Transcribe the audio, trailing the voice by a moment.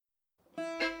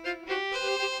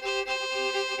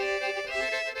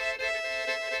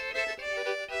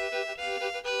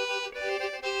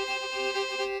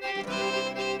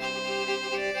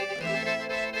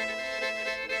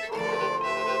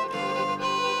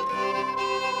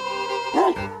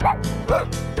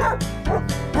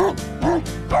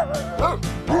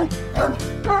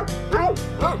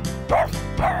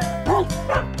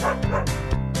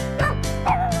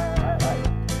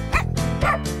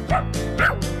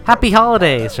Happy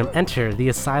holidays from Enter the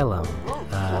Asylum.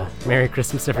 Merry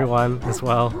Christmas, everyone, as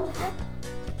well.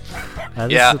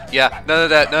 None of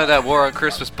that war on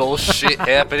Christmas bullshit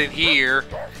happening here.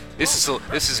 This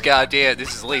is goddamn.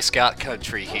 This is Lee Scott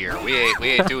country here. We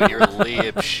ain't doing your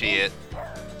lib shit.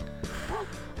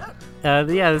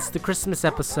 This is the Christmas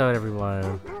episode,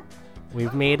 everyone.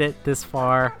 We've made it this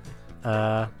far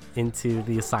into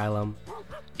the asylum.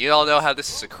 You all know how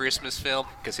this is a Christmas film?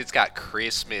 Because it's got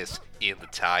Christmas in the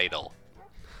title.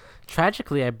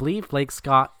 Tragically, I believe Blake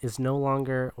Scott is no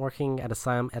longer working at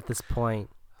Asylum at this point.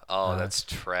 Oh, that's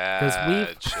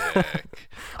tragic.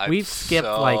 We've skipped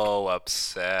so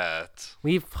upset.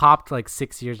 We've hopped like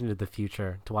 6 years into the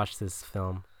future to watch this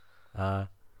film.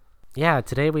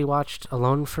 Today we watched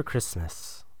Alone for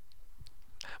Christmas.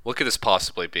 What could this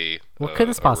possibly be? The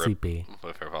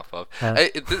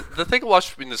thing I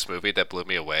watched in this movie that blew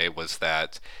me away was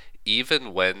that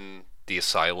even when the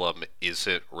Asylum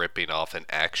isn't ripping off an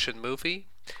action movie,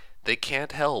 they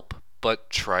can't help but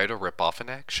try to rip off an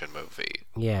action movie.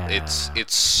 Yeah.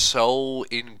 It's so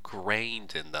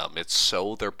ingrained in them. It's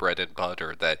so their bread and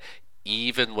butter that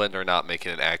even when they're not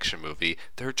making an action movie,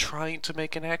 they're trying to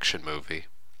make an action movie.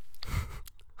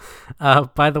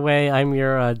 By the way, I'm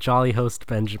your jolly host,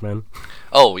 Benjamin.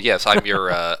 Oh, yes, I'm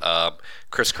your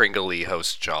Chris Kringle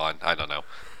host, John. I don't know.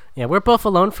 Yeah, we're both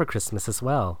alone for Christmas as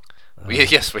well.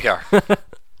 Yes, we are.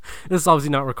 This is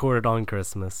obviously not recorded on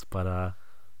Christmas, but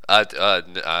I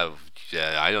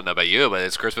don't know about you, but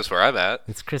it's Christmas where I'm at.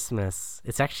 It's Christmas.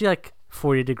 It's actually like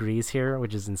 40 degrees here,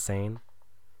 which is insane.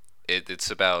 It's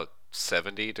about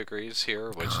 70 degrees here,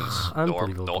 which is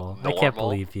unbelievable. normal. I can't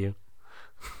believe you.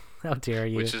 How dare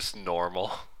you? Which is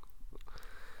normal.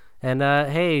 And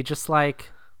hey, just like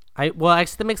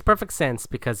actually that makes perfect sense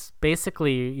because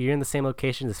basically you're in the same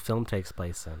location this film takes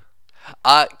place in.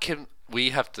 I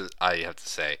have to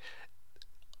say,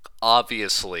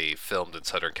 obviously filmed in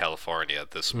Southern California,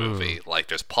 this movie. Like,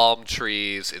 there's palm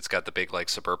trees, it's got the big, like,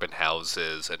 suburban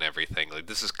houses and everything. Like,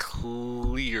 this is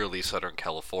clearly Southern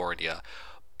California,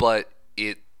 but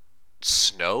it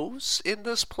snows in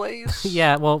this place?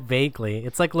 Yeah, well, vaguely.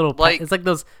 It's like it's like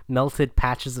those melted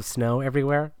patches of snow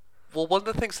everywhere. Well, one of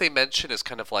the things they mention is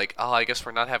kind of like, oh, I guess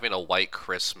we're not having a white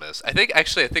Christmas. I think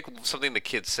something the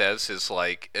kid says is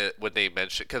like, when they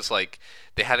mention, because like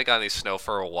they hadn't gotten any snow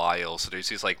for a while, so there's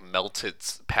these like melted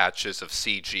patches of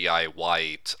CGI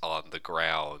white on the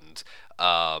ground.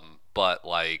 But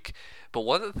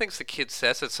one of the things the kid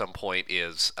says at some point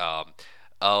is,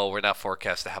 oh, we're not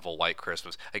forecast to have a white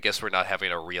Christmas. I guess we're not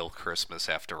having a real Christmas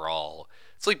after all.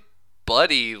 It's like,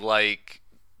 buddy, like,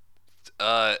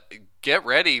 get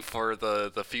ready for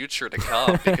the future to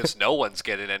come because no one's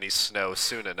getting any snow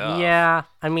soon enough. Yeah,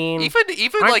 I mean,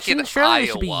 even like in Iowa,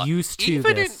 should be used to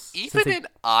in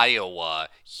Iowa,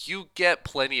 you get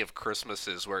plenty of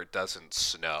Christmases where it doesn't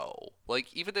snow.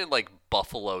 Like even in like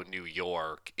Buffalo, New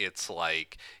York, it's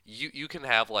like you can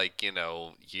have like, you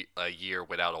know, a year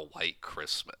without a white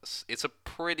Christmas. It's a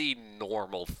pretty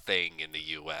normal thing in the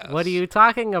U.S. What are you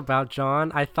talking about,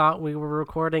 John? I thought we were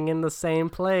recording in the same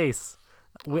place.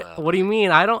 What do you mean?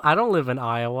 I don't live in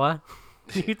Iowa.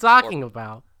 What are you talking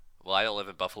about? Well, I don't live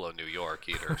in Buffalo, New York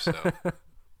either, so.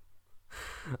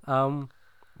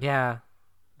 Yeah.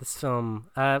 This film,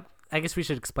 I guess we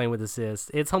should explain what this is.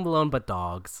 It's Home Alone but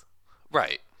dogs.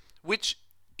 Right. Which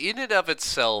in and of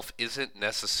itself isn't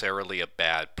necessarily a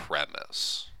bad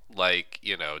premise. Like,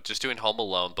 you know, just doing Home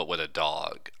Alone but with a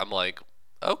dog. I'm like,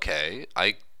 okay,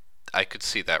 I could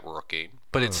see that working,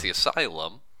 but it's the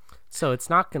Asylum. So it's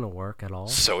not going to work at all.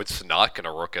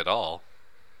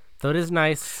 Though it is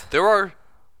nice. There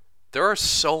are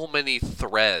so many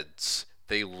threads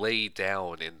they lay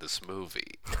down in this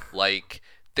movie. Like,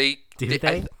 they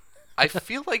I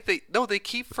feel like they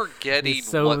keep forgetting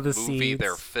what movie seeds.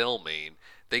 They're filming.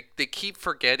 They keep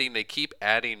forgetting, they keep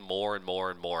adding more and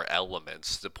more and more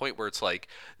elements to the point where it's like,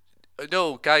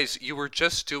 no, guys, you were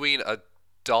just doing a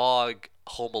dog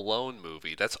Home Alone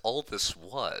movie. That's all this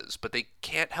was. But they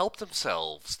can't help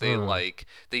themselves. They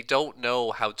they don't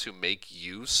know how to make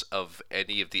use of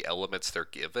any of the elements they're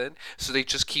given. So they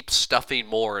just keep stuffing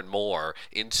more and more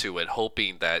into it,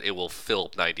 hoping that it will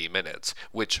fill 90 minutes,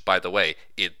 which, by the way,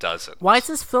 it doesn't. Why is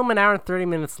this film an hour and 30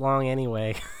 minutes long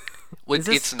anyway?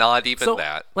 It's not even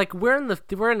that. Like, we're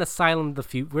in Asylum.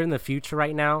 We're in the future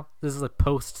right now. This is a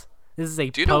post.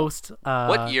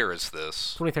 What year is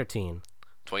this? 2013.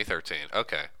 2013.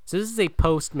 Okay. So this is a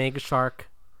post Mega Shark,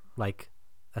 like,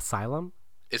 Asylum.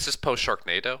 Is this post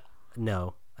Sharknado?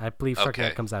 No, I believe Okay.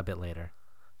 Sharknado comes out a bit later.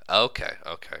 Okay.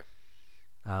 Okay.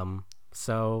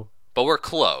 So But we're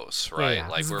close, yeah, right? yeah,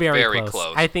 Like it's we're very very close.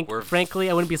 close. I think, We're frankly,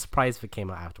 I wouldn't be surprised if it came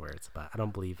out afterwards, but I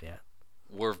don't believe it.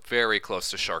 we're very close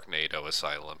to Sharknado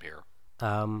Asylum here.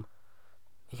 Um,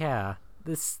 yeah,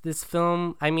 this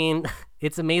film, I mean,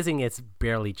 it's amazing. It's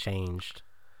barely changed,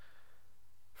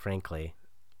 frankly.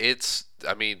 It's,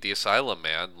 I mean, the Asylum,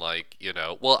 man. Like,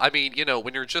 well, I mean,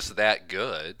 when you're just that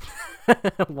good,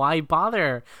 Why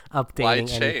bother why updating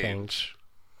anything? change?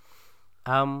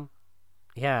 Um,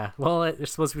 yeah. Well, I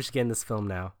suppose we should get in this film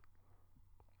now.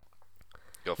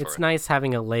 Go for It's it. nice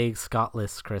having a leg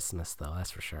Scottless Christmas, though. That's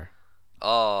for sure.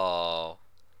 Oh,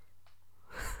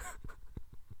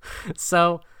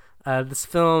 So, this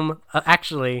film,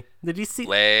 actually, did you see?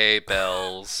 sleigh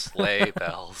bells, sleigh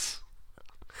bells.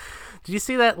 Did you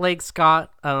see that Leg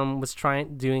Scott was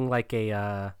doing like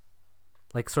a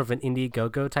like sort of an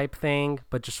Indiegogo type thing,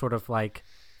 but just sort of like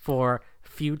for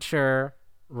future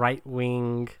right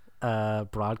wing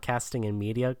broadcasting and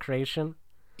media creation?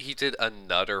 He did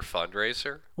another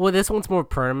fundraiser. Well, this one's more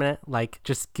permanent. Like,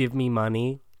 just give me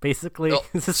money, basically. Oh,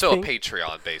 is this so a thing.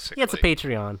 Patreon, basically. Yeah, it's a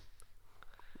Patreon.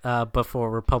 But for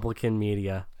Republican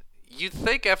media. You'd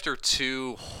think after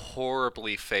two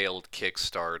horribly failed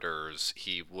Kickstarters,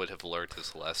 he would have learned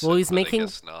his lesson. Well, he's but I making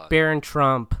guess not. Baron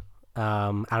Trump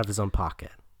out of his own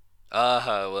pocket.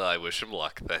 Well, I wish him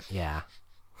luck then. Yeah.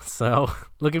 So,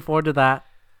 looking forward to that.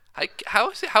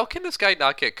 How can this guy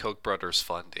not get Koch brothers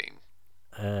funding?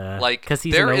 Like, Because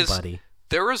he's a nobody.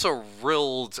 There is a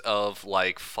rild of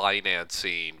like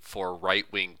financing for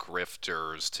right-wing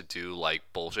grifters to do like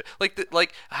bullshit.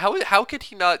 Like how could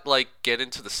he not like get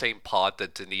into the same pot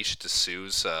that Dinesh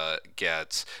D'Souza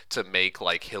gets to make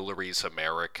like Hillary's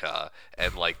America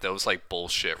and like those like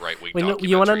bullshit right-wing Wait, no, documentaries?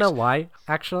 you want to know why,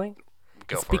 actually?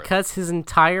 Go It's for it. because his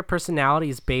entire personality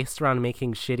is based around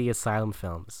making shitty asylum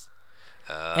films.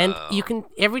 And you can,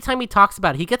 every time he talks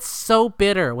about it, he gets so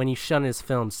bitter when you shun his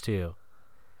films, too.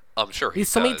 I'm sure he There's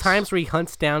so many does. times where he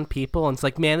hunts down people, and it's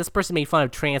like, man, this person made fun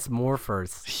of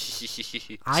Transmorphers.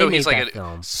 I made he's like that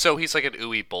film. So he's like an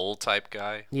Uwe Boll type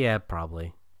guy. Yeah,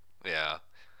 probably. Yeah.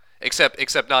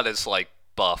 Except not as like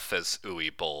buff as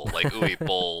Uwe Boll. Like Uwe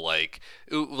Boll, like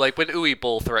when Uwe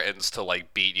Boll threatens to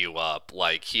like beat you up,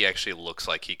 like he actually looks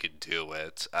like he could do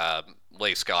it.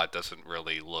 Leigh Scott doesn't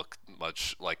really look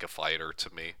much like a fighter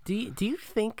to me. Do you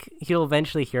think he'll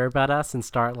eventually hear about us and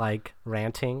start, like,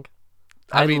 ranting?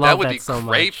 I mean, love that would be so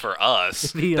great much. for us.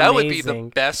 It'd be That would be the amazing.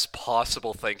 best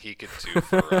possible thing he could do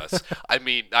for us. I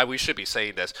mean, we should be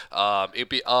saying this. It'd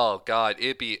be, oh god,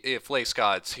 it'd be, if Leigh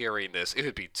Scott's hearing this, it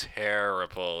would be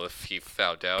terrible if he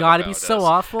found out. God, about it'd be so us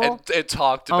awful. and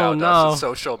talked Oh, about us no. on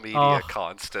social media Oh.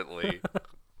 constantly.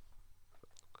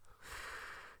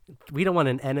 We don't want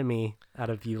an enemy out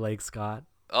of you, Lake Scott.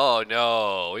 Oh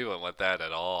no, we wouldn't want that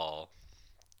at all.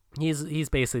 He's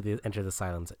basically the Enter the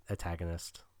Silence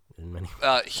antagonist in many.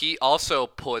 He also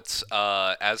puts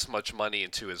as much money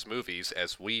into his movies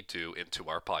as we do into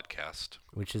our podcast.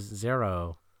 Which is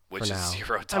zero. Which for is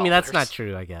now. $0. I mean, that's not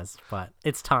true, I guess, but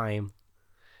it's time.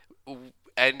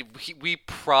 And we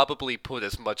probably put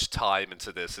as much time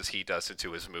into this as he does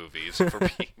into his movies, if we're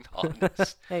being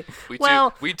honest. Hey, We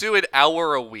well, we do an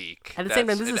hour a week. at the same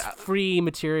time, That's this is free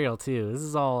material too. This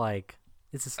is all like,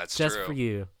 this is That's just true. for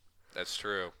you. That's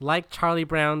true. Like Charlie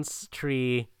Brown's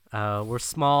tree, we're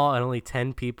small and only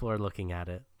 10 people are looking at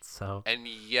it. So And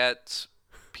yet,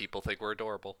 people think we're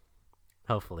adorable.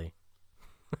 hopefully,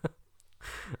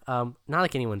 not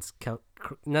like anyone's.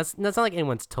 That's not like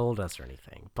anyone's told us or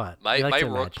anything. But My we like my to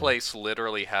imagine. workplace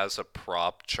literally has a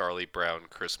prop Charlie Brown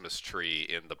Christmas tree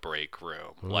in the break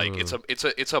room. Like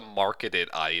it's a marketed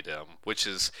item, which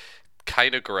is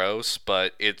kind of gross,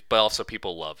 but also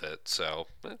people love it. So,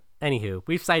 Anywho,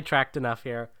 we've sidetracked enough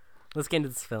here. Let's get into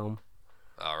this film.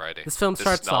 alrighty. This film is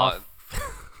starts not- off.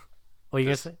 What are you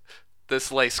gonna say?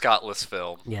 This Leigh Scottless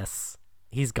film. Yes,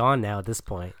 he's gone now. At this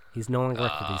point, he's no longer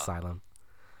left at the asylum.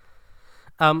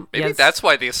 Maybe yes. that's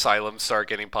why the asylums start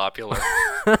getting popular.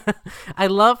 I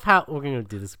love how we're gonna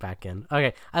do this back in.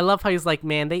 Okay, I love how he's like,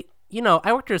 man,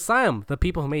 I worked at Asylum, the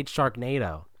people who made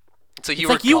Sharknado. So It's you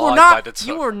were like you were gone not, by the time.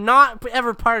 you were not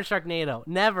ever part of Sharknado.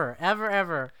 Never, ever,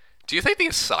 ever. Do you think the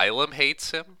asylum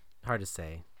hates him? Hard to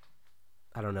say.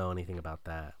 I don't know anything about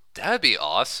that. That'd be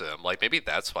awesome. Like maybe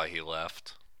that's why he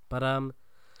left. But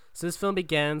so this film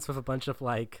begins with a bunch of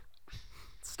like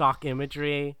stock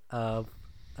imagery of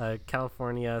a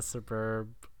California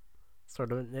suburb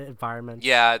sort of environment.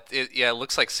 Yeah, it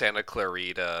looks like Santa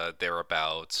Clarita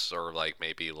thereabouts, or like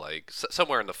maybe like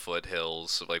somewhere in the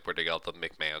foothills, like where they got the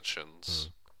McMansions.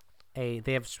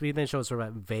 Sweden shows sort of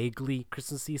a vaguely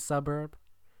Christmassy suburb.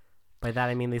 By that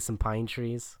I mean there's some pine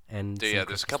trees and some Yeah, there's a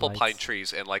Christmas couple pine lights.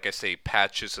 trees and, like I say,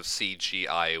 patches of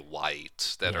CGI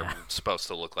white that are Yeah. supposed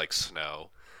to look like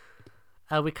snow.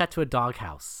 We cut to a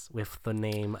doghouse with the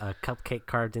name Cupcake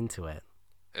carved into it.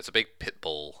 It's a big pit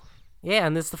bull. Yeah,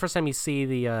 and this is the first time you see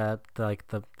the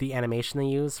animation they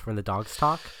use when the dogs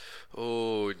talk,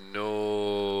 Oh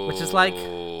no! which is like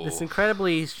this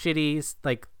incredibly shitty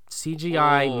like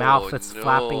CGI mouth that's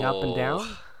flapping up and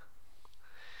down.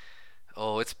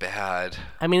 Oh, it's bad.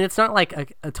 I mean, it's not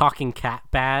like a talking cat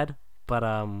bad, but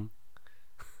it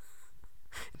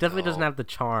definitely doesn't No. have the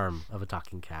charm of a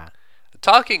talking cat.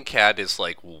 Talking Cat is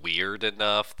like weird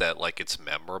enough that like it's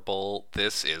memorable.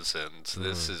 This isn't.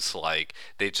 This is like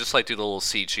they just like do the little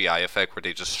CGI effect where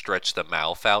they just stretch the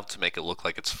mouth out to make it look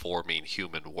like it's forming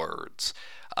human words,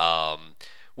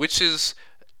 which is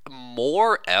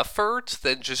more effort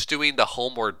than just doing the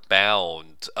Homeward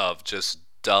Bound of just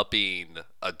dubbing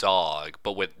a dog,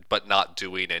 but not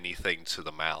doing anything to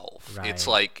the mouth. It's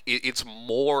Right. like it's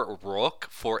more Rook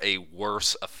for a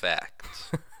worse effect.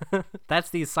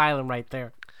 That's the asylum right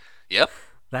there. Yep.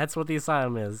 That's what the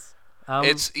asylum is.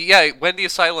 It's yeah. When the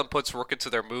Asylum puts Rook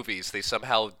into their movies, they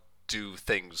somehow do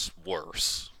things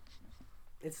worse.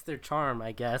 It's their charm,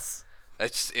 I guess.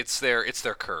 It's their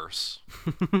curse.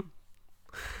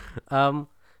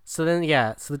 So then,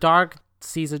 yeah. So the dog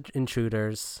sees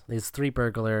intruders. There's 3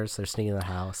 burglars. They're sneaking in the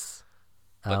house.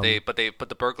 But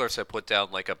the burglars have put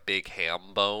down like a big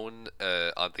ham bone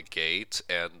on the gate,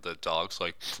 and the dog's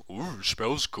like, "Ooh,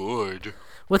 smells good."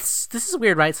 This is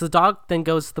weird, right? So the dog then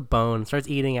goes to the bone, starts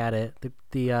eating at it.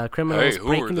 The criminals Hey, who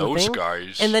break are into the those thing,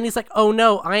 guys? and then he's like, "Oh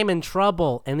no, I'm in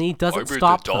trouble!" And then he doesn't I'm in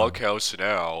stop the them. doghouse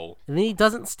now. And then he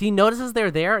doesn't. He notices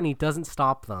they're there, and he doesn't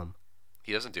stop them.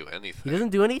 He doesn't do He anything. doesn't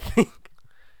do anything.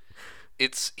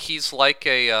 He's like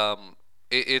a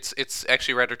it's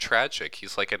actually rather tragic.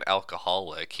 He's like an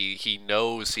alcoholic. He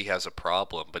knows he has a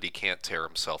problem, but he can't tear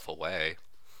himself away.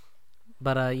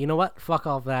 But you know what? Fuck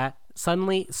all that.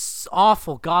 Suddenly,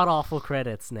 awful, god awful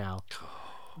credits now.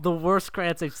 The worst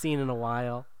credits I've seen in a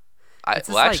while. I It's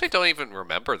just actually like- don't even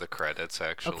remember the credits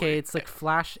actually. Okay, it's like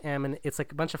it's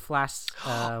like a bunch of flash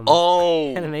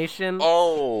oh animation.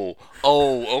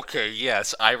 okay,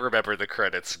 yes, I remember the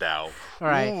credits now. All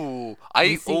right. Ooh,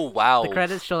 You see, wow. The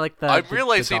credits show like I'm the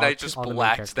realizing I dog- just all the main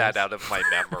blacked that characters. out of my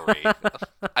memory.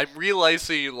 I'm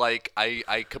realizing like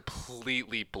I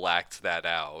completely blacked that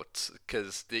out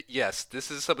because yes, this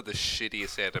is some of the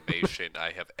shittiest animation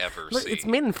I have ever Look, seen. it's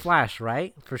made in Flash,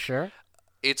 right? For sure.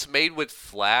 It's made with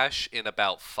Flash in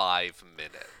about 5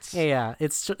 minutes. Yeah.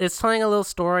 It's telling a little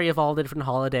story of all the different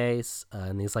holidays,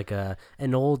 and there's like an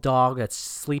old dog that's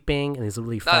sleeping, and there's a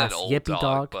really Not fast an old yippy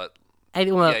dog. but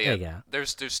Well, yeah. yeah.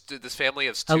 There's this family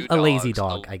has 2 A lazy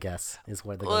dogs. dog, I guess, is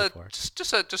what they're Well, going for.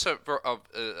 just a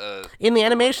In the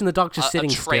animation, the dog's just a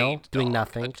sitting still, trained doing dog.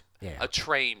 nothing. Yeah. A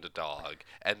trained dog,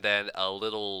 and then a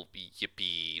little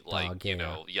yippy, like Dog,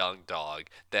 yeah. young dog.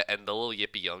 And the little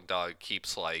yippy young dog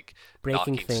keeps like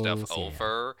Breaking knocking things, stuff yeah.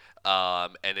 over,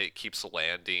 and it keeps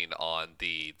landing on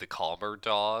the calmer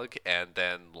dog, and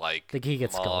then like Like he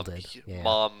gets mom, scalded, yeah.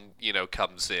 Mom,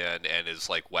 comes in and is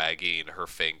like wagging her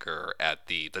finger at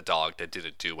the dog that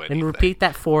didn't do anything. And repeat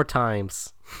that 4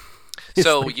 times. It's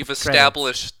So like you've credits.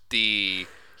 established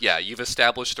you've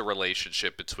established the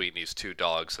relationship between these 2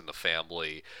 dogs and the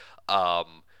family.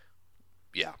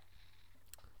 Yeah.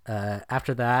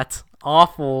 After that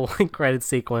awful credit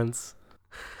sequence,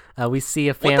 we see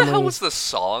a family. What the hell was the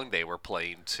song they were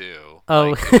playing too? Oh,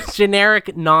 Like, it was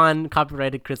generic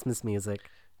non-copyrighted Christmas music.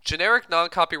 generic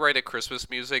non-copyrighted Christmas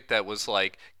music that was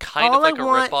like kind All of like I a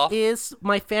want ripoff. is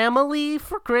my family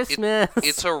for Christmas.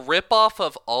 It's a ripoff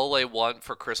of All I Want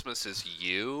for Christmas Is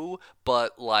You,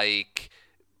 but like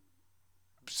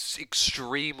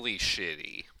extremely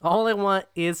shitty. All I want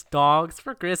is dogs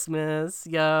for Christmas,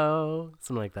 yo.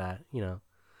 Something like that,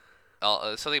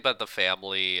 Something about the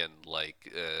family and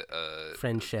like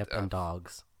friendship and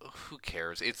dogs. who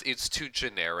cares? It's too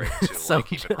generic to So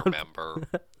like even remember.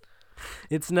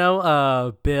 It's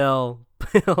no Bill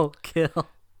kill.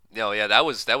 No, yeah, that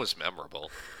was memorable.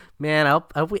 Man, I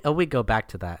hope we go back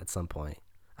to that at some point.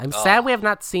 I'm sad we have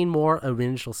not seen more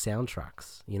original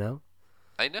soundtracks,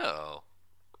 I know.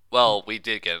 Well, we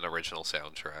did get an original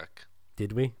soundtrack.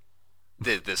 Did we?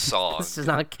 This song. This does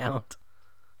not count.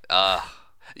 No.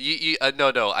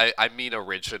 I mean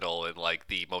original in like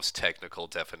the most technical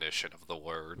definition of the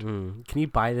word. Can you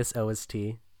buy this OST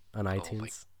on Oh my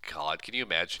iTunes? god, can you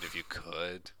imagine if you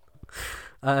could?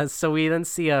 So we then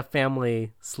see a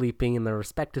family sleeping in their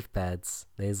respective beds.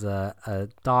 There's a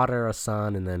daughter, a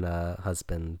son, and then a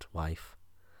husband, wife.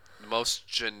 most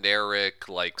generic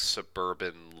like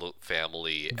suburban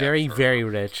family Very, ever. very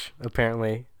rich,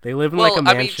 apparently. They live in Well, like a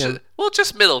I mean, mansion.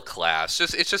 just middle class.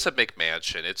 It's just a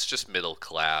McMansion. It's just middle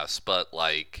class, but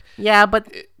like, Yeah, but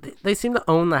it, they seem to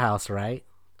own the house, right?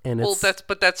 And well, it's that's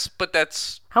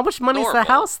how much money is the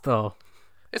normal. house though?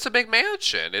 It's a big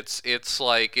mansion. It's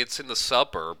like it's in the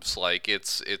suburbs. Like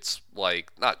it's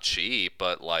like not cheap,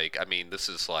 but like I mean, this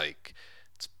is like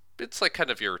it's like kind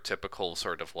of your typical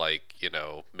sort of like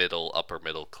middle upper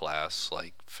middle class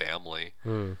like family.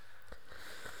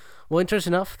 Well,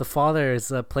 interesting enough, the father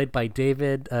is played by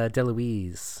David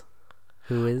DeLuise,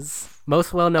 who is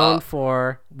most well known Uh,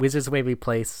 for Wizards of Waverly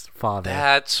Place father.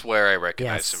 that's where I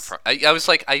recognize him Yes. from. I was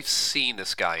like, I've seen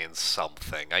this guy in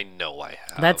something. I know I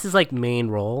have. That's his like main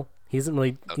role. He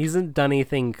hasn't done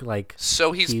anything like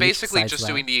So he's huge basically besides just that.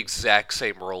 doing the exact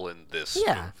same role in this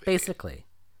Yeah, movie. basically.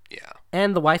 Yeah.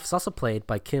 And the wife is also played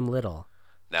by Kim Little.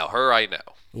 Now her I know.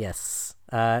 Yes.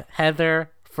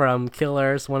 Heather from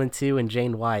Killers 1 and 2 and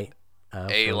Jane White. From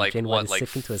Like Jane what, White is like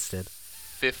Sick and Twisted.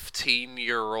 15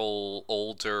 years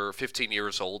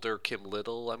older Kim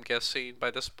Little, I'm guessing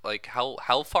by this. Like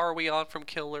how far are we on from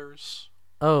Killers?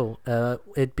 Oh,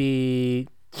 it'd be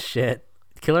shit.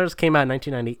 Killers came out in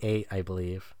 1998, I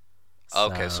believe.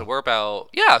 Okay, So, so we're about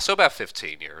so about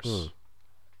 15 years.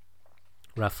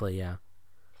 roughly, yeah.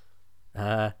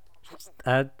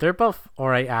 They're both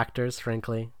alright actors,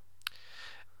 frankly.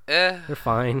 Eh, They're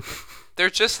fine. they're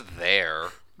just there.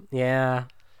 Yeah.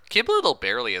 Kim Little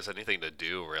barely has anything to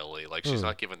do, really. Like, she's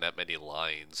not given that many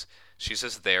lines. She's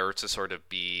just there to sort of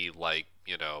be, like,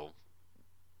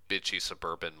 bitchy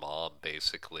suburban mom,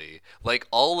 basically. Like,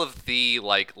 all of the,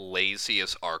 like,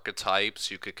 laziest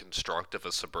archetypes you could construct of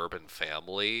a suburban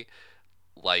family,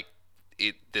 like,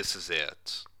 this is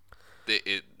it.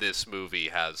 This movie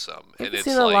has them. I And haven't it's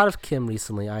seen a like, lot of Kim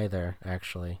recently either,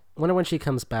 actually. Wonder when she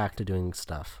comes back to doing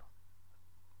stuff.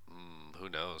 who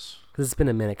knows? Because it's been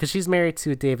a minute. Because she's married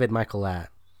to David Michaelat.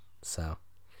 So.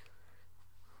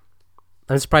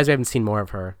 I'm surprised we haven't seen more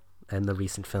of her in the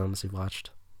recent films we've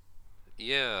watched.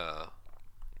 Yeah.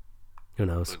 Who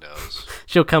knows? Who knows?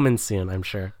 She'll come in soon, I'm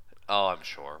sure. Oh, I'm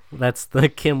sure. That's the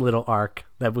Kim Little arc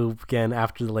that will begin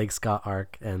after the Lake Scott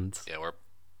arc ends. Yeah, we're...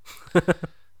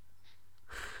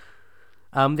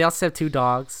 They also have two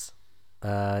dogs,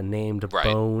 named Right.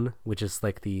 Bone, which is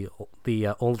like the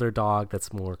older dog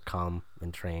that's more calm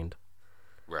and trained,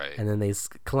 Right. and then there's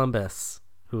Columbus,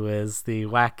 who is the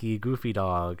wacky, goofy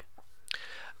dog.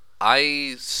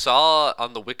 I saw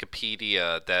on the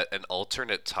Wikipedia that an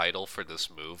alternate title for this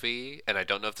movie, and I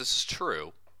don't know if this is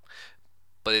true,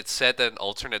 but it said that an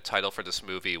alternate title for this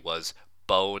movie was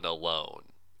Bone Alone,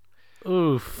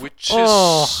 Oof. which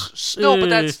Oh, is no, but ugh.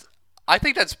 that's I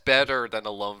think that's better than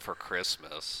Alone for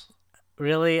Christmas,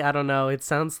 Really? I don't know. It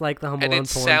sounds like the Home and Alone it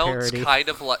porn sounds parody. kind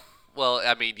of like. Well,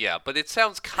 I mean, yeah, but it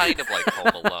sounds kind of like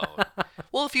Home Alone.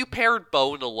 Well, if you paired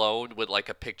Bone Alone with like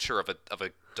a picture of a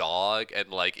dog and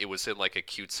like it was in like a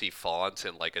cutesy font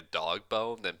and like a dog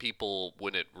bone, then people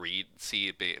wouldn't see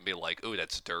it and be like, "Ooh,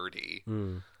 that's dirty."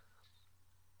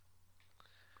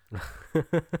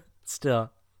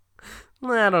 Still,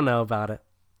 I don't know about it.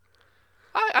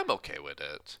 I'm okay with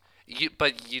it.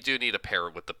 But you do need to pair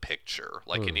it with the picture.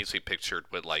 Like it needs to be pictured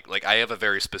with like I have a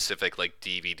very specific like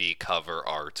DVD cover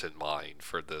art in mind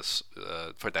for this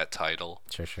for that title.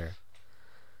 Sure.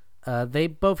 They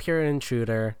both hear an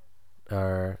intruder,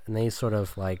 and they sort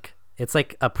of like it's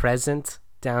like a present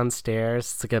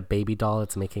downstairs. It's like a baby doll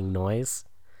that's making noise.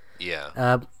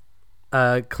 Yeah.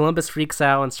 Columbus freaks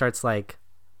out and starts like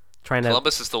trying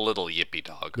Columbus is the little yippy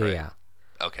dog, to. right? Yeah.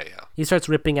 Okay, yeah. He starts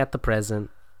ripping at the present,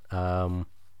 and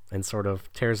sort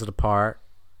of tears it apart,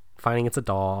 finding it's a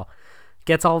doll.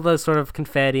 Gets all the sort of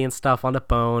confetti and stuff on the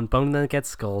Bone. Bone then gets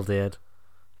scolded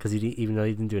because even though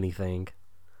he didn't do anything.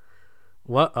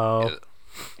 Whoa.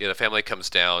 Yeah, the family comes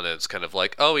down and it's kind of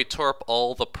like, oh, he tore up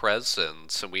all the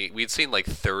presents, and we'd seen like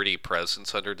 30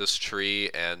 presents under this tree,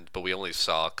 but we only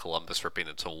saw Columbus ripping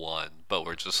into one. But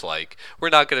we're just like, we're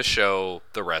not going to show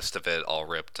the rest of it all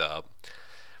ripped up.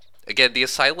 Again, the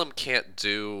asylum can't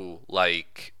do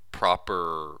like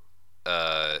proper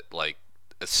like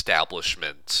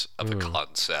establishment of a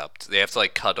concept. They have to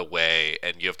like cut away,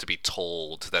 and you have to be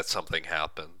told that something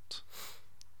happened.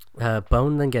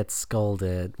 Bone then gets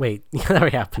scolded. Wait, that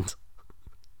already happened.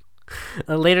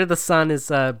 Later, the son is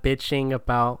bitching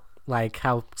about like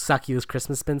how sucky his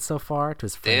Christmas has been so far to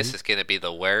his friend. This is gonna be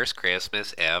the worst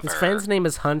Christmas ever. His friend's name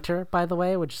is Hunter, by the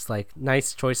way, which is like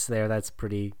nice choice there. That's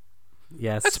pretty.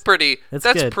 Yes, That's pretty. That's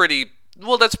That's good. pretty.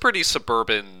 Well, that's pretty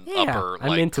suburban Yeah, upper. I'm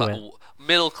like, into it.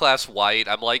 middle class white.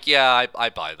 I'm like, yeah, I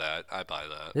buy that. I buy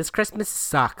that. This Christmas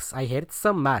sucks. I hate it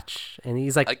so much. And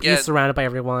he's like, he's Again, surrounded by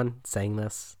everyone saying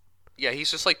this. yeah,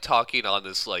 he's just like talking on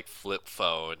this like flip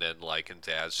phone, and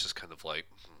Dad's just kind of like,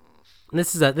 And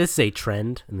this is a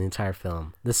trend in the entire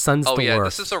film. The son's oh the yeah,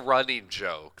 worst. this is a running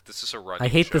joke. This is a running. I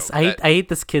hate this. joke I hate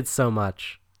this kid so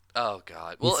much. Oh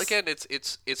God. Well, He's- again,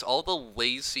 it's all the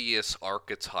laziest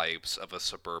archetypes of a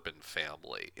suburban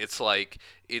family. It's like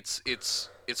it's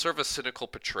sort of a cynical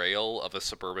portrayal of a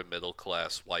suburban middle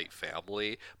class white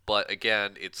family, but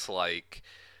again, it's like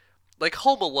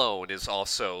Home Alone is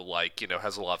also like,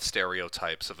 has a lot of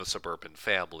stereotypes of a suburban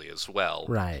family as well.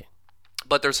 Right.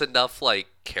 But there's enough like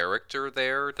character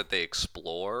there that they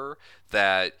explore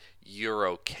that you're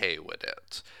okay with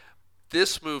it.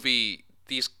 This movie,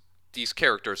 these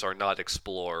characters are not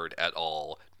explored at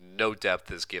all. No depth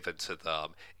is given to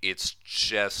them. It's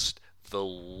just the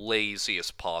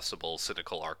laziest possible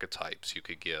cynical archetypes you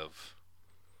could give.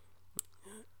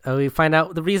 We find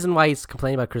out the reason why he's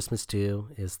complaining about Christmas too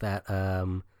is that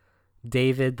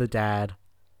David, the dad,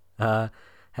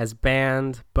 has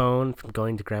banned Bone from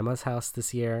going to Grandma's house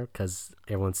this year because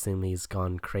everyone's assuming he's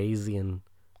gone crazy and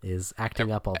is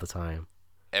acting up all the time.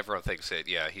 Everyone thinks it.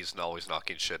 Yeah, he's always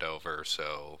knocking shit over.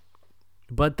 So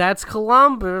But that's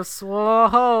Columbus. Whoa,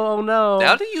 oh no.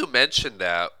 now that you mention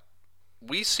that,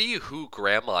 we see who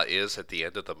Grandma is at the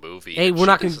end of the movie. Hey, and we're she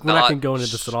not gonna does we're not gonna not go into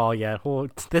this at all yet.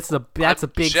 That's a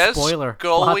big just spoiler. Plot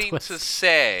going twist. to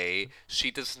say she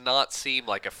does not seem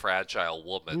like a fragile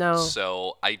woman. No.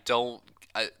 So I don't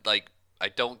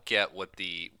get what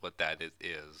that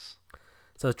is.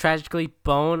 So tragically,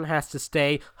 Bone has to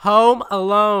stay home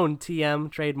alone.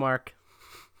 TM trademark.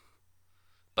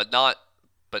 But not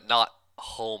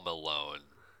home alone.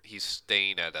 He's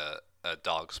staying at a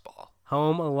dog spa,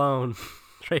 Home alone.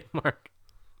 Trademark.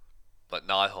 but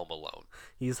not home alone.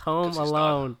 He's home 'Cause he's not-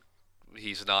 alone.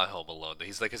 He's not home alone.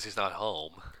 He's like, 'cause he's not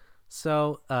home.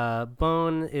 So,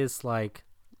 Bone is like,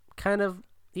 kind of.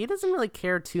 He doesn't really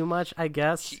care too much, I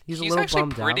guess. He's a little actually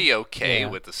bummed pretty out. okay Yeah.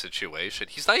 with the situation.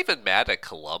 He's not even mad at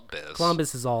Columbus.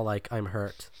 Columbus is all like, I'm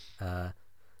hurt.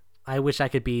 I wish I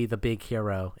could be the big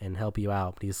hero and help you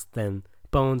out. But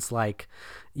Bone's like,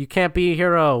 you can't be a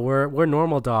hero. We're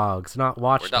normal dogs, not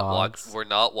watchdogs. We're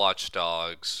not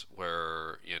watchdogs.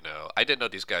 I didn't know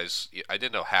these guys. I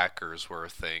didn't know hackers were a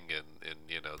thing in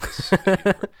this.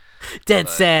 Dead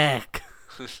sack.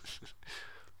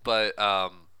 But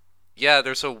yeah,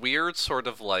 there's a weird sort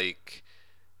of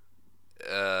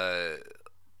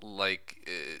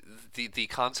the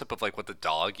concept of like what the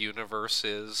dog universe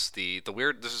is. There's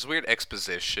this weird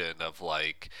exposition of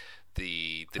like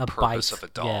the A purpose bite. of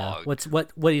a dog. Yeah.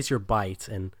 What is your bite,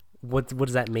 and what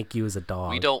does that make you as a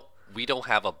dog? We don't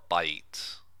have a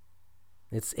bite.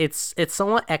 It's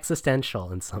somewhat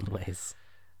existential in some ways.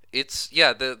 It's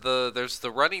yeah, there's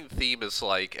the running theme is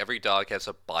like every dog has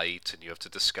a bite and you have to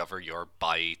discover your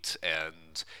bite,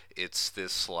 and it's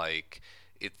this like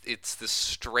it's this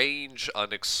strange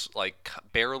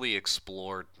barely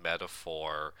explored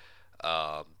metaphor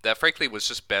that frankly was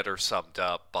just better summed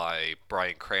up by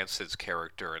Bryan Cranston's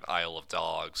character in Isle of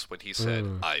Dogs when he said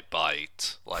I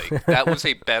bite. Like that was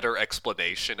a better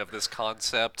explanation of this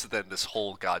concept than this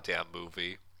whole goddamn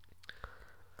movie.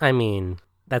 I mean,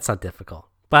 that's not difficult.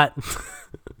 But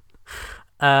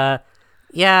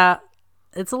yeah,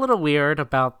 it's a little weird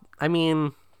about, I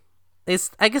mean,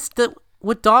 I guess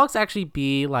would dogs actually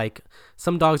be like,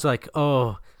 some dogs are like,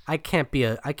 "Oh, I can't be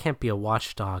a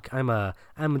watchdog.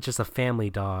 I'm just a family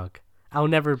dog. I'll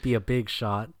never be a big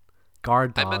shot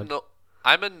guard dog."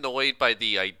 I'm annoyed by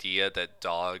the idea that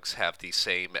dogs have the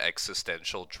same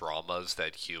existential dramas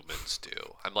that humans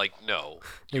do. I'm like, no,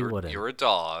 wouldn't. You're a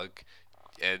dog,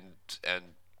 and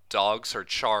dogs are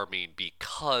charming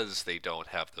because they don't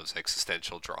have those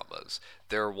existential dramas.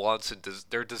 Their wants and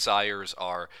their desires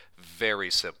are very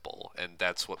simple, and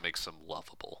that's what makes them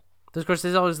lovable. Of course,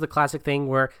 there's always the classic thing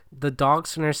where the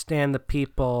dogs understand the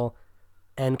people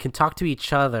and can talk to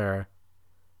each other,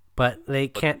 but they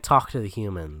can't talk to the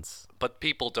humans. But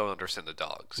people don't understand the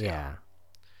dogs. Yeah.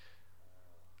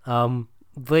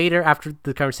 Later, after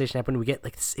the conversation happened, we get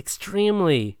like this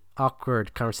extremely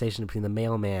awkward conversation between the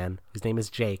mailman, whose name is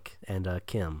Jake, and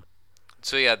Kim.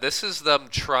 So yeah, this is them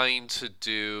trying to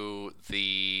do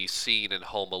the scene in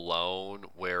Home Alone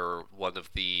where one of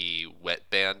the wet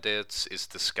bandits is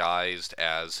disguised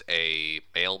as a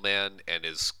mailman and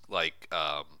is like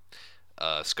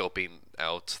scoping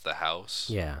out the house.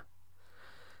 Yeah.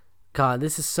 God,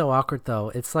 this is so awkward though.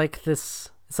 It's like,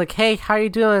 hey, how you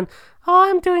doing? "Oh,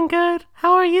 I'm doing good.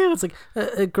 How are you?" It's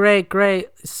like, "Great, great.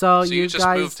 So So you you just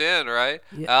guys, moved in, right?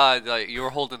 yeah, Like you were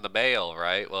holding the mail,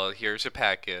 right? Well, here's your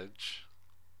package.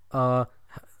 uh,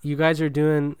 you guys are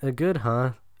doing good,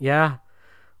 huh? Yeah.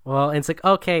 Well, and it's like,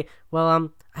 okay,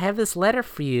 well, I have this letter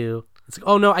for you. It's like,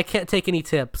 oh no, I can't take any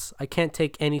tips. I can't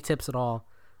take any tips at all.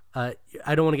 I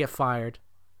don't want to get fired,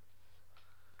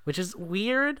 which is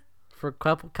weird for a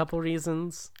couple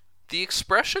reasons. The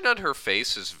expression on her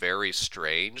face is very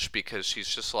strange because she's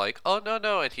just like, "Oh no,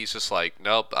 no," and he's just like,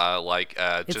 "Nope."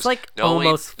 It's Just like knowing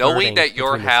almost knowing flirting that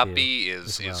you're between the two happy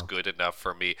as is well. good enough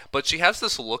for me. But she has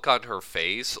this look on her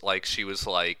face, like she was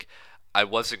like, "I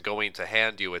wasn't going to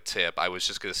hand you a tip. I was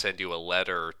just going to send you a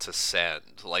letter to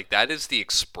send." Like that is the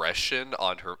expression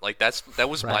on her. Like that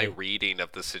was my Right. reading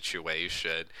of the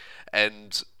situation.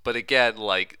 And but again,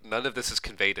 like none of this is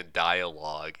conveyed in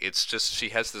dialogue. It's just she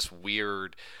has this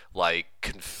weird, like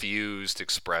confused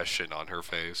expression on her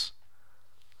face.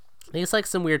 It's like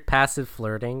some weird passive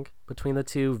flirting between the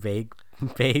two, vague,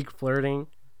 vague flirting,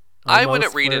 I wouldn't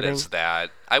almost read it flirting. as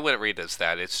that. I wouldn't read it as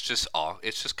that. It's just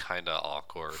kind of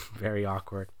awkward. Very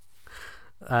awkward.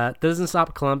 Doesn't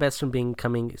stop Columbus from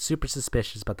becoming super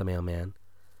suspicious about the mailman.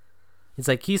 He's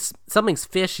like, he's something's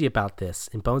fishy about this.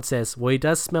 And Bone says, well, he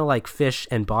does smell like fish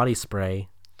and body spray.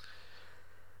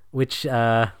 Which,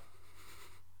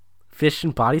 fish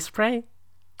and body spray?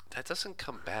 That doesn't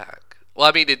come back. Well,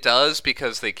 I mean, it does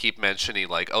because they keep mentioning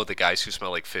like, oh, the guys who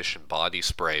smell like fish and body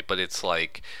spray. But it's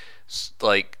like,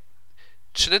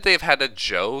 shouldn't they have had a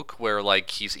joke where like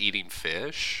he's eating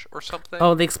fish or something?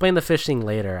 Oh, they explain the fishing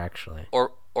later, actually.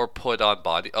 Or put on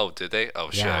body. Oh, did they? Oh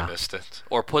shit, I Yeah. missed it.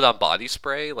 Or put on body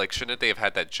spray. Like, shouldn't they have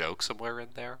had that joke somewhere in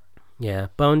there? Yeah.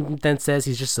 Bone then says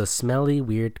he's just a smelly,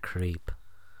 weird creep.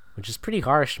 Which is pretty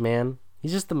harsh, man.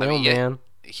 He's just the I mean, yeah, mailman.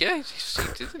 yeah,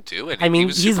 he didn't do I anything. He mean,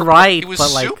 was he's super. right, He was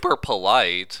but like, super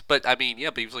polite. But I mean, yeah,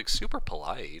 but he was like super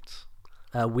polite.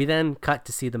 we then cut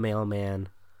to see the mailman,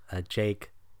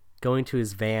 Jake, going to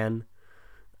his van.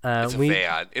 It's a We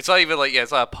van. It's not even like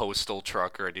it's not a postal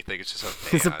truck or anything. It's just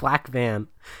a It's a van, black van,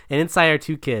 and inside are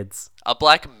two kids. a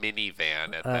black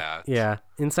minivan at that. Yeah,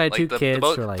 inside two Like kids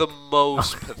who are like, the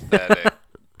most pathetic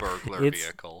burglar it's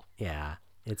vehicle. yeah,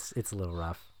 it's a little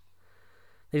rough.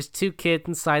 There's two kids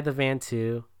inside the van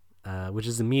too, which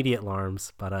is immediate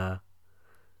alarms. But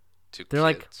Two they're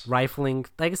like kids. rifling.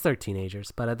 I guess they're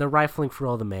teenagers, but they're rifling for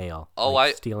all the mail. Oh,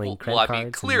 like stealing credit I cards. mean,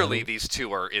 and clearly money. these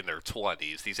two are in their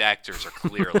 20s. These actors are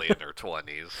clearly in their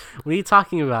 20s. What are you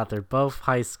talking about? They're both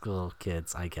high school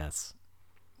kids, I guess.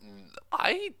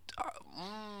 I,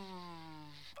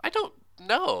 I don't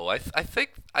know. I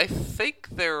think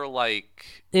they're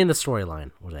like. In the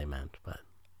storyline, what I meant, but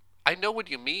I know what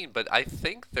you mean, but I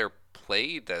think they're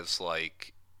played as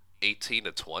like 18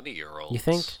 to 20-year olds. you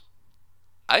think?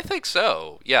 I think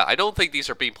so. Yeah, I don't think these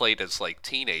are being played as like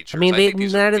teenagers. I mean, think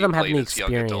these are none of being them have played any as young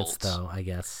experience, adults. though. I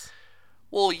guess.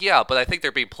 Well, yeah, but I think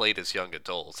they're being played as young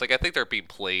adults. Like I think they're being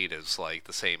played as like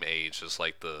the same age as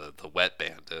like the Wet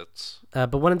Bandits.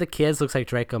 But one of the kids looks like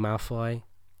Draco Malfoy.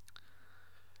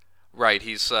 Right,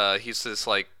 he's this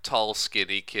like tall,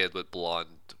 skinny kid with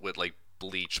like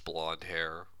bleach blonde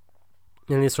hair.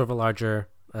 And he's sort of a larger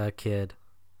kid.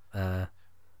 I'm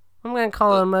gonna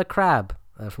call him Crab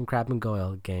from Crab and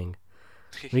Goyle gang.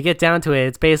 When we get down to it,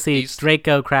 it's basically He's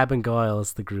Draco, Crab, and Goyle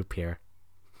is the group here.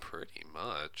 pretty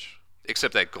much,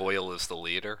 except that Goyle is the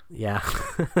leader. Yeah.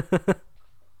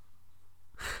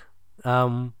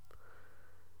 um.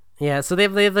 Yeah, so they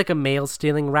have like a mail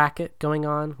stealing racket going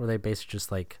on, where they basically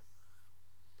just like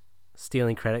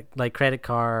stealing credit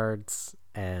cards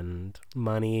and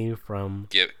money from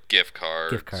Gift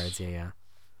cards. gift cards. Yeah.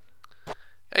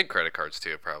 And credit cards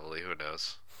too, probably. Who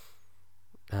knows?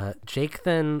 Jake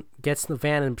then gets in the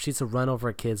van and proceeds to run over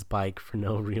a kid's bike for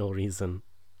no real reason.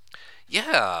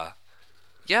 Yeah,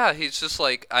 yeah. He's just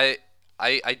like I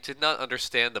did not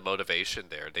understand the motivation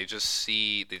there. They just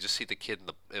see the kid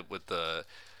in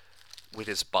with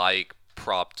his bike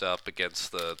propped up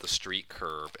against the street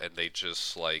curb, and they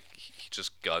just like he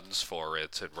just guns for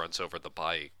it and runs over the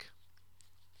bike.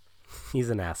 He's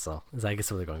an asshole, is I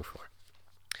guess what they're going for.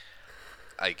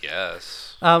 I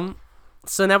guess.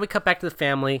 So now we cut back to the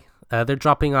family. They're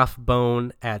dropping off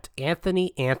Bone at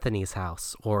Anthony's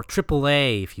house, or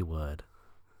AAA, if you would.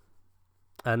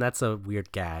 And that's a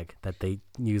weird gag that they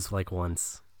use like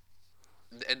once.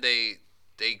 And they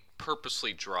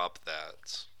purposely drop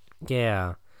that.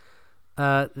 Yeah.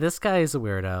 This guy is a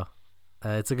weirdo.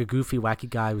 It's like a goofy, wacky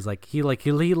guy who's like he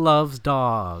loves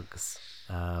dogs,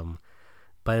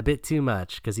 but a bit too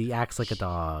much because he acts like a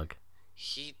dog.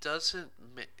 He doesn't.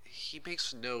 he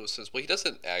makes no sense. Well, he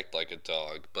doesn't act like a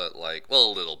dog, but like, well,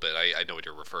 a little bit. I know what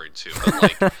you're referring to,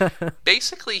 but like,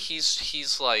 basically,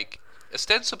 he's like,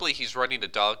 ostensibly, he's running a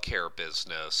dog care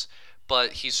business,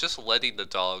 but he's just letting the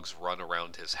dogs run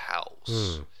around his house.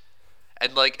 Hmm.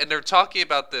 And like, and they're talking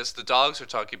about this. The dogs are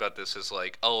talking about this as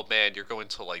like, oh man, you're going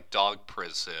to like dog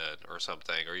prison or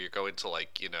something, or you're going to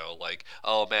like, like,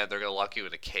 oh man, they're gonna lock you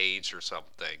in a cage or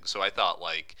something. So I thought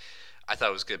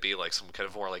it was gonna be like some kind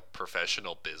of more like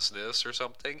professional business or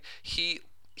something.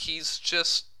 He's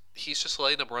just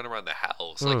letting them run around the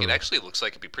house. Like it Hmm. actually looks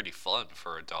like it'd be pretty fun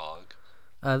for a dog.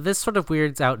 This sort of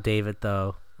weirds out David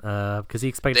though, because he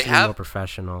expects They to be more have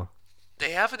professional,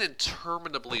 they have an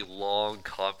interminably long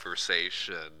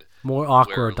conversation more where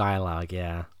awkward dialogue.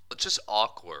 Yeah. just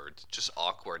awkward,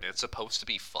 and it's supposed to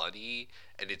be funny,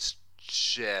 and it's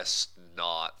just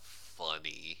not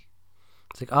funny.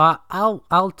 It's like,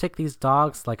 I'll take these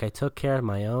dogs like I took care of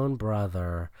my own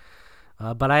brother.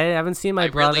 But I haven't seen my I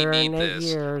really brother in need 8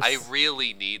 years. I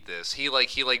really need this. He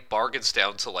bargains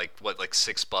down to like what, like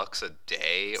 $6 a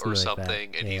day or Something like that.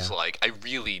 something, and he's Yeah. like, I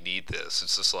really need this.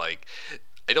 It's just like,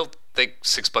 I don't think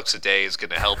 $6 a day is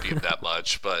gonna help you that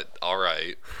much, but all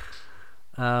right.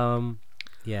 Um,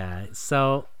 yeah.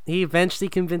 So he eventually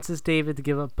convinces David to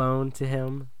give up Bone to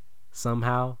him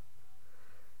somehow.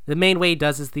 The main way he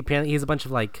does is apparently he has a bunch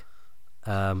of like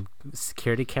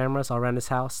security cameras all around his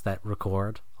house that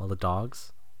record all the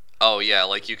dogs, Oh yeah,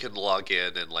 like you can log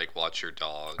in and like watch your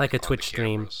dog like a on the Twitch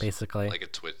stream, cameras. basically. Like a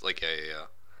twitch, like a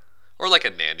or like a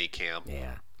nanny cam.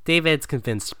 Yeah. David's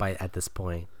convinced by at this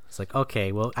point. He's like,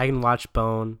 okay, well, I can watch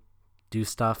Bone do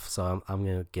stuff, so I'm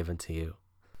gonna give it to you.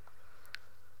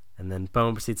 And then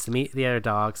Bone proceeds to meet the other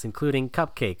dogs, including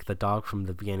Cupcake, the dog from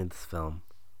the beginning of this film,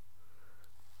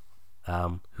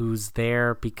 who's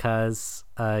there because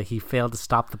he failed to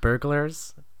stop the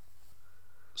burglars.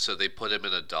 So they put him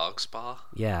in a dog spa.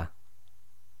 Yeah.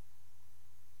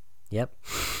 Yep.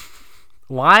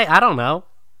 Why? I don't know.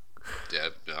 Yeah,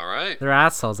 all right. They're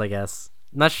assholes, I guess.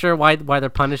 Not sure why they're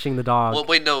punishing the dog. Well,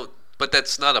 wait, no, but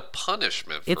that's not a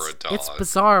punishment for a dog. It's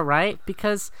bizarre, right?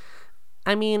 Because,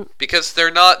 I mean, Because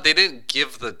they didn't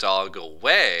give the dog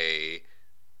away.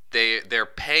 They're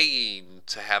paying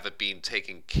to have it being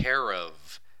taken care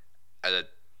of at a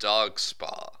dog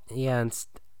spa. yeah, and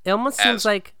it almost seems As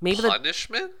like maybe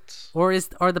punishment? or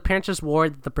the parents just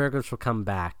worried that the burglars will come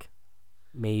back.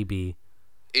 Maybe.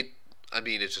 I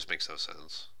mean, it just makes no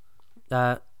sense.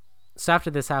 So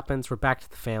after this happens, we're back to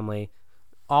the family.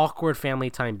 Awkward family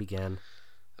time began.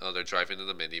 Oh, they're driving in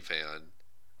the minivan.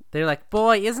 They're like,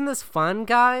 "Boy, isn't this fun,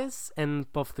 guys?"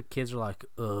 And both the kids are like,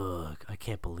 "Ugh, I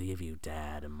can't believe you,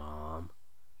 Dad and Mom."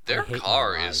 Their hate my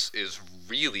car life. is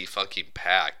really fucking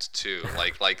packed too.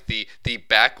 Like the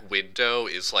back window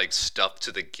is like stuffed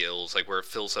to the gills, like where it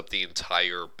fills up the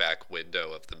entire back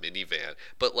window of the minivan.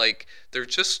 But like they're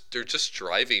just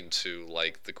driving to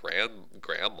like the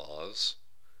grandma's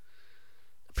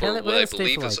for Apparently, what we're I gonna stay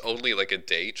believe for is like. only like a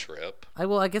day trip.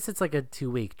 I guess it's like a 2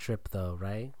 week trip though,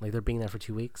 right? Like they're being there for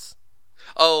 2 weeks.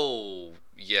 Oh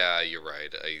yeah, you're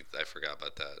right. I forgot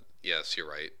about that. Yes, you're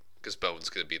right. Because Bowen's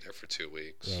gonna be there for 2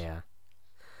 weeks. Yeah.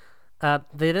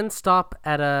 They didn't stop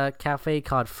at a cafe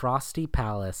called Frosty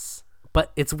Palace,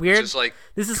 but it's weird. Which is like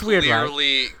This is weird,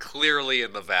 right? clearly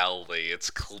in the valley.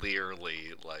 It's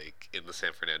clearly like in the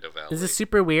San Fernando Valley. This is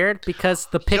super weird because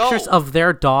the pictures Yo! of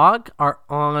their dog are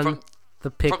on From- the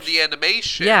From picture. the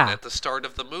animation Yeah. at the start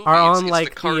of the movie, Are on, it's like,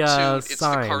 the cartoon. It's the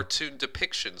sign. cartoon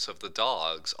depictions of the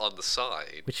dogs on the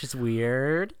sign. Which is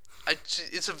weird.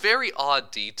 It's a very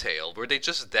odd detail. Were they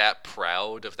just that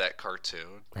proud of that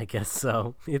cartoon? I guess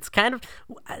so. It's kind of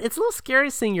it's a little scary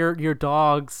seeing your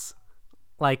dogs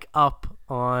like up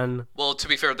on. Well, to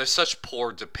be fair, there's such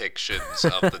poor depictions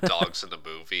of the dogs in the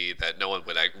movie that no one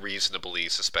would reasonably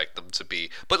suspect them to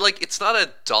be. But like, it's not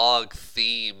a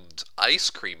dog-themed ice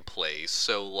cream place,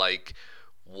 so like,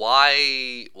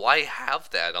 why have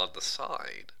that on the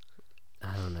sign?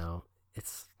 I don't know.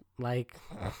 It's like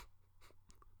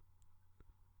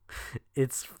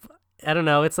it's I don't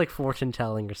know. It's like fortune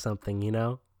telling or something, you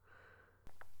know.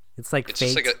 It's like It's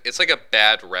fate. just like a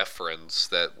bad reference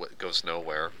that goes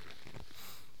nowhere.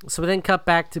 So we then cut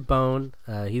back to Bone.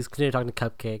 He's continuing talking to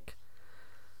Cupcake.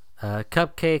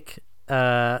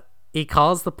 Cupcake. He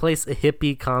calls the place a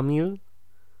hippie commune.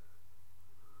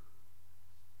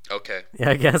 Okay.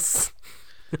 Yeah, I guess.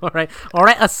 All right,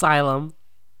 asylum.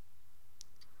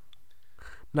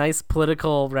 Nice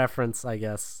political reference, I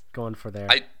guess. Going for there.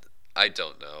 I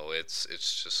don't know. It's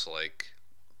just like,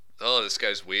 oh, this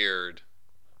guy's weird.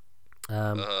 He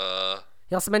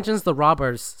also mentions the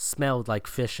robbers smelled like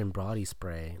fish and body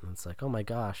spray, and it's like, oh my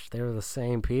gosh, they were the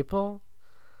same people.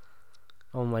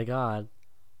 Oh my god.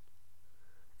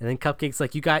 And then Cupcake's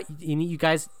like, you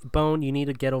guys, Bone, you need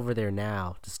to get over there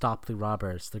now to stop the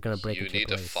robbers. They're gonna break You into your need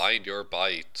to place. find your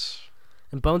bite.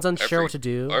 And Bone's unsure what to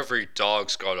do. Every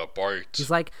dog's got a bite.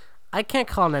 He's like, I can't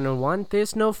call 911.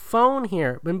 There's no phone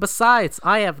here. And besides,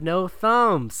 I have no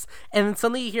thumbs. And then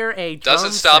suddenly you hear a drum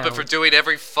Doesn't stop sound. it from doing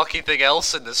every fucking thing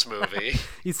else in this movie.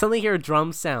 You suddenly hear a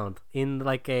drum sound in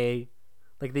like they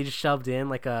just shoved in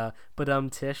like a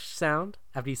tish sound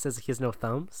after he says he has no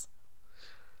thumbs.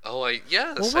 Oh,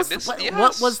 yes, What I was, missed. what, Yes.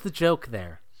 what was the joke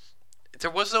there? There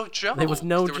was no joke. There was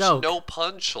no joke. There was no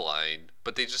punchline,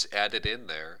 but they just added in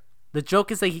there. The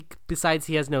joke is that besides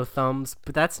he has no thumbs,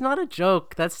 but that's not a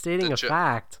joke. That's stating a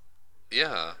fact.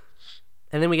 Yeah.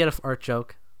 And then we get a fart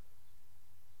joke.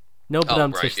 No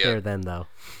tish yeah. there then though.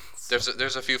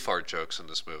 There's a few fart jokes in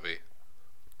this movie.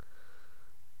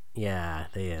 Yeah,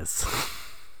 there is.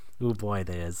 Oh boy,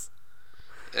 there is.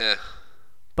 Eh.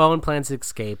 Bowen plans to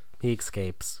escape. He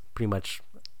escapes. Pretty much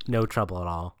no trouble at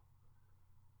all.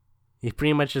 He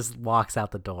pretty much just walks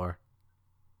out the door.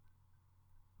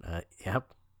 Yep.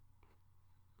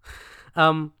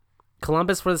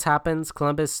 Columbus, where this happens,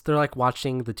 they're like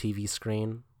watching the TV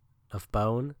screen of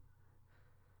Bone.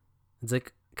 It's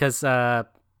like, because they're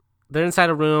inside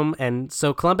a room, and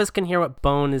so Columbus can hear what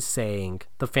Bone is saying.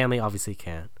 The family obviously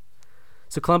can't.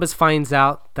 So Columbus finds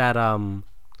out that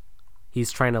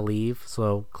he's trying to leave,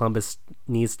 so Columbus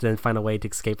needs to then find a way to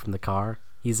escape from the car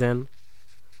he's in.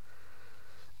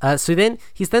 So then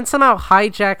he somehow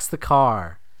hijacks the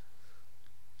car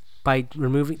by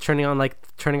turning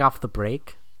off the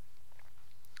brake.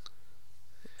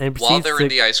 And while they're in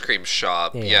the ice cream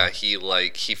shop,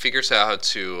 he figures out how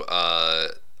to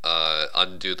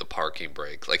undo the parking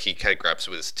brake. Like he kind of grabs it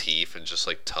with his teeth and just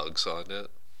like tugs on it,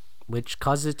 which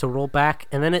causes it to roll back,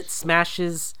 and then it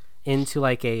smashes into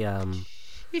like a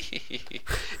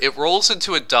it rolls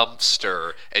into a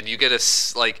dumpster, and you get a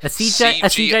CGI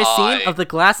scene of the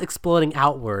glass exploding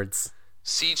outwards.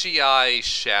 CGI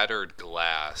shattered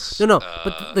glass. No,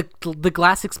 but the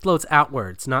glass explodes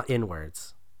outwards, not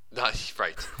inwards. Not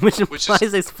right. Which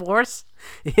implies its force.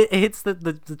 It hits the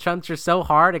dumpster so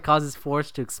hard it causes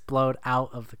force to explode out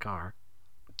of the car.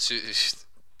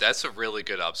 That's a really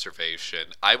good observation.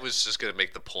 I was just going to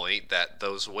make the point that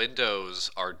those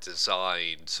windows are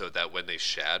designed so that when they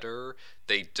shatter,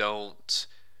 they don't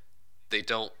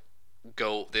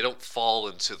fall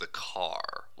into the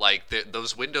car. Like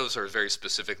those windows are very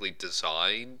specifically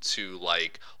designed to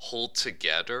like hold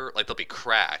together. Like they'll be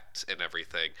cracked and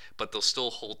everything, but they'll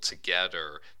still hold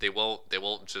together. They won't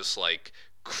just like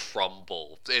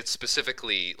crumble. It's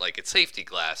specifically like it's safety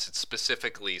glass. It's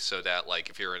specifically so that like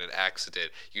if you're in an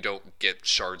accident, you don't get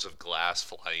shards of glass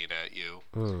flying at you.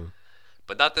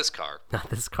 But not this car. Not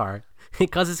this car.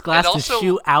 It causes glass to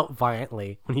shoot out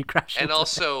violently when you crash. And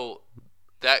also,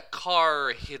 that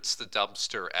car hits the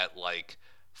dumpster at like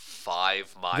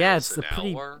 5 miles an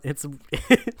hour.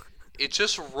 It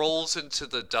just rolls into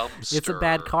the dumpster. It's a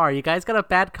bad car. You guys got a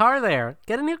bad car there.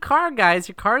 Get a new car, guys.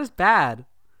 Your car is bad.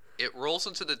 It rolls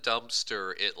into the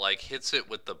dumpster, it like hits it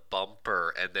with the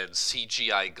bumper, and then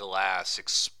CGI glass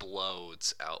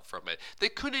explodes out from it. They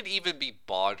couldn't even be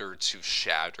bothered to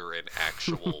shatter an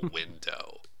actual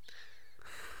window.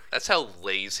 That's how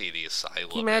lazy the asylum is.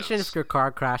 Can you imagine if your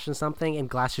car crashed into something and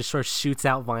glass just sort of shoots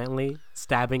out violently,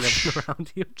 stabbing everything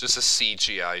around you? Just a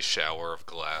CGI shower of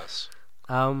glass.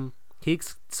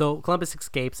 So Columbus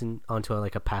escapes onto a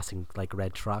passing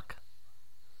red truck,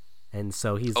 and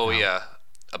so he's yeah.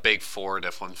 A big Ford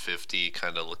F-150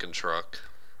 kind of looking truck.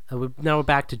 Now we're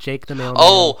back to Jake the mailman.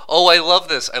 Oh! I love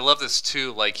this. I love this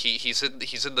too. Like he's in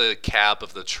the cab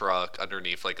of the truck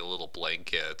underneath like a little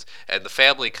blanket, and the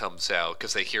family comes out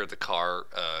because they hear the car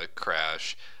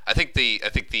crash. I think the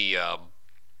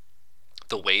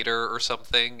waiter or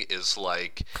something is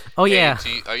like, oh hey, yeah,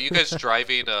 are you guys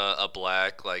driving a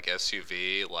black like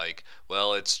SUV? Like,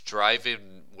 well, it's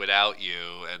driving without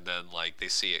you, and then like they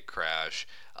see it crash.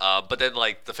 But then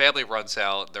like the family runs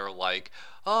out and they're like,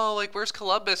 oh, like where's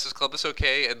Columbus? Is Columbus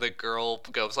okay? And the girl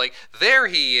goes like, there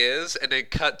he is, and then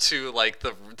cut to like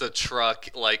the truck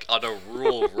like on a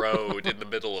rural road in the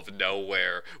middle of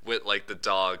nowhere with like the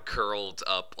dog curled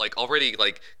up, like already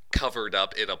like covered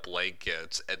up in a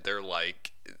blanket, and they're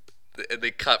like, and they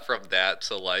cut from that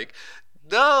to like,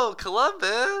 no,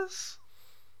 Columbus.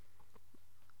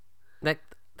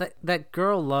 That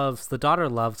girl the daughter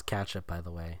loves ketchup, by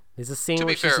the way. There's a scene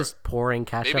where she's just pouring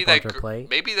ketchup onto her plate.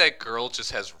 Maybe that girl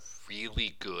just has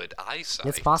really good eyesight.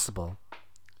 It's possible.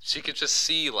 She could just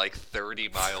see like 30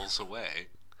 miles away.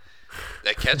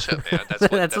 That ketchup, man.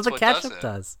 That's what the ketchup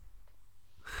does.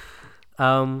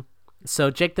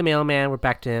 So Jake the mailman, we're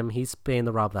back to him. He's paying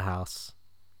to rob the house.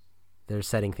 They're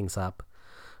setting things up.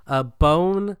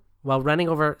 Bone, while running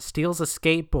over, steals a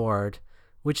skateboard,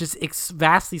 which is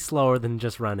vastly slower than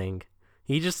just running.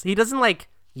 He doesn't like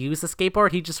use the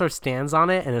skateboard. He just sort of stands on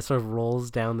it and it sort of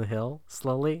rolls down the hill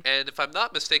slowly. And if I'm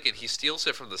not mistaken, he steals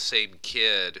it from the same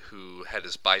kid who had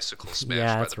his bicycle smashed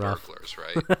Yeah, by that's the rough. burglars,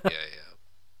 right? Yeah.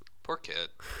 Poor kid.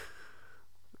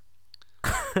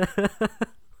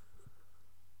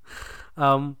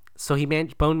 So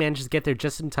Bone manages to get there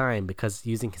just in time because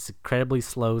using his incredibly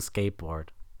slow skateboard.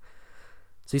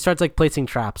 So he starts like placing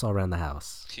traps all around the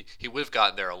house. He would have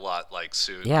gotten there a lot like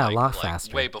soon. Yeah, like, a lot like,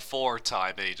 faster. Way before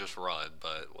time, and he just run.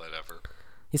 But whatever.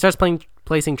 He starts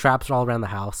placing traps all around the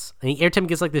house, and every time he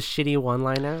gives like this shitty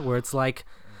one-liner where it's like,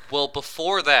 Well,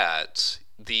 before that,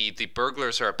 the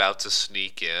burglars are about to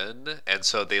sneak in, and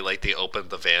so they open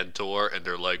the van door, and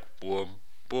they're like, boom,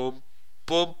 boom,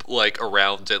 boom, like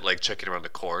around it, like checking around the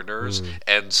corners,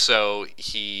 and so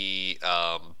he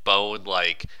Bone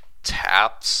like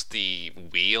taps the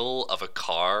wheel of a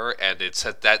car, and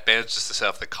that manages to set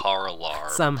off the car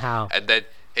alarm somehow. and then.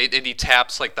 And he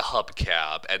taps like the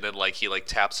hubcap, and then like he like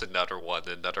taps another one,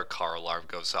 and another car alarm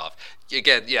goes off.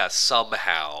 Again, yeah,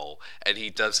 somehow, and he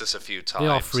does this a few times. They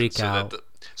all freak out.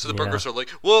 So the burglars are like,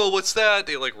 "Whoa, what's that?"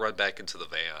 They like run back into the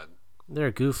van. They're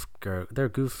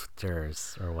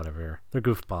goofters or whatever. They're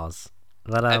goofballs.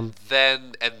 But And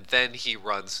then he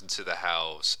runs into the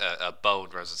house. Bone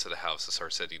runs into the house and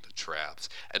starts setting the traps.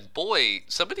 And boy,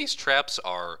 some of these traps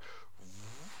are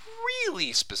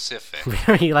really specific.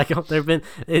 very like there've been.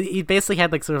 He basically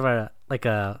had like sort of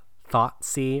a thought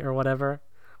see or whatever,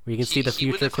 where you can see the He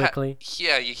would future have quickly.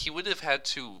 he would have had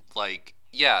to like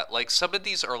some of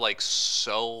these are like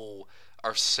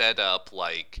are set up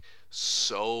like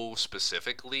so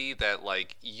specifically that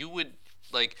like you would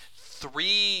like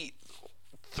three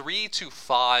to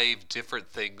five different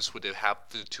things would have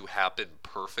to happen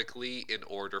perfectly in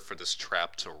order for this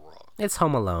trap to work. It's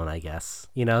Home Alone, I guess.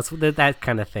 You know, it's that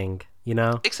kind of thing. You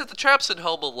know, Except the traps in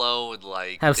Home Alone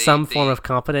like have some form of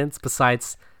competence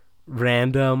besides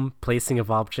random placing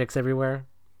of objects everywhere.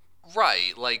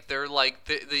 right, like they're like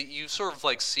you sort of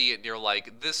like see it and you're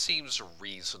like, this seems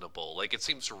reasonable. Like it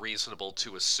seems reasonable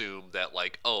to assume that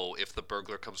like, oh, if the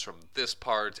burglar comes from this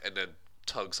part and then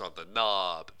tugs on the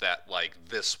knob, that like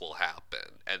this will happen.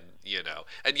 And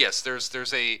and yes,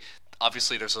 there's a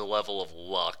obviously there's a level of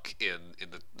luck in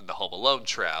the Home Alone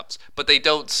traps, but they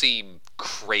don't seem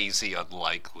crazy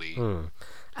unlikely.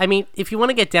 I mean, if you want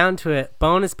to get down to it,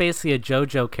 Bone is basically a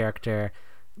JoJo character,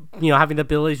 having the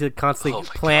ability to constantly Oh my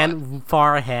plan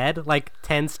far ahead, like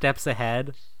 10 steps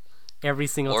ahead every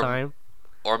single time.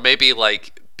 Or maybe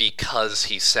like because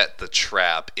he set the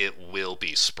trap, it will be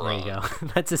There sprung. you go.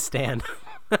 That's a stand.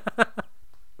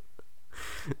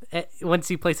 Once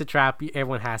you place a trap,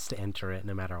 everyone has to enter it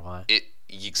no matter what.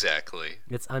 Exactly.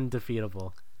 It's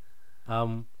undefeatable.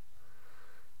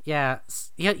 Yeah,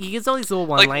 he gets all these little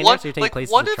Like one-liners. one, so you're taking like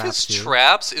places one in of his traps too.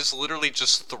 traps is literally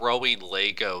just throwing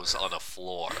Legos on a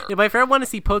floor. Yeah, my favorite one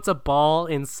is he puts a ball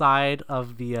inside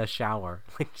of the shower,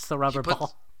 like just a rubber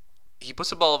ball. He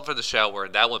puts a ball in for the shower,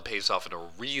 and that one pays off in a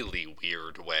really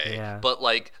weird way. Yeah. But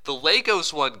like the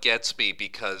Legos one gets me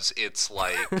because it's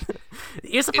like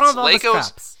Here's the problem with all these Legos-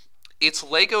 traps. it's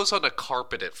Legos on a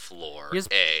carpeted floor.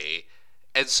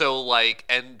 And so like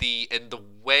and the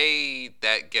way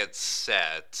that gets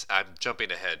set, I'm jumping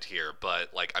ahead here,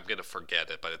 but like I'm gonna forget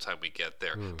it by the time we get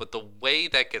there. But the way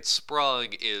that gets sprung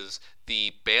is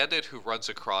the bandit who runs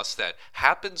across that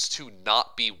happens to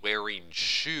not be wearing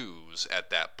shoes at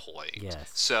that point. Yes.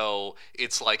 So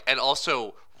it's like, and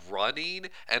also running,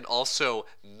 and also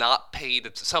not paying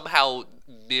it, somehow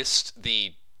missed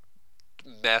the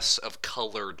mess of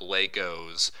colored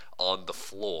Legos on the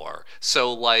floor.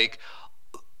 So like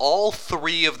all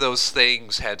three of those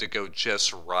things had to go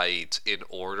just right in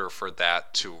order for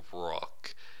that to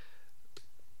rook.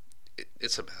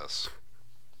 It's a mess.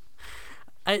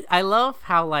 I love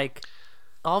how like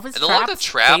all of his And a lot of the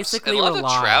traps, basically and a lot of the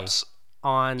rely traps,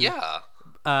 on yeah.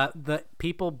 the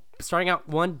people starting out,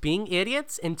 one, being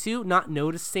idiots, and two, not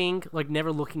noticing, like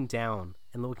never looking down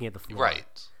and looking at the floor.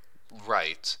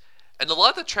 Right. And a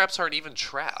lot of the traps aren't even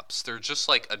traps. They're just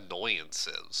like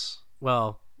annoyances.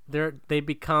 Well, they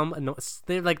become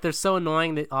they're so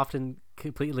annoying that often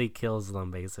completely kills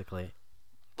them basically.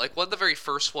 Like one of the very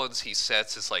first ones he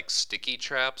sets is like sticky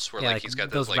traps, where Yeah, like like he's got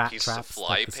those those like rat pieces of traps, fly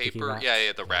like the sticky paper. rats.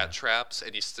 Yeah, the rat traps,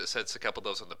 and he sets a couple of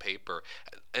those on the paper,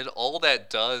 and all that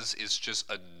does is just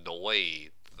annoy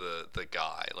the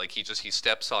guy. Like he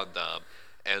steps on them,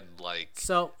 and like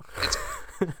So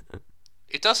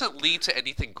it doesn't lead to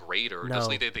anything greater. It doesn't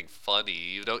No. lead to anything funny.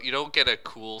 You don't get a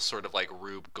cool sort of like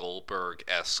Rube Goldberg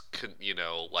esque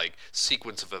like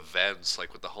sequence of events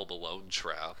like with the Home Alone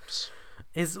traps.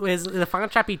 Is the final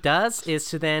trap he does is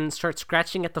to then start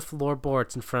scratching at the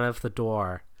floorboards in front of the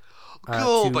door.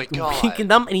 Oh To my weaken god!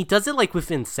 them, and he does it like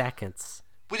within seconds.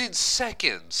 Within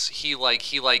seconds, he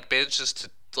manages to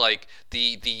like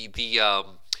the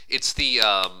it's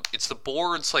the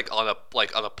boards like on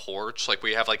a porch, like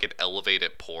where you have like an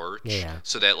elevated porch, Yeah.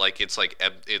 so that like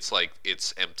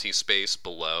it's empty space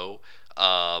below,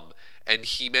 and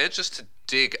he manages to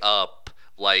dig up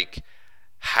like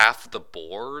half the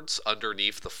boards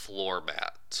underneath the floor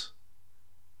mat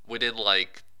within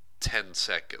like 10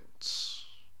 seconds.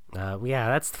 Yeah,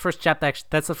 that's the first trap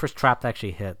that's the first trap that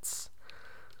actually hits.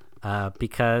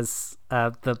 Because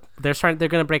they're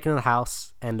gonna break into the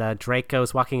house, and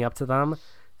Draco's walking up to them,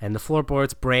 and the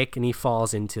floorboards break, and he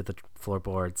falls into the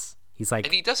floorboards. He's like,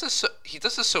 And he does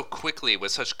this so quickly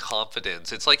with such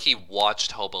confidence. It's like he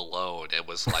watched Home Alone and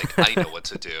was like, I know what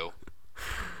to do.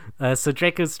 so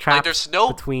Draco's Like trapped there's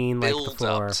no between like the build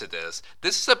floor. up to this.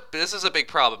 This is a big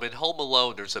problem. In Home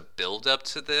Alone there's a build up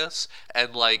to this,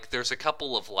 and like there's a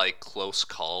couple of like close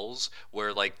calls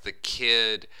where like the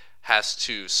kid has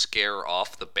to scare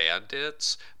off the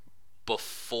bandits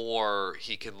before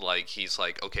he can like he's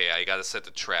like, okay, I gotta set the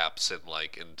traps and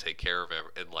take care of it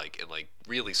and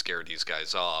really scare these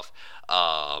guys off,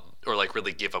 or like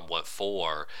really give them what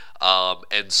for,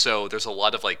 and so there's a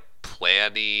lot of like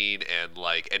planning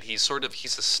and he's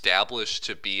established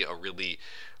to be a really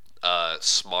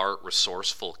smart,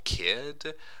 resourceful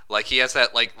kid. Like he has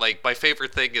that like my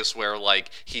favorite thing is where like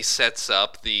he sets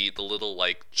up the little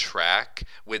like track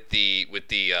with the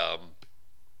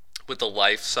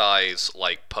life size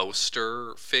like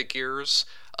poster figures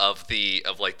of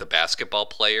like the basketball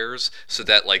players, so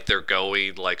that like they're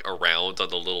going like around on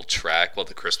the little track while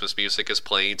the Christmas music is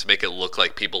playing to make it look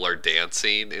like people are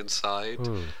dancing inside.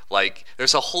 Like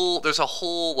there's a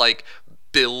whole like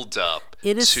build up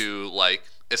It is- to like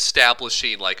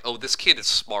establishing like, oh, this kid is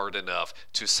smart enough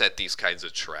to set these kinds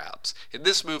of traps. In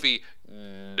this movie,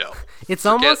 no. It's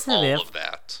Forget almost as all if of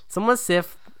that. it's almost as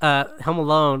if Home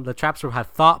Alone, the traps had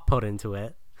thought put into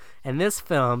it. And this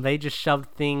film, they just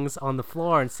shoved things on the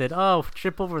floor and said, "Oh,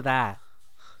 trip over that.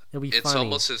 It'll be It's funny."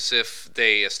 almost as if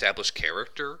they established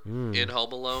character in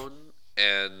Home Alone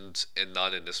and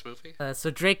not in this movie.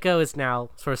 So Draco is now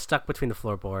sort of stuck between the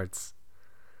floorboards.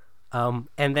 And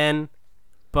then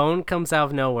Bone comes out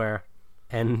of nowhere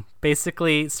and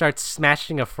basically starts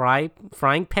smashing a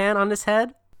frying pan on his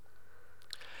head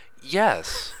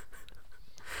Yes.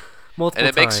 multiple And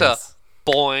it times. makes a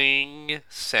boing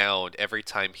sound every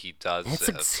time he does It's this.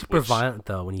 like super which violent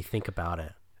though when you think about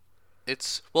it.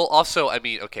 It's well also, I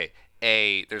mean, okay,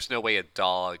 there's no way a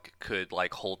dog could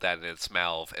like hold that in its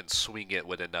mouth and swing it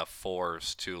with enough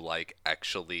force to like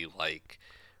actually like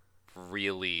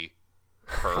really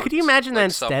hurt. Could you imagine that like,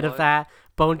 instead of someone. that,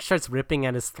 Bone starts ripping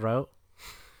at his throat?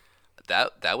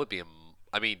 That would be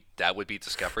I mean, that would be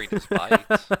discovering his bite.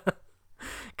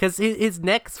 Because his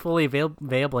neck's fully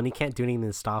available and he can't do anything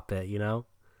to stop it, you know?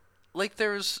 Like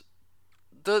there's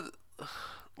the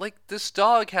like this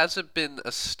dog hasn't been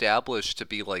established to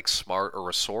be like smart or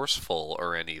resourceful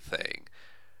or anything.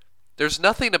 There's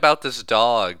nothing about this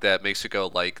dog that makes you go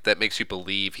like that makes you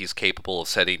believe he's capable of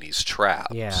setting these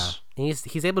traps. Yeah. And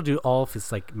he's able to do all of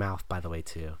his like mouth, by the way,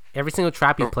 too. Every single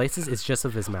trap he places is just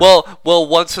of his mouth. Well,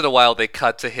 once in a while they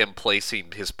cut to him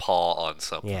placing his paw on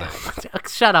something. Yeah.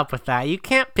 Shut up with that. You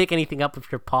can't pick anything up with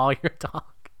your paw or your dog.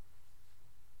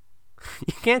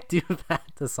 You can't do that,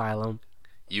 Asylum.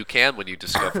 You can when you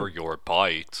discover your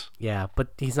bite. Yeah, but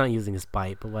he's not using his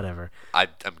bite, but whatever. I'm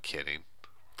kidding.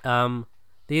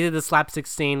 They did the slapstick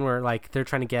scene where like they're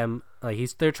trying to get him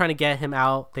they're trying to get him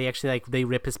out. They actually like they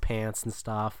rip his pants and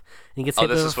stuff. And he gets Oh, hit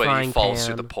this with is a when frying he falls pan.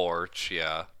 through the porch.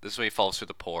 Yeah, this is when he falls through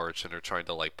the porch, and they're trying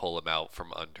to like pull him out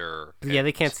from under. Yeah, they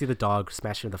and can't see the dog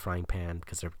smashing with the frying pan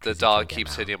because The dog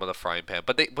keeps hitting him with a frying pan,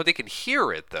 but they can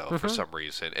hear it though for some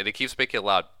reason, and it keeps making a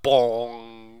loud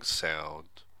bong sound.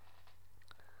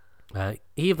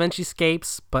 He eventually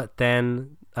escapes, but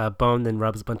then Bone then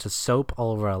rubs a bunch of soap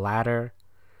all over a ladder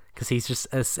because he's just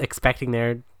expecting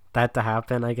that to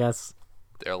happen, I guess.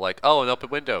 They're like, "Oh, an open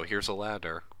window. Here's a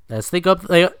ladder." So they go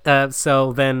up.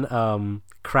 So then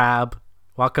Crab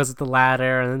goes up the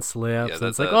ladder and then slips. Yeah, and the,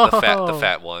 it's the, like, the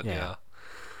fat one. Yeah. Yeah.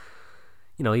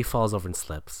 You know, he falls over and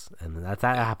slips, and that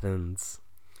happens.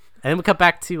 And then we cut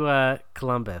back to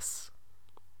Columbus,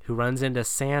 who runs into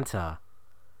Santa.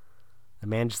 The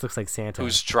man just looks like Santa.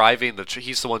 Who's driving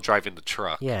he's the one driving the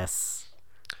truck. Yes.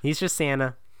 He's just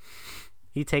Santa.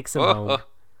 He takes him home.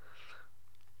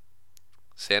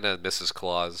 Santa and Mrs.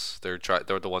 Claus. They're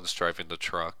the ones driving the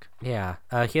truck. Yeah.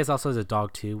 He has also a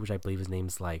dog too, which I believe his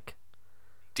name's like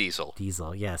Diesel.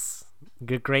 Diesel. Yes.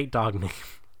 Good, great dog name.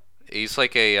 He's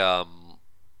like a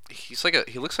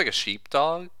he looks like a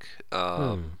sheepdog.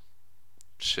 Hmm.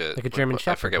 Shit. Like a German I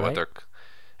Shepherd, forget what right?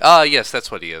 they're. Yes, that's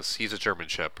what he is. He's a German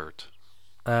Shepherd.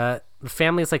 The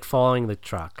family is like following the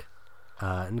truck,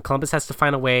 and Columbus has to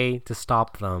find a way to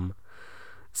stop them.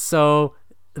 So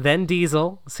then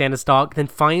Diesel, Santa's dog, then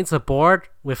finds a board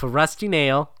with a rusty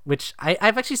nail, which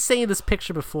I've actually seen this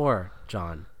picture before,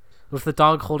 John, with the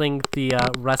dog holding the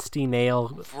rusty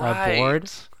nail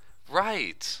board.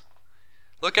 Right.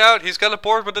 Look out! He's got a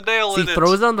board with a nail So in he it.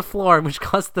 throws it on the floor, which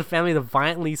causes the family to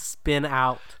violently spin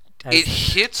out. It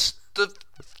hits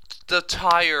the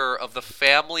tire of the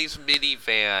family's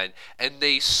minivan, and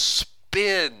they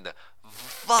spin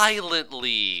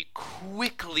violently,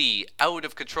 quickly out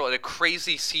of control in a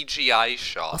crazy CGI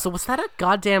shot. So was that a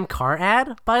goddamn car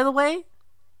ad, by the way?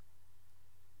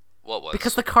 What was?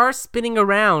 Because the car's spinning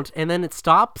around, and then it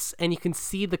stops, and you can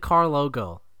see the car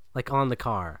logo, like on the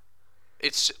car.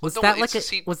 It's Was no, that it's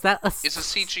like a was that a? It's a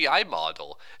CGI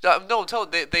model. No,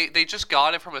 they just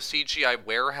got it from a CGI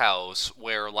warehouse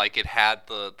where like it had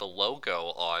the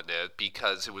logo on it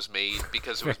because it was made to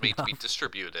be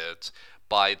distributed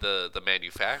by the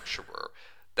manufacturer.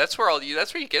 That's where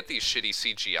you get these shitty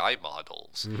CGI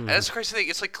models. And that's the crazy thing.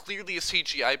 It's like clearly a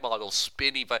CGI model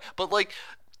spinning, but like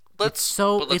let's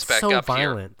it's back so up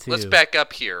violent, here. Let's too. back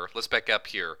up here. Let's back up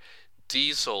here.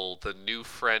 Diesel, the new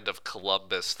friend of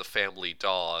Columbus, the family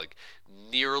dog,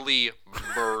 nearly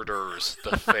murders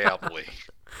the family.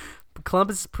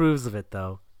 Columbus approves of it,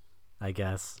 though. I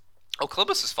guess. Oh,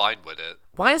 Columbus is fine with it.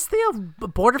 Why is there a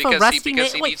board with a rusty nail?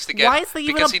 He Wait, needs to get why is there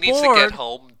even because a he needs to get board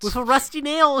home. with a rusty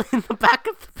nail in the back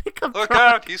of the pickup Look truck?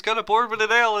 out! He's got a board with a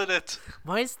nail in it.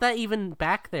 Why is that even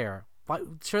back there? Why?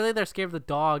 Surely they're scared of the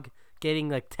dog getting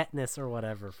like tetanus or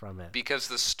whatever from it. Because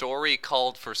the story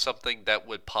called for something that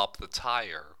would pop the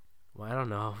tire. Well, I don't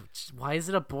know. Why is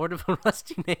it a board with a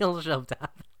rusty nail shoved out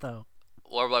of it, though?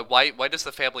 Or like, why does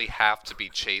the family have to be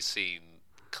chasing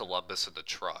Columbus in the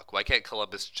truck? Why can't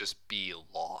Columbus just be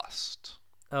lost?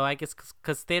 Oh, I guess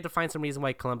because they had to find some reason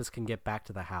why Columbus can get back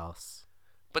to the house.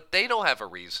 But they don't have a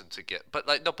reason to get. But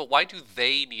like no. But why do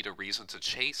they need a reason to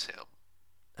chase him?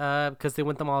 Because they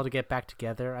want them all to get back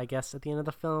together, I guess, at the end of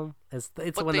the film. It's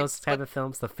one of those type of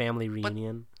films, the family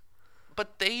reunion.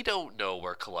 But they don't know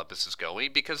where Columbus is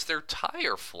going because their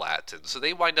tire flattened, so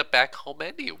they wind up back home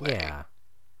anyway. Yeah.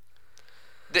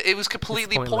 It was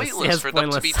completely pointless Yeah, for them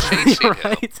to be pointless. chasing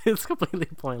Right? him. It's completely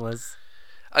pointless.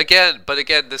 Again,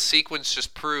 the sequence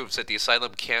just proves that the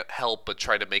Asylum can't help but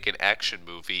try to make an action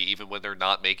movie, even when they're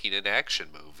not making an action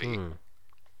movie.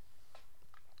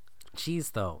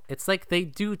 Jeez, though, it's like they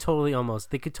could totally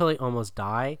almost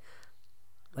die,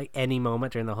 like any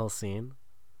moment during the whole scene.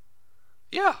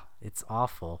 Yeah. It's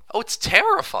awful. Oh, it's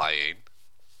terrifying.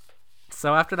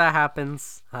 So after that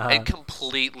happens, And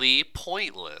completely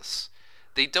pointless.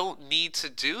 They don't need to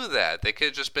do that. They could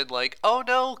have just been like, oh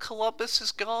no, Columbus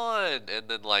is gone. And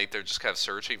then, like, they're just kind of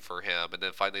searching for him. And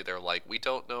then finally they're like, we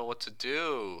don't know what to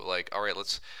do. Like, all right,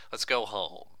 let's go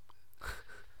home.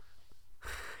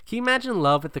 can you imagine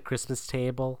Love at the Christmas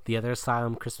Table? The other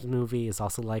Asylum Christmas movie is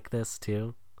also like this,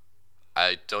 too.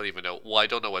 I don't even know. Well, I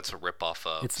don't know what's a ripoff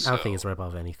of. I don't think it's a rip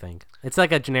off anything. It's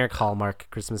like a generic Hallmark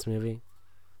Christmas movie.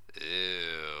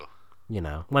 Ew. You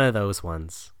know, one of those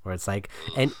ones where it's like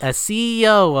a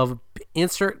CEO of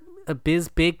insert a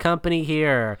big company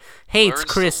here hates Learns to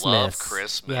Christmas. love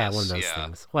Christmas. Yeah, one of those Yeah.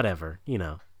 things. Whatever, you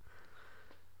know.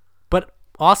 But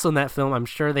also in that film, I'm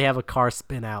sure they have a car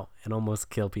spin out and almost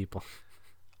kill people.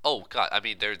 Oh god, I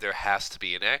mean there has to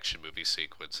be an action movie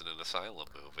sequence in an Asylum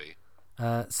movie.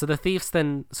 So the thieves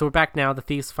then. So we're back now. The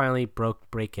thieves finally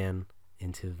break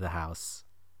into the house.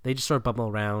 They just sort of bubble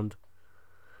around.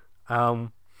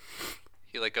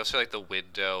 He like goes through like the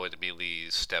window and immediately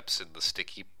steps in the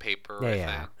sticky paper. Yeah, I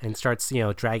yeah, think. and starts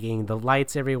dragging the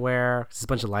lights everywhere. There's a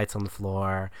bunch of lights on the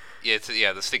floor. Yeah,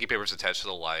 the sticky paper's attached to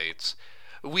the lights.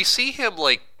 We see him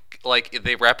like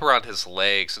they wrap around his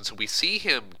legs, and so we see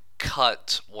him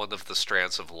cut one of the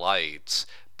strands of lights,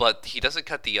 but he doesn't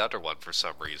cut the other one for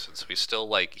some reason. So he's still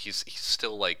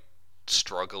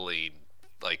struggling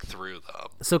like through them.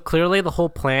 So clearly the whole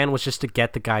plan was just to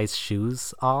get the guy's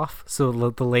shoes off so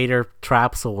the later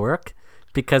traps will work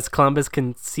because Columbus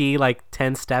can see like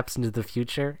 10 steps into the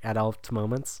future at all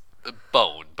moments.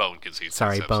 Bone can see 10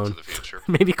 Sorry, steps Bone. into the future.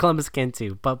 Maybe Columbus can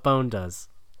too, but Bone does.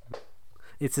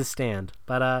 It's his stand.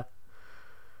 But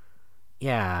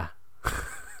yeah.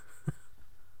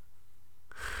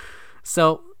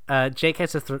 So Jake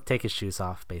has to take his shoes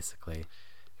off basically.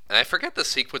 And I forget the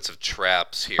sequence of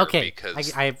traps here Okay,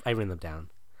 because I written them down.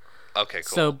 okay,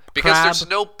 cool. So Because Crab, there's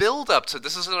no build up to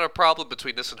this isn't a problem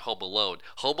between this and Home Alone.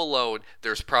 Home Alone,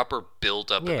 there's proper build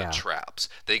up in the Yeah. traps.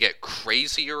 They get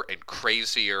crazier and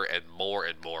more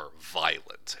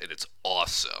violent, and it's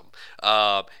awesome.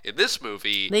 In this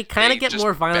movie, they kind of get just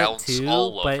more violent bounce too,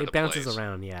 all but over it the bounces place.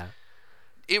 around. Yeah.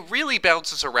 It really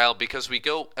bounces around because we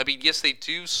go. I mean, yes, they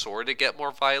do sort of get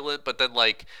more violent, but then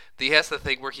like he has the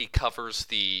thing where he covers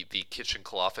the kitchen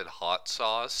cloth in hot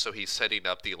sauce, so he's setting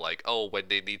up the like, oh, when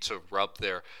they need to rub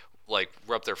their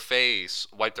face,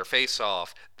 wipe their face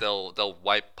off, they'll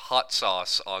wipe hot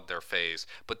sauce on their face.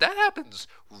 But that happens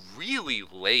really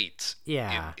late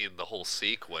Yeah. in the whole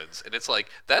sequence, and it's like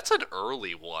that's an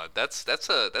early one. That's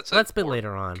a That's a bit more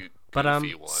later on. But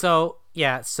goofy one. so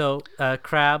yeah, so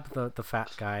Crab, the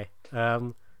fat guy,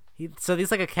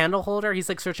 he's like a candle holder. He's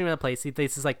like searching around the place. He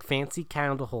this is like fancy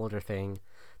candle holder thing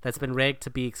that's been rigged to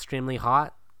be extremely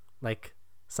hot, like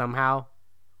somehow.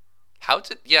 How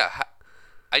did yeah?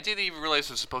 I didn't even realize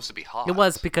it was supposed to be hot. It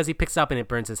was because he picks it up and it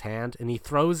burns his hand, and he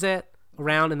throws it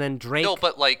around, and then Drake. No,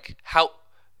 but like how?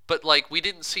 But like we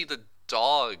didn't see the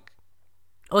dog.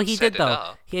 Oh, he set did it though.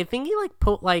 up. I think he like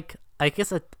put like I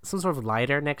guess some sort of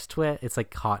lighter next to it. It's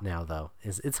like hot now though.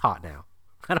 It's hot now.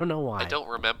 I don't know why. I don't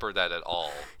remember that at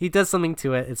all. He does something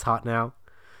to it. It's hot now.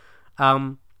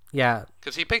 Yeah.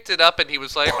 Because he picked it up and he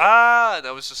was like, ah, and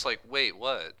I was just like, wait,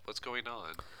 what? What's going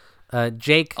on?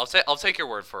 Jake. I'll take your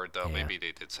word for it though. Yeah. Maybe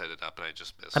they did set it up and I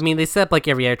just missed. I mean, they set up like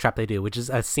every air trap they do, which is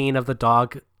a scene of the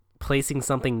dog placing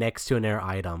something next to an air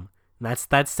item. And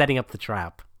that's setting up the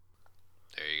trap.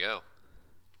 There you go.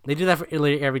 They do that for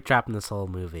every trap in this whole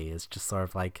movie. It's just sort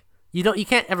of like you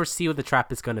can't ever see what the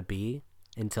trap is going to be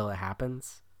until it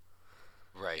happens.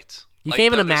 Right. You can't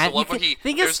even imagine.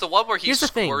 There's the one where he here's the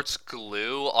thing. squirts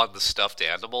glue on the stuffed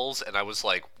animals, and I was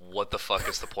like, "What the fuck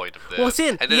is the point of this?" Well, see,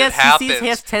 and then he it happens,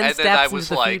 has 10 and then I steps was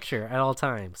into the like, future at all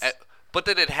times. but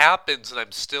then it happens, and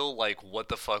I'm still like, "What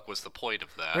the fuck was the point of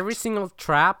that?" Every single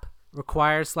trap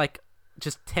requires like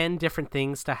just 10 different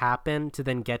things to happen to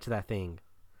then get to that thing.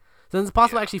 So it's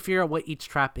impossible to actually figure out what each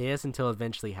trap is until it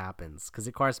eventually happens, because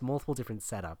it requires multiple different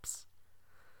setups.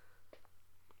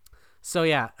 So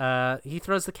yeah, he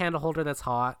throws the candle holder that's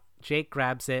hot. Jake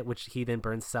grabs it, which he then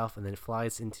burns himself, and then it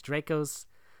flies into Draco's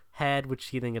head, which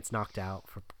he then gets knocked out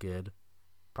for good,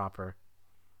 proper.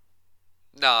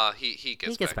 Nah, he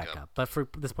gets back up, but for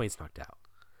this point he's knocked out.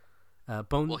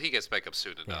 Bone. Well, he gets back up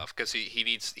soon enough because he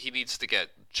needs to get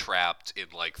trapped in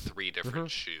like 3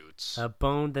 different shoots.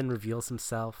 Bone then reveals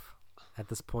himself at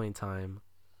this point in time.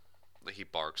 He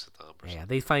barks at them. Yeah,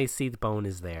 they finally see the Bone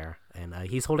is there, and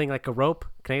he's holding like a rope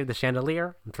connected to the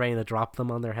chandelier and trying to drop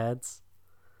them on their heads,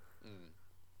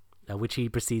 which he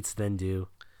proceeds to then do.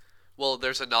 Well,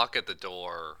 there's a knock at the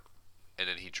door, and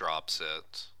then he drops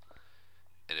it,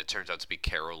 and it turns out to be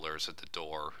carolers at the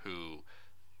door who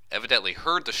evidently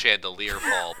heard the chandelier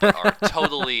fall but are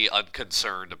totally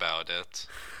unconcerned about it.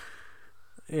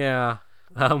 Yeah.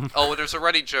 Oh, and there's a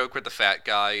running joke where the fat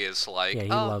guy is like, Yeah, he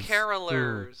 "Oh, loves-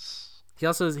 carolers." He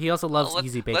also loves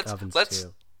easy bake let's- ovens let's-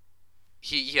 too.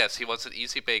 He wants an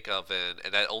easy bake oven,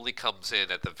 and that only comes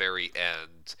in at the very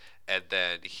end. And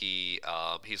then he's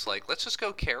like, "Let's just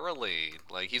go caroling."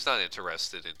 Like he's not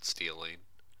interested in stealing.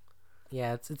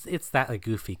 Yeah, it's that like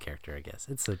goofy character, I guess.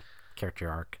 It's a character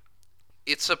arc.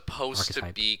 It's supposed Archetype.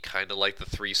 to be kind of like the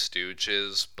Three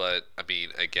Stooges, but I mean,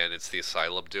 again, it's the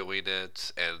Asylum doing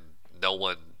it, and no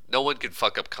one can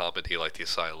fuck up comedy like the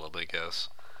Asylum, I guess.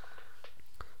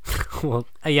 Well,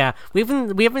 yeah, we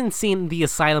haven't seen the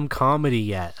Asylum comedy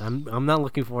yet. I'm not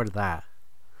looking forward to that.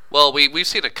 Well, we've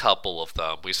seen a couple of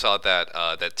them. We saw that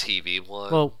TV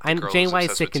one. Well, The Girl Jane Who's White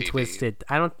Obsessed Sick with and TV. Twisted.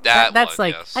 I don't. That That's one,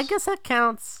 like yes. I guess that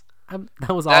counts.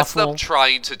 That was That's awful. them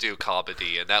trying to do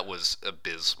comedy, and that was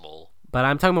abysmal. But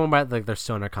I'm talking more about like their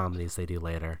stoner comedies they do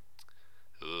later,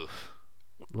 Oof.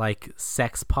 like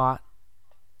Sex Pot.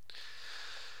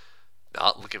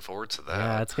 Not looking forward to that.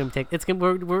 Yeah, it's gonna take. It's gonna.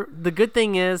 We're the good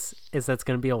thing is that's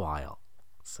gonna be a while.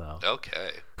 So.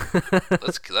 Okay.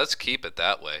 let's keep it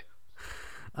that way.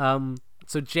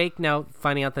 So Jake, now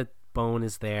finding out that Bone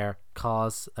is there,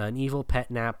 calls an evil pet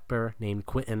napper named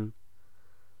Quentin.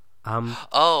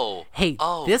 Oh. Hey,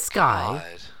 Oh, this guy.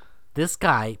 God. This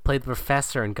guy played the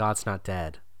professor in God's Not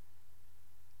Dead.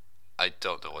 I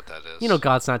don't know what that is. You know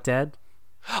God's Not Dead?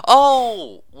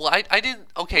 Oh, well, I didn't.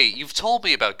 Okay, you've told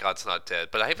me about God's Not Dead,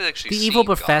 but I haven't actually The seen evil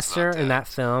God's professor Not in Dead. that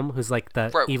film, who's like the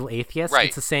Right, evil atheist. Right.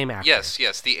 It's the same actor. Yes.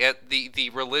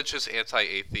 The religious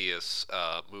anti-atheist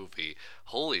movie.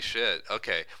 Holy shit.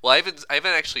 Okay. Well, I haven't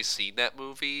actually seen that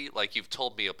movie. Like you've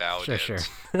told me about Sure, it. sure.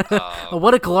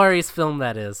 What a glorious film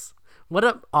that is. What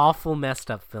an awful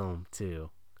messed up film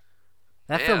too.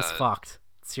 That film's Man, fucked.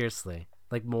 Seriously,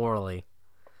 like morally.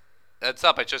 that's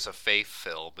not by just a faith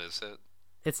film, is it?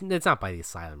 It's not by the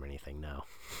asylum or anything. No.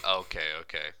 Okay,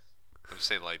 okay. I'm just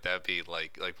saying, like, that'd be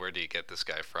like, where do you get this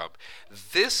guy from?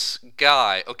 This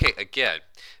guy, okay, again,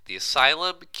 the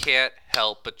Asylum can't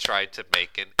help but try to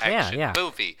make an action Yeah.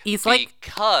 movie He's like-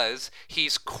 because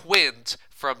he's Quint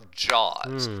from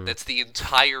Jaws. That's the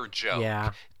entire joke.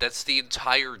 Yeah. That's the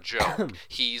entire joke.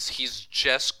 he's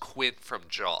just Quint from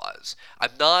Jaws.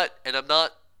 I'm not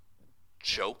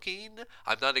joking.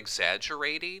 I'm not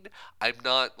exaggerating. I'm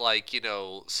not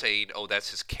saying, oh,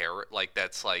 that's his character,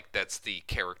 that's the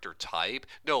character type.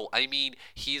 No, I mean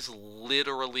he's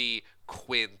literally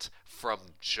Quint from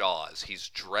Jaws. He's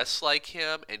dressed like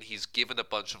him and he's given a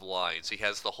bunch of lines. He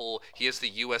has the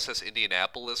USS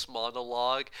Indianapolis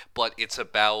monologue, but it's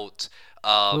about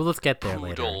Well, let's get there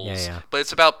later. poodles. Yeah. But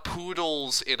it's about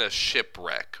poodles in a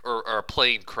shipwreck or a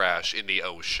plane crash in the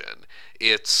ocean.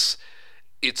 It's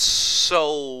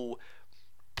so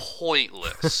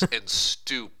pointless and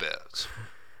stupid.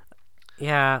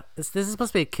 Yeah. This is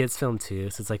supposed to be a kids' film too,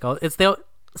 so it's like, oh,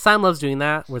 Simon loves doing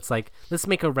that, where it's like, let's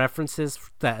make a references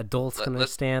that adults can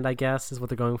understand. I guess is what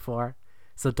they're going for,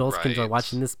 so adults can enjoy Right.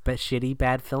 watching this shitty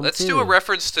bad film. Let's too. do a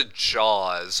reference to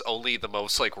Jaws, only the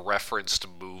most referenced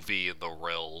movie in the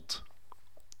world.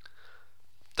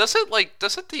 Doesn't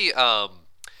the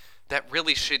that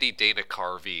really shitty Dana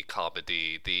Carvey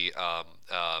comedy, the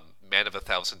Man of a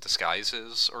Thousand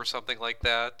Disguises or something like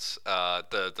that.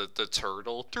 The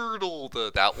turtle,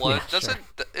 that one. Yeah, sure.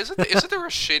 Isn't there a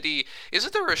shitty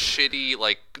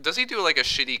does he do a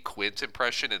shitty Quint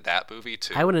impression in that movie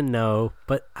too? I wouldn't know,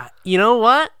 but you know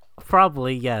what?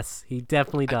 Probably yes. He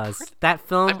definitely does. That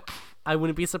film, I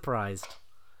wouldn't be surprised.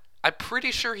 I'm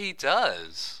pretty sure he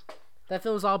does. That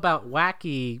film is all about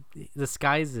wacky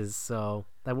disguises, so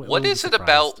that What is it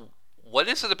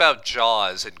about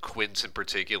Jaws and Quint in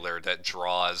particular that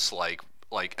draws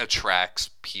attracts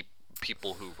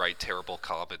people who write terrible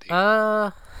comedy?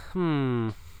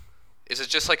 Is it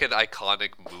just an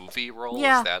iconic movie role?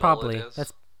 Yeah, Is that probably. all it is?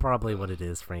 That's probably what it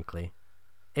is, frankly.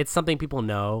 It's something people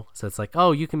know, so it's like,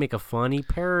 oh, you can make a funny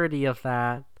parody of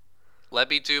that. Let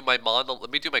me do my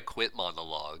Quint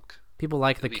monologue. People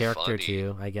like the It'd be character funny.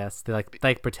 too, I guess. They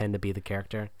like pretend to be the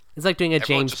character. It's like doing a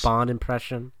Everyone James just- Bond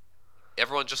impression.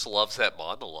 Everyone just loves that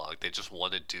monologue. They just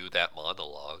want to do that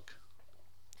monologue.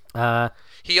 Uh,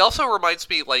 He also reminds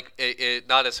me,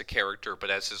 not as a character, but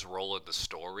as his role in the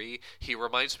story. He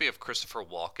reminds me of Christopher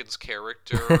Walken's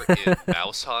character in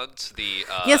Mouse Hunt.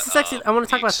 Yes, it's actually- I wanna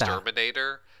talk about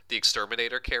that. The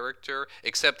Exterminator character.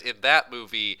 Except in that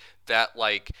movie, that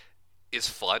is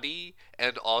funny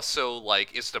and also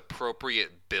is an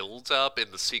appropriate build-up in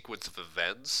the sequence of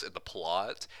events and the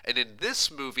plot. And in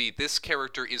this movie, this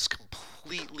character is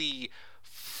completely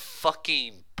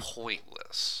fucking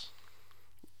pointless.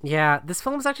 yeah, this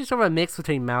film is actually sort of a mix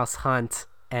between Mouse Hunt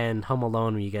and Home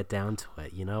Alone when you get down to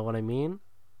it. You know what I mean?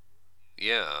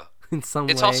 Yeah. In some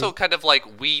It's way. also kind of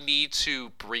we need to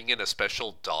bring in a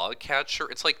special dog catcher.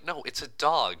 It's no, it's a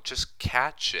dog. Just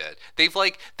catch it.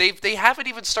 They haven't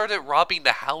even started robbing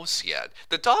the house yet.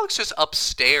 The dog's just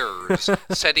upstairs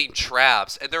setting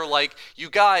traps, and they're like, "You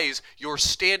guys, you're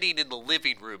standing in the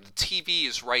living room. The TV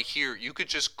is right here. You could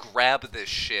just grab this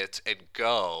shit and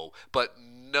go." But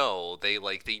no, they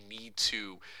need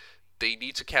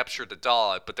to capture the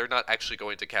dog, but they're not actually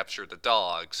going to capture the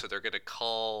dog, so they're going to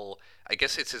call, I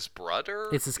guess it's his brother?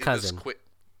 It's his cousin.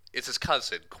 It's his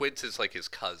cousin. Quint is his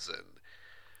cousin.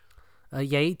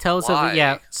 Yeah, he tells Why? him.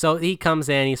 Yeah, so he comes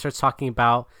in. He starts talking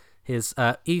about his.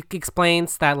 He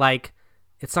explains that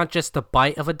it's not just the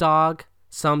bite of a dog.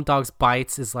 Some dogs'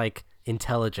 bites is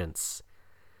intelligence,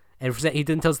 and he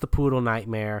then tells the poodle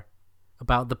nightmare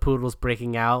about the poodles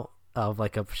breaking out of a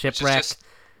shipwreck.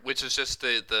 Which is just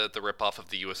the ripoff of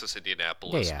the USS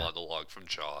Indianapolis Yeah. monologue from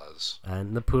Jaws.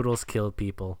 And the poodles killed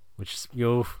people, which is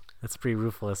that's pretty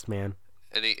ruthless, man.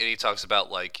 And he talks about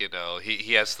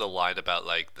he has the line about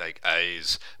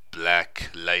eyes black,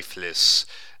 lifeless,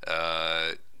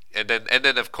 and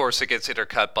then of course it gets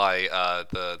intercut by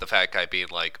the fat guy being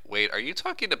like, wait, are you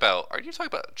talking about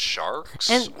sharks?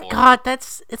 And or... God,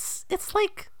 that's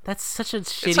such a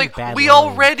shitty bad we line.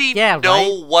 already Yeah,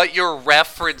 know right? what you're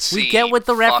referencing. We get what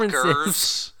the reference fuckers.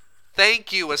 is.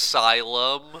 Thank you,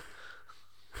 Asylum.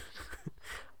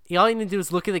 All you need to do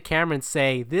is look at the camera and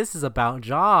say, "This is about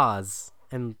Jaws,"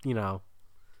 and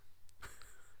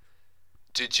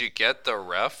Did you get the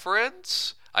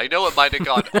reference? I know it might have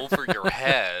gone over your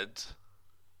head.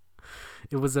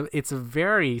 it's a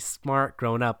very smart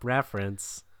grown-up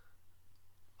reference.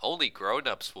 Only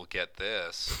grown-ups will get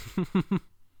this.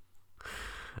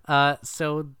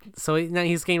 So now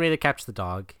he's getting ready to catch the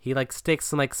dog. He like sticks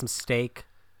some steak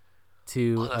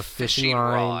to On a a fishing fishing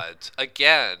line. rod.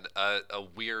 Again, a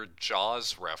weird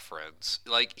Jaws reference.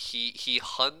 Like he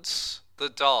hunts the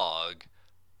dog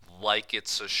like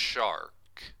it's a shark.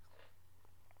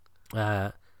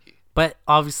 Uh, but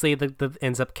obviously the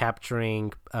ends up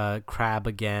capturing Crab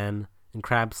again, and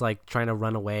Crab's like trying to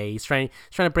run away. He's trying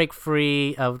to break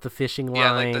free of the fishing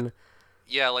Yeah, line.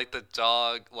 like the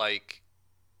dog, like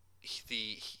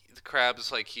the crab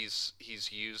is like he's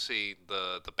using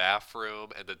the bathroom,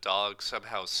 and the dog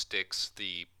somehow sticks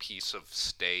the piece of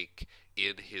steak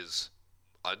in his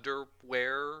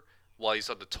underwear while he's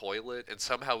on the toilet, and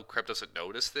somehow Crab doesn't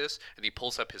notice this, and he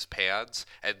pulls up his pants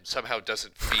and somehow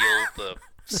doesn't feel the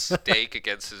steak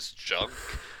against his junk,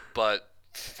 but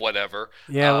whatever.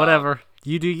 Yeah, whatever.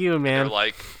 You do you, They're man.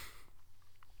 like,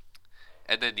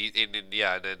 and then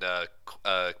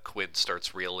Quinn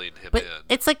starts reeling him But in.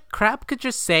 it's like Crab could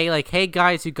just say like, "Hey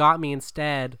guys, you got me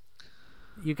instead.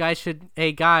 You guys should.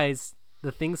 Hey guys,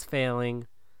 the thing's failing."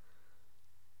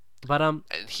 But And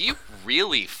he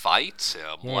really fights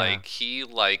him. Yeah.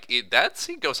 That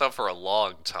scene goes on for a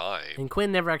long time. and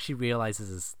Quinn never actually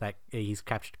realizes that he's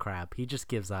captured Crab. He just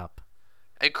gives up.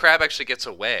 And Crab actually gets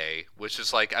away, which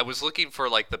is like, I was looking for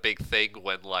like the big thing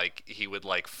when like he would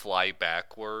like fly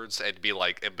backwards and be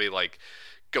like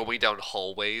going down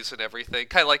hallways and everything,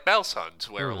 kind of like Mouse Hunt,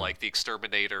 where like the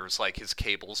exterminator's like his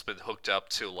cable's been hooked up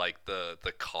to like the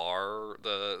car,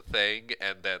 the thing,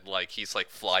 and then like he's like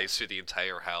flies through the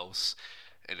entire house,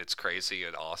 and it's crazy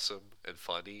and awesome and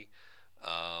funny.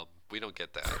 We don't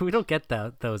get that. We don't get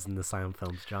those in the silent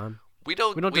films, John. We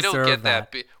don't deserve get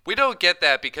that. we don't get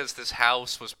that because this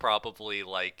house was probably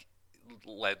like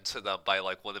lent to them by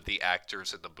like one of the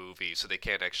actors in the movie, so they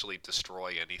can't actually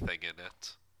destroy anything in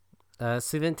it.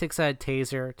 So he then takes out a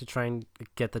taser to try and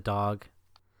get the dog.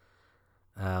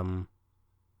 I'm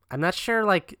not sure,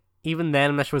 like, even then,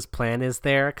 I'm not sure what his plan is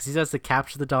there, because he has to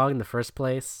capture the dog in the first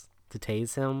place to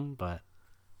tase him, but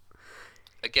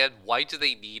Again, why do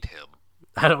they need him?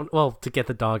 I don't, well, to get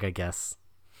the dog, I guess.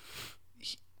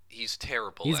 He's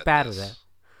terrible. He's at bad this.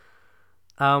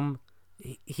 at it.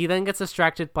 He then gets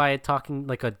distracted by talking,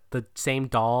 like, the same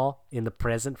doll in the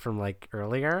present from, like,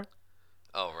 earlier.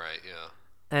 Oh right, yeah.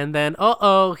 And then,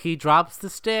 he drops the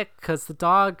stick because the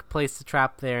dog placed the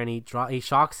trap there, and he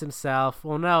shocks himself.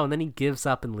 Oh no! And then he gives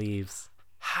up and leaves.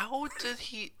 How did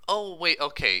he? Oh wait,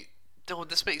 okay. No,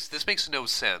 this makes no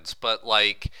sense. But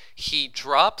like, he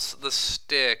drops the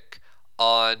stick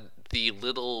on the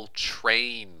little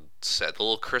train set, the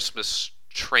little Christmas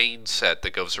train set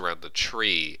that goes around the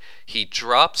tree. He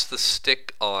drops the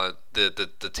stick on the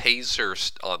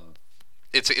taser on.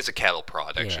 It's a cattle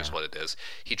prod, actually, is Yeah. what it is.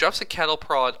 He drops a cattle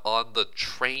prod on the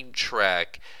train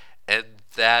track, and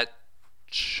that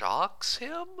shocks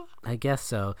him. I guess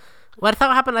so. What I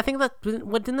thought happened, I think that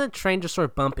what didn't the train just sort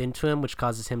of bump into him, which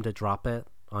causes him to drop it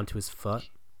onto his foot?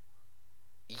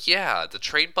 Yeah, the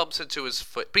train bumps into his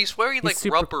foot, but he's wearing like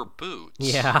super- rubber boots.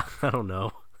 Yeah, I don't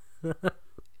know.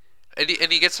 and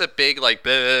he gets a big like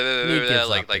gives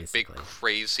like up, big basically.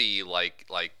 crazy like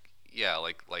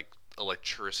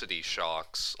electricity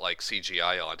shocks like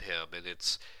CGI on him,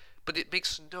 and but it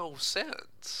makes no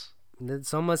sense.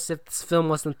 It's almost as if this film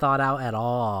wasn't thought out at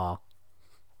all.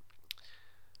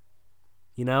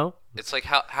 You know? It's like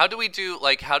how do we do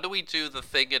the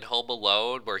thing in Home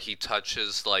Alone where he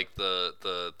touches like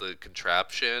the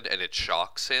contraption and it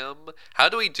shocks him? How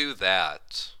do we do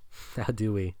that? How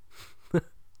do we?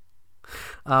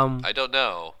 I don't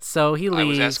know. So he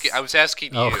leaves. I was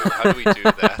asking Oh. you. How do we do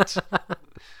that?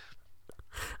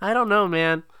 I don't know,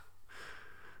 man.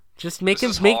 Just make This him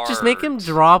is make him hard.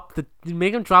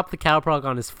 drop the cattle prod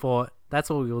on his foot. That's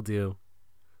what we will do.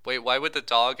 Wait, why would the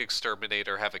dog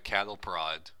exterminator have a cattle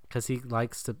prod? Because he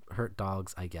likes to hurt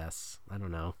dogs, I guess. I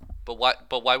don't know. But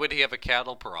why would he have a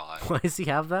cattle prod? Why does he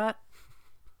have that?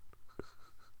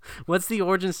 What's the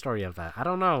origin story of that? I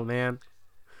don't know, man.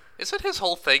 Isn't his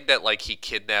whole thing that like he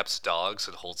kidnaps dogs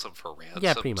and holds them for ransom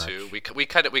Yeah, pretty too? much. We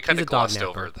kind of He's a dog glossed napper.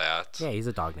 over that. Yeah, he's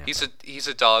a dog napper. He's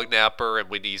a dog napper, and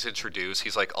when he's introduced,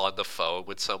 he's like on the phone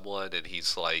with someone, and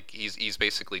he's like he's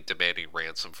basically demanding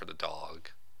ransom for the dog.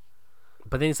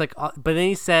 But then he's like, but then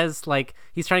he says like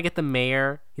he's trying to get the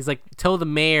mayor. He's like, tell the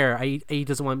mayor he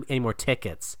doesn't want any more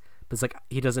tickets. But it's like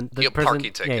he doesn't. The He has person,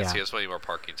 parking tickets. Yeah, yeah. He has many more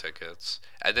parking tickets.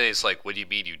 And then he's like, "What do you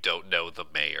mean you don't know the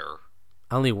mayor?"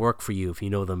 I only work for you if you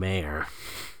know the mayor.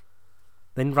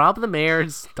 Then rob the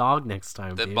mayor's dog next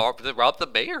time, Then dude. rob the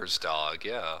mayor's dog.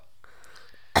 Yeah.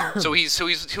 So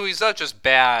he's not just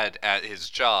bad at his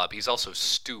job. He's also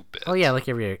stupid. Oh yeah, like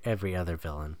every other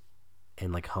villain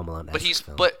in like Home Alone But esque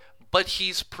film. but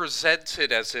he's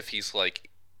presented as if he's like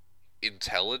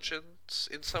intelligent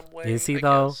in some way. Is he I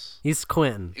though? guess He's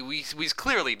Quentin. he's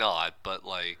clearly not. But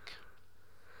like,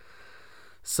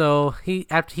 So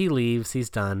after he leaves, he's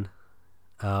done.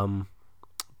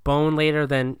 Bone later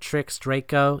then tricks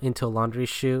Draco into a laundry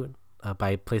chute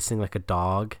by placing like a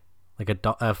dog,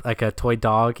 like a toy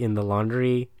dog in the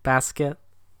laundry basket.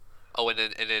 oh, and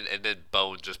then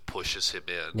Bone just pushes him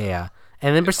in. Yeah,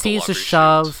 and then Into the proceeds to laundry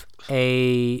shove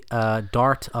a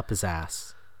dart up his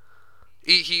ass.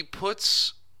 He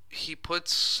puts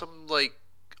some like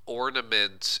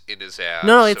ornament in his ass.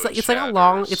 No, so it's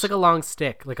like a long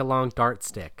stick, like a long dart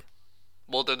stick.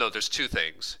 Well, no, there's two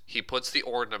things. He puts the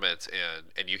ornament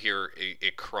in, and you hear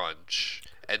a crunch,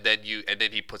 and then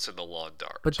he puts in the lawn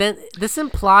dart. But then this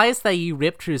implies that you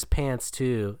ripped through his pants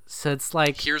too. So it's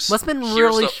like Here's- must have been here's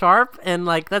really the- sharp, and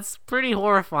like that's pretty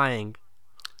horrifying.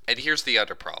 And here's the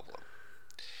other problem.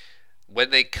 When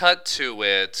they cut to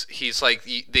it, he's like,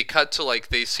 they cut to like,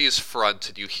 they see his front,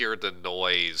 and you hear the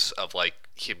noise of like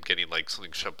him getting like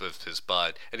something shoved up his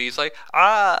butt, and he's like,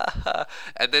 ah,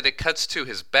 and then it cuts to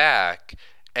his back,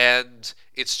 and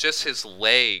it's just his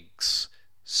legs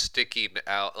sticking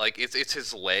out, like it's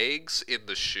his legs in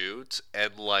the chute,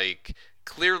 and like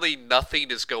clearly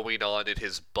nothing is going on in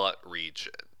his butt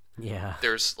region. Yeah.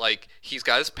 There's like, he's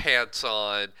got his pants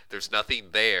on, there's nothing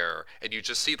there, and you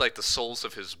just see like the soles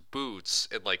of his boots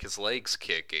and like his legs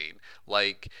kicking.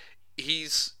 Like,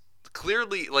 he's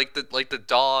clearly like the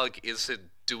dog isn't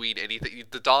doing anything.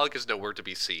 The dog is nowhere to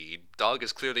be seen. Dog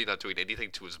is clearly not doing anything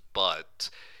to his butt.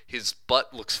 His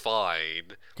butt looks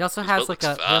fine. He also His has butt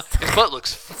like looks his butt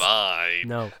looks fine.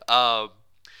 No.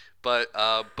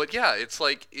 But yeah, it's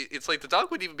like the dog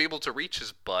wouldn't even be able to reach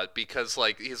his butt because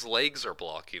like his legs are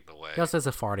blocking the way. He also has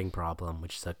a farting problem,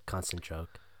 which is a constant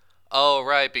joke. Oh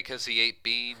right, because he ate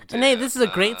bean. And hey, this is a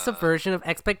great subversion of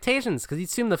expectations because you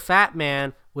assume the fat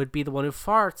man would be the one who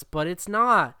farts, but it's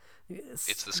not.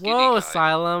 It's the skinny Whoa, guy.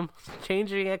 Asylum,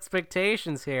 changing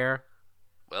expectations here.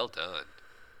 Well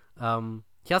done.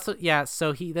 He also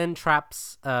so he then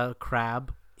traps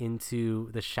Crab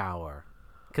into the shower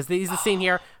because there's the scene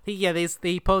here.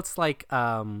 He puts like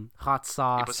hot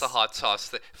sauce. He puts the hot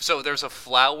sauce. So there's a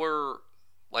flour.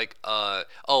 Like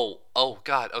oh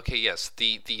god, okay, yes,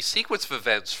 the sequence of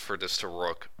events for this to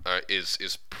work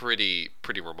is pretty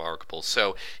remarkable.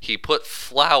 So he put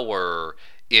flour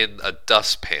in a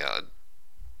dustpan,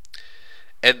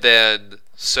 and then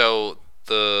so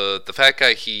the fat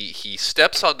guy he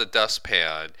steps on the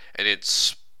dustpan, and it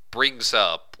springs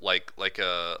up like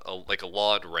a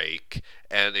lawn rake,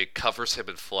 and it covers him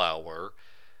in flour.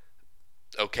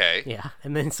 Okay. Yeah,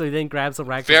 and then so he then grabs a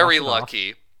rag. Very to wash it off.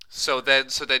 lucky. So then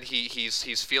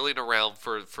he's feeling around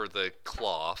for the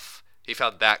cloth. He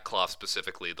found that cloth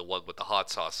specifically, the one with the hot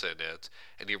sauce in it,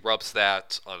 and he rubs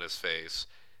that on his face.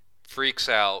 Freaks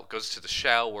out, goes to the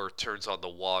shower, turns on the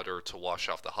water to wash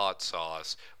off the hot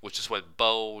sauce, which is when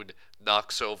Bone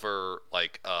knocks over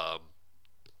like a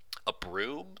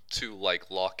broom to like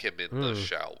lock him in the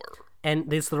shower.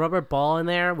 And there's the rubber ball in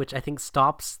there, which I think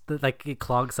stops it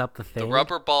clogs up the thing. The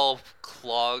rubber ball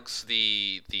clogs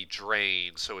the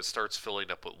drain, so it starts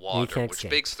filling up with water, can't which escape.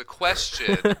 begs the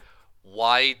question: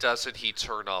 why doesn't he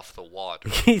turn off the water?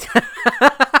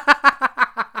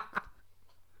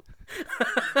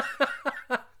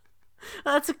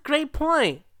 That's a great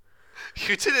point.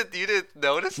 You didn't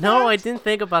notice that? No, I didn't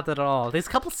think about that at all. There's a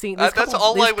couple scenes. That's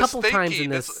all I was couple times thinking.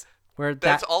 in this where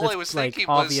That's all I was like, thinking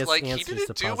obvious was like, he answers didn't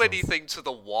to do puzzles. anything to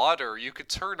the water. You could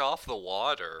turn off the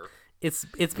water. It's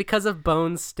because of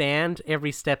Bone's stand.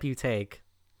 Every step you take.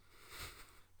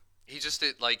 He just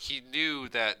did, like, he knew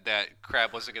that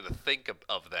Crab wasn't going to think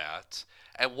of that.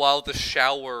 And while the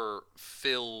shower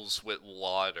fills with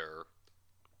water,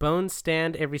 Bone's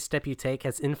stand. Every step you take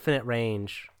has infinite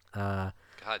range. god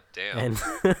damn. And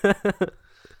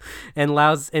and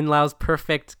allows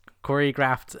perfect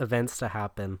choreographed events to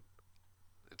happen.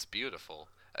 It's beautiful.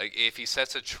 If he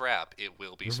sets a trap, it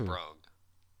will be sprung.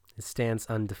 It stands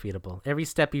undefeatable. Every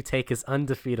step you take is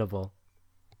undefeatable.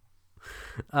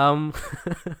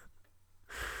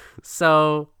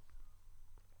 So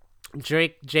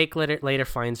Jake later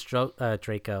finds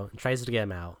Draco and tries to get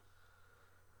him out.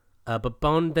 But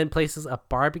Bone then places a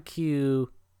barbecue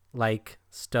like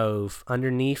stove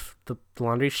underneath the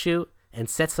laundry chute and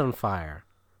sets it on fire.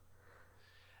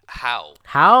 How?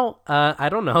 How? I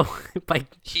don't know.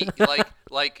 He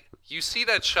like you see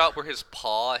that shot where his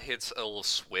paw hits a little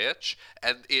switch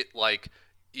and it like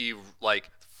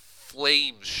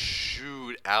flames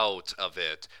shoot out of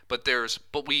it, but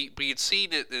we had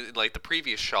seen it in like the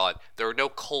previous shot. There are no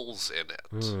coals in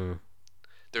it.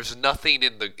 There's nothing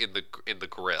in the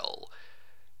grill.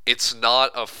 It's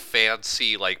not a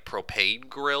fancy like propane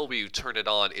grill where you turn it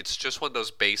on. It's just one of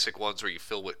those basic ones where you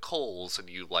fill with coals and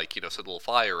you like, set a little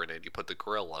fire in it and you put the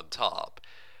grill on top.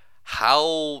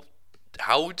 How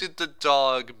did the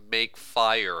dog make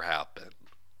fire happen?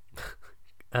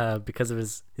 Because of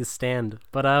his stand.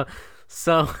 But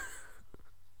so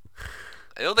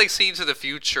I don't think Scenes of the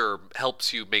Future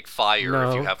helps you make fire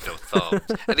if you No. have no thumbs.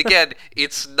 And again,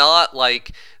 it's not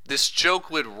like this joke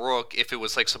would work if it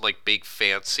was like some like big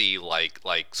fancy like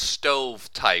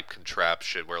stove type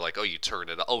contraption where like, oh, you turn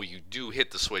it, oh, you do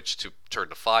hit the switch to turn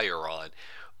the fire on.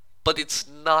 But it's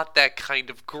not that kind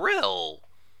of grill.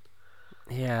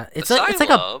 yeah,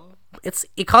 Asylum,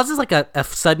 it causes like a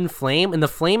sudden flame, and the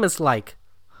flame is like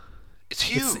it's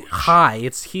huge. it's high,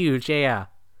 it's huge. Yeah.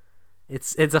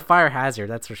 It's a fire hazard,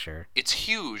 that's for sure. It's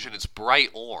huge and it's bright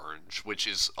orange, which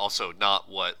is also not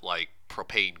what like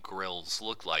propane grills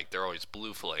look like. They're always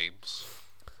blue flames.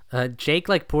 Jake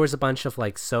like pours a bunch of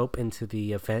like soap into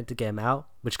the vent to get him out,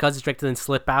 which causes Drake to then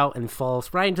slip out and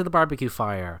falls right into the barbecue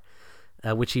fire,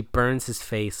 which he burns his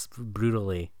face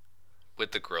brutally.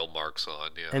 With the grill marks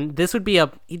on, yeah. And this would be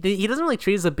he doesn't really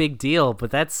treat it as a big deal, but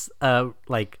that's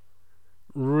like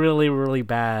really, really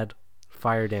bad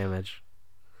fire damage.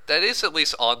 That is at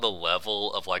least on the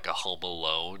level of like a Home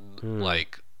Alone,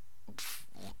 like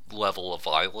level of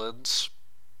violence.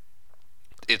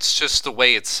 It's just the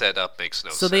way it's set up makes no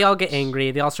sense. So they all get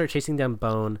angry. They all start chasing down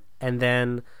Bone, and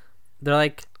then they're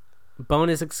like, Bone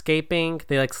is escaping.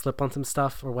 They like slip on some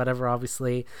stuff or whatever,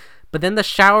 obviously. But then the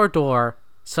shower door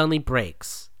suddenly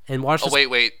breaks, and water. Oh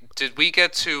wait! Did we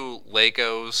get to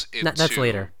Legos into that's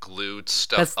later. Glued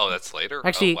stuff? That's later.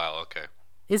 Actually, oh wow, okay.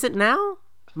 Is it now?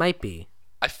 Might be.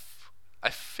 I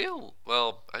feel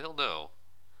well. I don't know.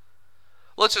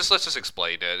 Let's just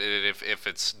explain it. If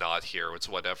it's not here, it's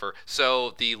whatever.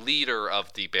 So the leader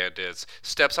of the bandits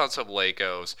steps on some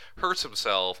Legos, hurts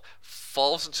himself,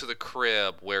 falls into the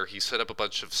crib where he set up a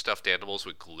bunch of stuffed animals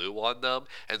with glue on them,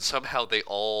 and somehow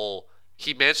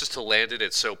he manages to land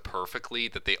it so perfectly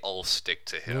that they all stick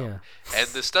to him. Yeah. And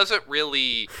this doesn't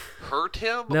really hurt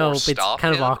him No, or but stop it's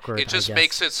kind him. of awkward. It just I guess.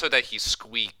 makes it so that he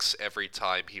squeaks every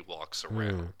time he walks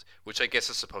around, which I guess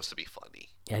is supposed to be funny.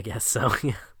 I guess so.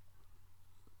 Yeah.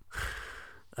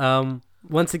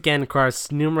 Once again,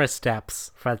 requires numerous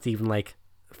steps for that to even like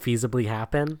feasibly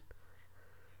happen.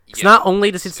 It's not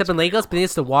only does he step in Legos, but he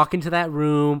has to walk into that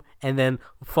room and then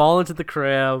fall into the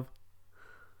crib.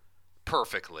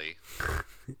 Perfectly.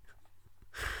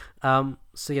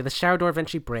 So yeah, the shower door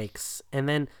eventually breaks, and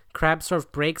then Crab sort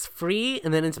of breaks free,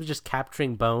 and then ends up just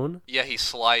capturing Bone. Yeah, he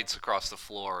slides across the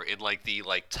floor in like the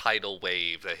tidal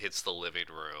wave that hits the living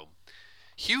room.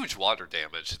 Huge water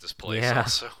damage at this place. Yeah.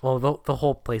 Also. Well, the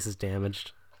whole place is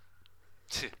damaged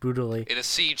brutally. In a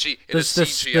CGI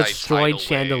Destroyed tidal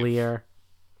chandelier.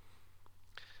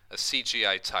 Wave, a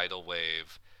CGI tidal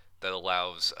wave that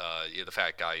allows the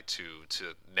fat guy to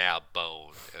nab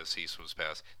Bone as he swims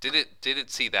past.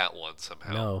 Didn't see that one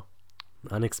somehow. No,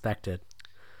 unexpected.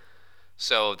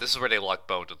 So this is where they lock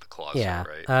Bone in the closet, Yeah.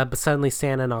 right? But suddenly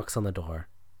Santa knocks on the door.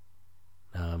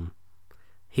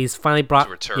 He's finally brought.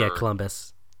 To return. Yeah,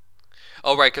 Columbus.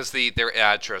 Oh, right, because their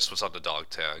address was on the dog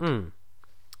tag.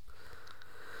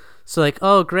 So like,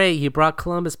 oh great, you brought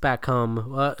Columbus back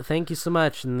home. Thank you so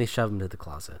much, and they shove him to the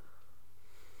closet.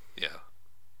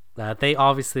 Yeah. They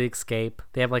obviously escape.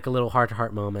 They have like a little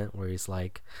heart-to-heart moment where he's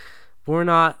like, "We're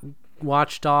not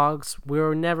watchdogs. We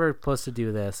were never supposed to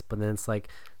do this." But then it's like,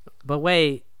 "But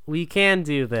wait, we can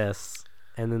do this."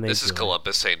 And then This is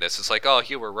Columbus saying this. It's like, oh,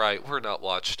 you were right. We're not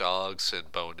watchdogs.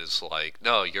 And Bone is like,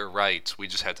 no, you're right. We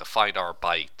just had to find our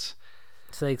bite.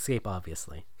 So they escape,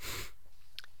 obviously.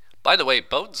 By the way,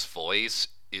 Bone's voice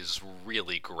is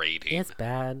really grating. It's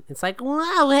bad. It's like,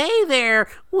 wow, hey there.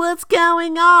 What's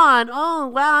going on? Oh,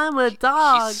 wow, I'm a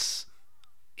dog.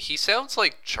 He sounds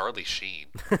like Charlie Sheen.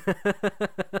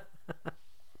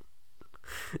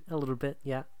 A little bit,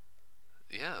 yeah.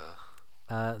 Yeah.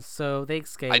 So they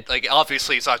escape.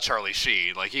 Obviously it's not Charlie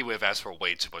Sheen. Like, he would have asked for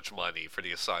way too much money for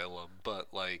the asylum, but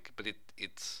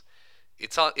it's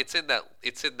in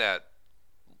that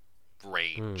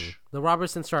range. The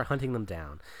robbers then start hunting them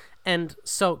down. And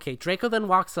so, okay, Draco then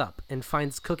walks up and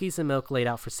finds cookies and milk laid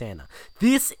out for Santa.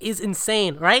 This is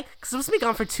insane, right? Because it's supposed to be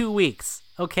gone for 2 weeks,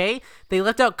 okay? They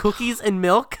left out cookies and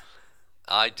milk.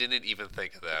 I didn't even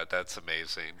think of that. That's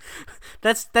amazing.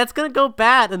 That's gonna go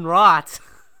bad and rot.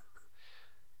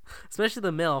 Especially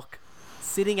the milk.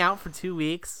 Sitting out for 2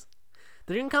 weeks.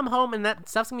 They're gonna come home and that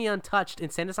stuff's gonna be untouched,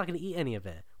 and Santa's not gonna eat any of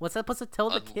it. What's that supposed to tell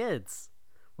the kids?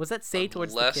 What's that say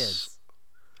towards the kids?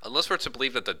 Unless we're to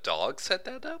believe that the dog set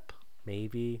that up.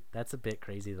 Maybe that's a bit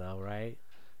crazy though, right?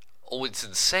 Oh, it's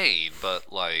insane,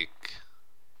 but like,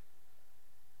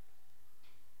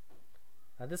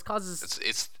 This causes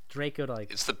it's Draco to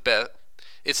like. it's the best.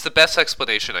 It's the best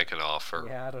explanation I can offer.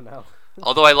 Yeah, I don't know.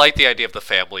 Although I like the idea of the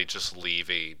family just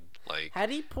leaving. Like, How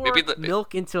do you pour maybe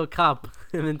milk into a cup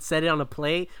and then set it on a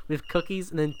plate with cookies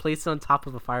and then place it on top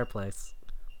of a fireplace?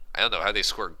 I don't know how they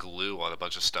squirt glue on a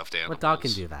bunch of stuffed animals. What dog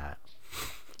can do that?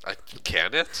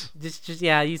 Can it? Just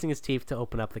using his teeth to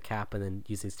open up the cap and then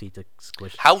using his teeth to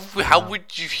squish. How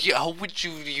would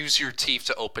you use your teeth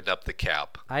to open up the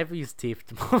cap? I've used teeth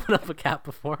to open up a cap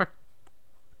before.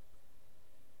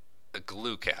 A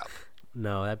glue cap.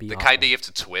 No, that'd be the awful. kind that you have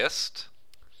to twist.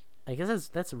 I guess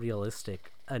that's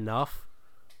realistic enough.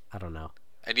 I don't know.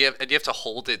 And you have to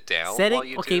hold it down while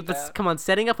you do that? But come on,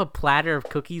 setting up a platter of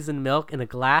cookies and milk in a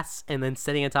glass and then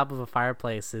sitting on top of a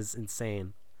fireplace is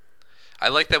insane. I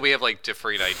like that we have like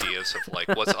differing ideas of like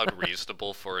what's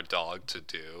unreasonable for a dog to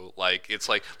do. Like it's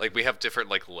like we have different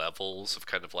like levels of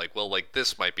kind of like, well, like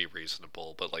this might be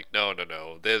reasonable, but like no,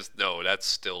 that's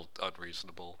still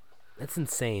unreasonable. That's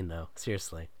insane though,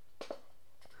 seriously.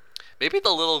 Maybe the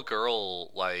little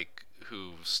girl like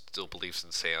who still believes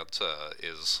in Santa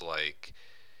is like,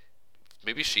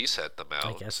 maybe she set them out.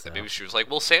 I guess so. And maybe she was like,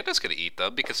 well, Santa's gonna eat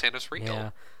them because Santa's real.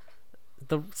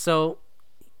 Yeah. So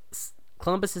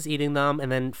Columbus is eating them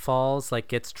and then falls, like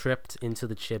gets tripped into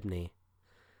the chimney,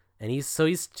 and he's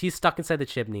stuck inside the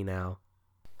chimney now.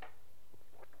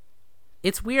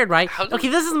 It's weird, right? Okay,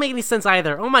 this doesn't make any sense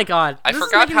either. Oh my god! I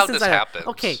forgot how this happens.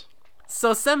 Okay,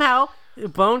 so somehow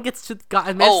Bone managed to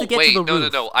get to the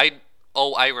roof. No.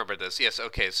 I remember this. Yes.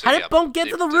 Okay. So how did Bone get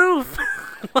to the roof?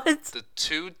 What? The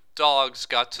two dogs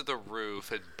got to the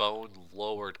roof, and Bone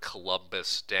lowered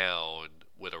Columbus down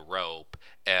with a rope,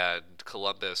 and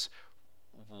Columbus,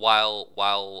 while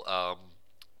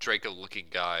Draco-looking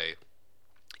guy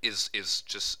is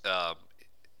just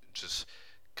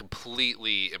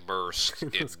completely immersed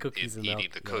in eating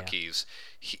the cookies.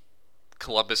 Yeah.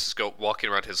 Columbus is walking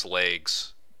around his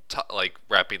legs, like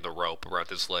wrapping the rope around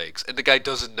his legs, and the guy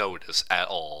doesn't notice at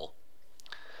all.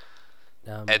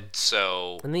 And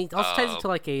so, and he also ties it to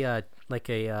like a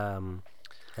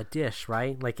dish,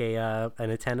 right? Like an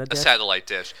antenna dish, a satellite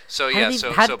dish. So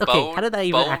Bone, how did that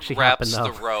even actually wraps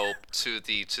happen, the rope to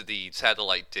the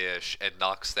satellite dish and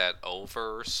knocks that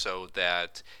over so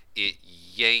that it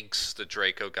yanks the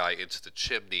Draco guy into the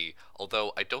chimney.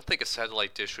 Although I don't think a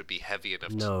satellite dish would be heavy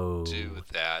enough to do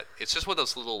that. It's just one of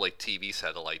those little like TV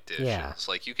satellite dishes. Yeah.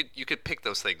 Like you could pick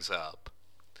those things up.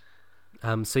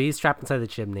 So he's trapped inside the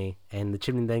chimney, and the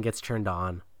chimney then gets turned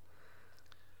on.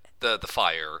 The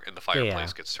fire in the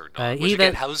fireplace gets turned on. Which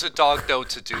again, how does a dog know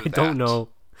to do that? I don't know.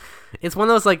 It's one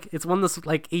of those like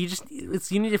you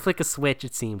need to flick a switch,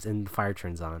 it seems, and the fire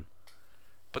turns on.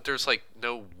 But there's like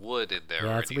no wood in there.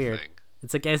 Yeah, or it's anything. weird.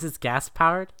 It's like it's gas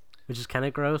powered, which is kind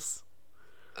of gross.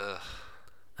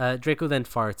 Ugh. Draco then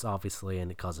farts, obviously, and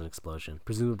it causes an explosion,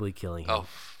 presumably killing him. Oh,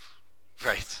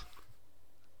 right.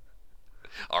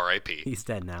 R.I.P. He's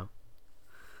dead now.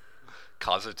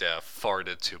 Cause of death,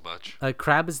 farted too much.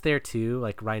 Crab is there too,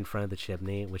 like right in front of the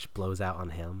chimney, which blows out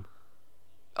on him.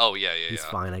 Oh, yeah. He's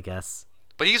fine, I guess.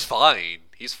 But he's fine.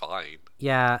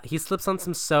 Yeah, he slips on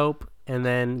some soap and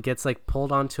then gets like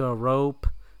pulled onto a rope,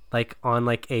 like on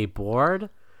like a board,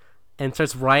 and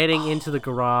starts riding into the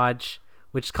garage,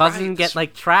 which causes him to get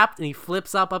like trapped, and he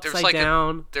flips upside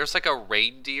down. There's like a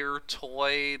reindeer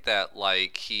toy that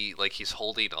he's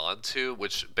holding on to,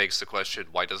 which begs the question,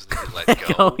 why doesn't he let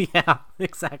go? Oh yeah,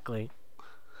 exactly.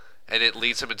 And it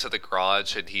leads him into the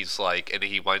garage, and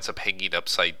he winds up hanging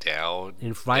upside down.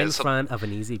 Right in front of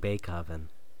an easy bake oven.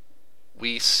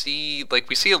 We see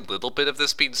a little bit of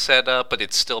this being set up, but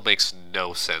it still makes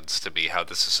no sense to me how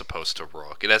this is supposed to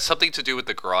work. It has something to do with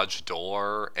the garage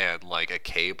door and like a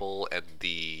cable and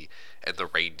the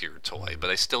reindeer toy, but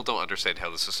I still don't understand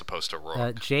how this is supposed to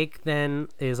work. Jake then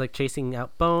is like chasing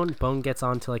out Bone. Bone gets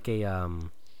onto like a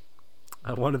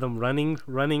one of them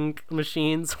running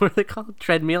machines. What are they called?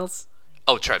 Treadmills.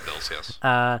 Oh, treadmills, yes.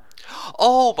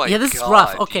 Oh my god. Yeah, this is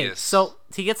rough. Okay, yes. So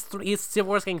he's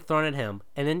silverware's getting thrown at him,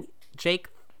 and then Jake,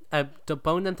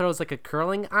 Bone then throws like a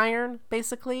curling iron,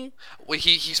 basically. Well,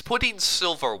 he's putting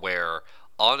silverware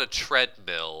on a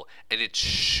treadmill, and it's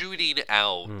shooting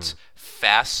out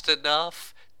fast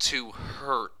enough to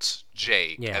hurt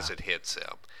Jake as it hits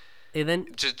him. And then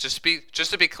just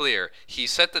to be clear, he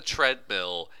set the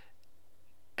treadmill,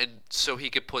 and so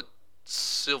he could put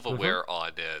silverware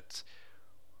on it.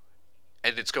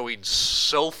 and it's going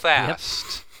so Yep.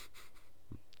 fast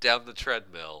down the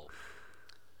treadmill.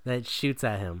 That shoots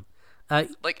at him.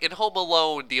 Like in Home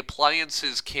Alone, the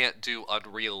appliances can't do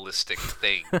unrealistic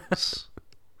things.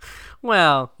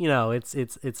 Well, you know, it's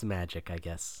magic, I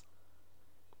guess.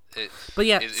 It, But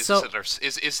yeah, is so this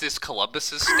is this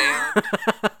Columbus's stand?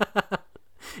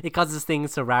 it causes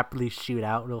things to rapidly shoot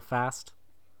out real fast.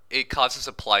 It causes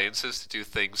appliances to do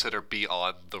things that are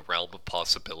beyond the realm of It's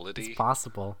possibility.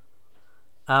 possible.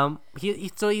 So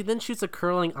he then shoots a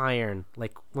curling iron,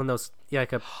 like one of those, yeah,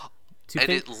 like a two And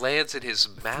fin- it lands in his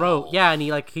mouth. throat. Yeah, and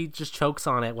he just chokes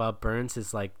on it while it burns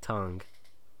his like tongue.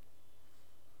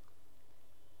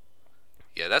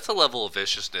 Yeah, that's a level of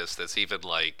viciousness that's even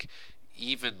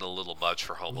a little much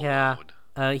for Home Yeah.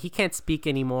 Alone. He can't speak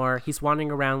anymore. He's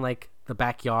wandering around like the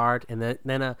backyard, and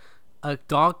then a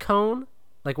dog cone,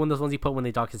 like one of those ones you put when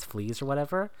they dog his fleas or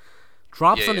whatever,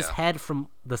 drops Yeah, on his yeah. head from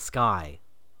the sky.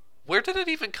 Where did it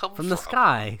even come From the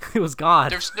sky. It was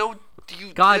God. There's no.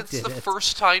 God It's did the it.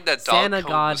 first time that dog Santa cone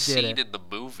God was did seen it. in the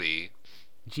movie.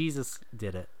 Jesus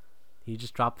did it. He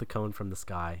just dropped the cone from the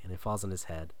sky, and it falls on his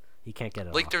head. He can't get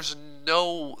it Like, off. there's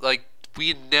no we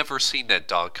had never seen that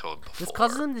dog cone before. This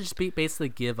causes him to just basically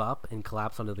give up and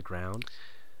collapse onto the ground.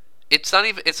 It's not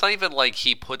even. It's not even like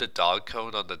he put a dog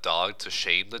cone on the dog to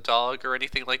shame the dog or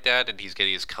anything like that, and he's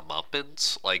getting his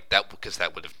comeuppance like that because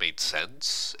that would have made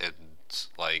sense. And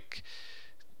like,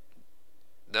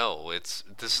 no, this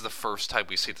is the first time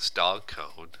we see this dog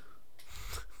cone.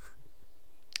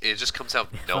 It just comes out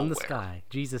of nowhere. From the sky.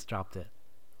 Jesus dropped it.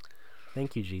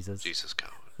 Thank you, Jesus. Jesus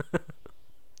cone.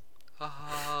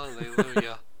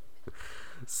 Hallelujah.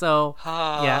 So, yeah,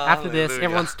 after this, Hallelujah.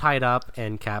 everyone's tied up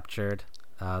and captured.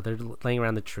 They're laying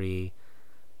around the tree.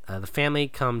 The family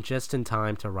come just in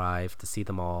time to arrive to see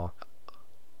them all.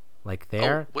 Like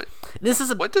there. Oh, This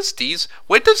is a when does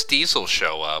Diesel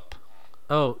show up?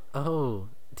 oh.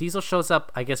 Diesel shows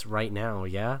up, I guess, right now.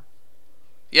 Yeah.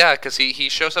 Yeah, because he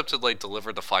shows up to like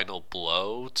deliver the final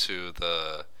blow to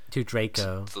To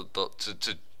Draco.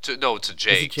 to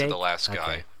Jake, to the Jake? last guy.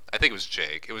 Okay. I think it was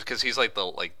Jake. It was because he's like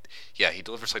he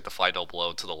delivers like the final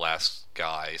blow to the last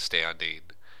guy standing,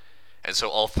 and so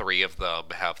all three of them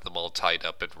have them all tied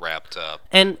up and wrapped up.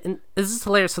 And this is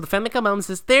hilarious. So the family comes out and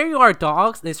says, "There you are,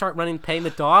 dogs." And they start running, paying the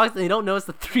dogs, and they don't notice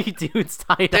the three dudes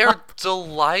tied They're up.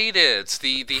 delighted.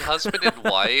 The husband and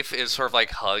wife is sort of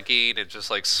like hugging and just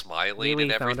like smiling We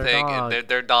and found our everything, dog. and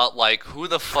they're not like who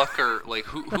the fuck are like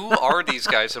who are these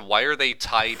guys and why are they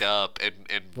tied up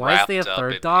and Why is wrapped there a up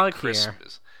third in dog here?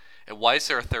 Christmas? And why is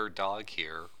there a third dog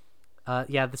here?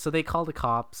 Yeah. So they call the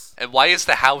cops. And why is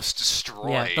the house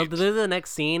destroyed? Yeah. The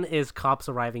next scene is cops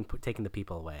arriving, taking the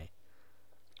people away.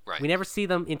 Right. We never see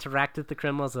them interact with the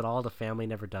criminals at all. The family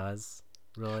never does,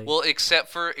 really. Well, except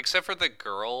for the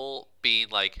girl being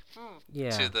like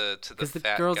yeah. to the 'Cause the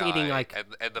fat girl's guy eating, like,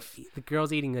 and The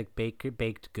girl's eating like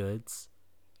baked goods.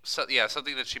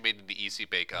 something that she made in the Easy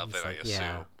Bake Oven, I like, assume,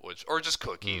 yeah. or just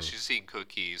cookies. She's eating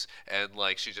cookies, and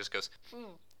like she just goes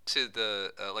to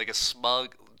the like a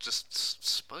smug, just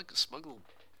smug little.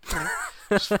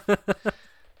 just,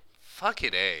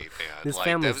 fucking A, man. This like,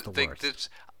 family's the worst.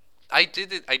 I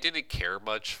didn't care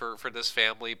much for this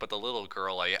family, but the little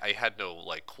girl I had no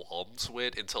like qualms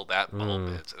with until that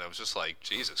moment, and I was just like,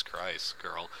 Jesus Christ,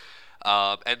 girl.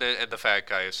 And the fat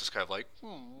guy is just kind of like,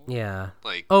 Yeah.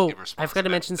 like. Oh, in response I forgot to that,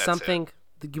 mention that's something.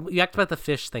 it. You asked about the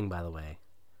fish thing, by the way.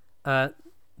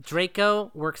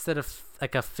 Draco works at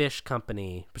a fish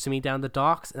company, presumably down the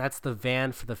docks, and that's the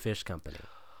van for the fish company.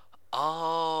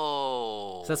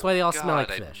 Oh. So that's why they all smell like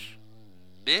God, fish.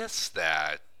 I missed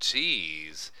that.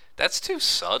 Jeez. That's too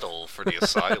subtle for the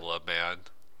asylum, man.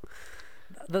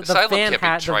 The Asylum van, can't be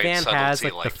the trying van has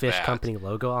subtlety like the like fish that. company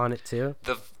logo on it too.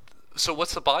 So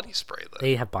what's the body spray then?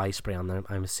 They have body spray on them,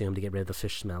 I'm assuming, to get rid of the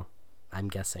fish smell. I'm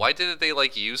guessing. Why didn't they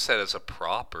like use that as a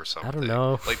prop or something?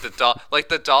 know. Like the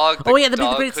dog. Oh yeah, the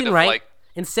dog great could scene, have, right? like,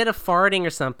 Instead of farting or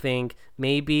something,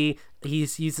 maybe he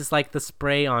uses like the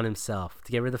spray on himself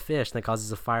to get rid of the fish, and that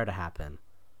causes a fire to happen.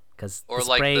 or the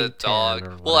like spray the tan dog. or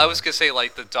Well, I whatever. was gonna say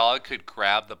like the dog could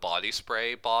grab the body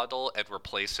spray bottle and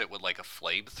replace it with like a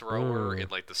flamethrower in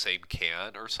like the same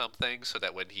can or something, so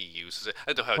that when he uses it,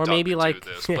 I don't know how a Or dog maybe, could like-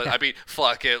 do this, but I mean,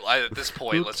 fuck it. At this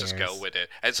point, Who let's just go cares? with it.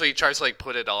 And so he tries to like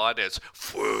put it on. And it's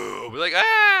we're like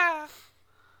ah.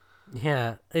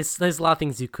 Yeah, there's a lot of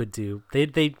things you could do.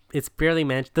 It's barely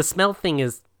mentioned. The smell thing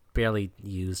is barely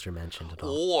used or mentioned at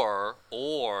all.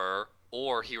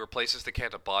 Or he replaces the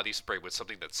can of body spray with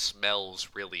something that smells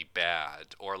really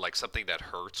bad, or like something that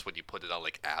hurts when you put it on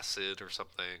like acid or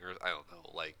something, or I don't know,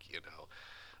 like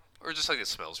Or just like it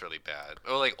smells really bad,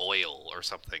 or like oil or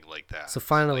something like that. So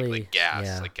finally, like gas,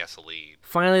 yeah. like gasoline.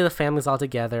 Finally, the family's all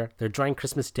together. They're enjoying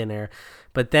Christmas dinner,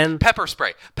 but then Pepper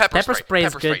spray. Pepper spray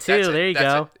is good too. That's There you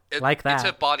go. Like that. It's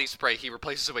a body spray. He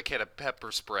replaces it with a can of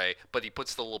pepper spray, but he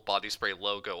puts the little body spray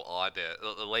logo on it,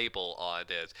 the label on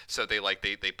it. So they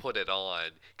put it on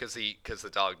because the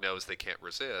dog knows they can't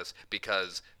resist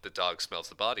because the dog smells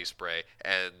the body spray.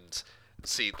 And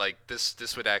see, like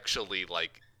this would actually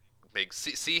like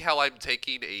see how I'm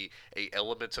taking a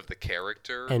element of the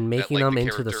character and making that, like, them the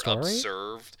into the character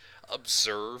story.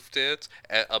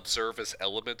 observe as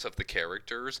elements of the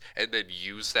characters and then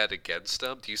use that against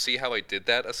them. Do you see how I did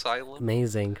that, Asylum?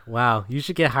 Amazing! Wow, you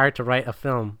should get hired to write a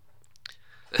film.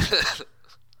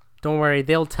 Don't worry,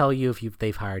 they'll tell you if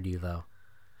they've hired you though.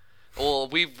 Well,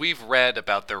 we've read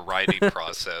about their writing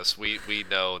process. We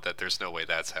know that there's no way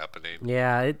that's happening.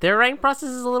 Yeah, their writing process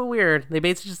is a little weird. They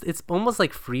basically it's almost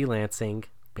like freelancing,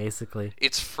 basically.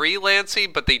 It's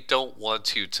freelancing, but they don't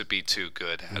want you to be too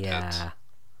good at it. Yeah,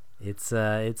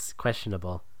 it's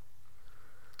questionable.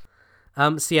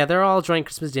 So yeah, they're all enjoying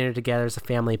Christmas dinner together as a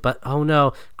family, but oh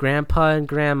no, Grandpa and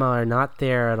Grandma are not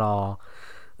there at all.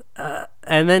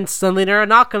 And then suddenly there a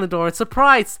knock on the door, and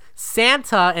surprise,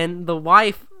 Santa and the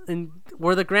wife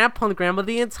were the Grandpa and Grandma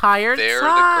the entire They're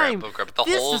time. the Grandpa the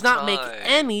this whole does not time. make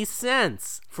any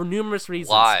sense for numerous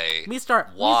reasons. Why? Let me start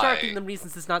Why? giving them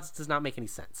reasons this does not make any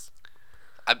sense.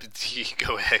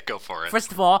 Go ahead, go for it.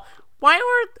 First of all,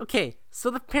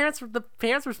 so the parents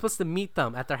were supposed to meet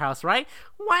them at their house, right?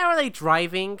 Why are they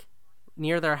driving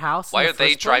near their house? Why in are the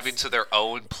they first driving place? to their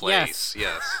own place?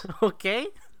 Yes. Okay.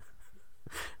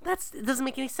 It doesn't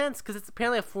make any sense because it's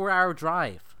apparently a 4-hour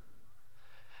drive.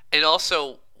 And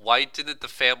also, why didn't the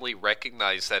family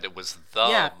recognize that it was them?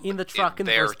 Yeah, in the truck in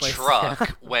the their first place.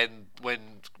 truck when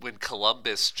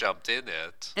Columbus jumped in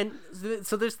it? And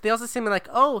so they also say like,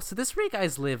 oh, so this is where you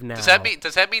guys live now. Does that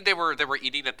mean they were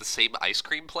eating at the same ice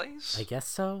cream place? I guess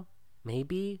so.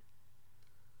 Maybe.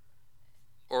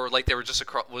 Or like they were just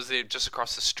across? Was they just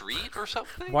across the street or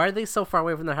something? Why are they so far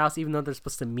away from their house, even though they're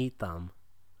supposed to meet them?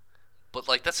 But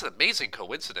like that's an amazing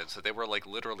coincidence that they were like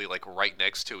literally like right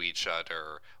next to each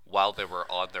other while they were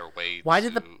on their way. Why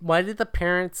did the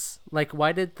parents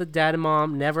why did the dad and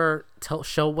mom never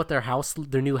show what their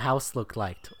new house looked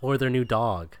like or their new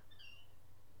dog?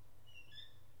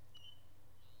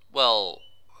 Well,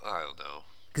 I don't know.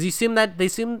 Because you assume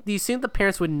the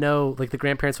parents would know, like the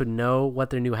grandparents would know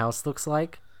what their new house looks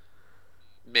like.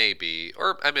 Maybe,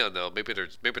 or I mean, I don't know. Maybe they're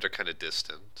kind of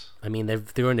distant. I mean,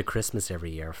 they're into Christmas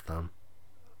every year for them.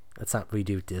 That's not what we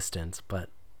do distant, but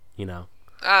you know.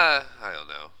 I don't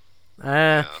know.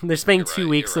 They're spending you're 2 right,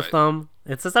 weeks you're with right. them.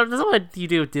 That's what you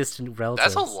do with distant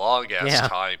relatives. That's a long ass Yeah.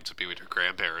 time to be with your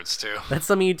grandparents too. That's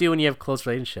something you do when you have close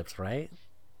relationships, right?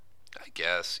 I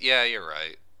guess. Yeah, you're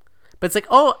right. But it's like,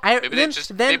 oh, Maybe they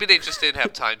just didn't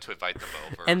have time to invite them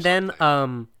over. and or then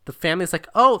something. the family's like,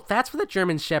 oh, that's where the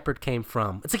German Shepherd came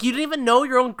from. It's like you didn't even know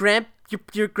your own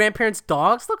your grandparents'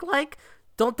 dogs look like.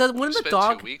 Wouldn't the spent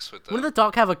dog 2 weeks with wouldn't them. the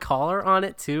dog have a collar on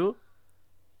it too?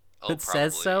 Oh, that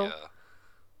says so? yeah.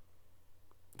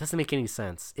 Doesn't make any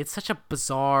sense. It's such a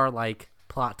bizarre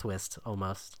plot twist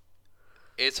almost.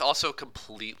 It's also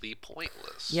completely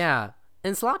pointless. Yeah,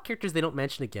 and it's a lot of characters they don't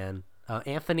mention again.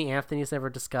 Anthony's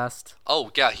never discussed. Oh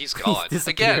yeah, he's gone.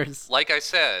 Again, disappears. like I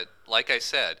said,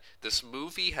 this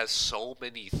movie has so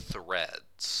many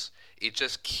threads. It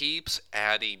just keeps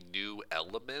adding new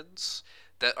elements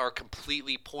that are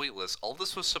completely pointless. All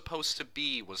this was supposed to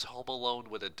be was Home Alone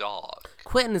with a dog.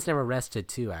 Quentin is never rested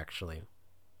too, actually.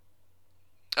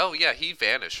 Oh yeah, he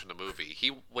vanished from the movie.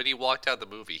 When he walked out of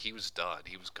the movie, he was done.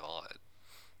 He was gone.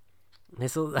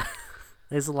 There's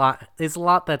a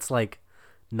lot that's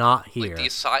not here.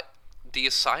 Like the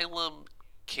asylum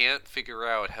can't figure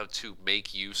out how to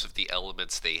make use of the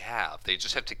elements they have. They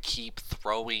just have to keep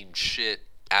throwing shit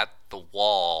at the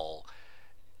wall,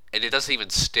 and it doesn't even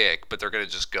stick, but they're gonna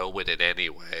just go with it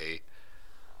anyway.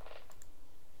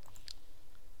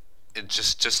 And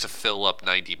just to fill up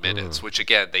 90 minutes, which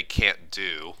again they can't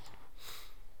do.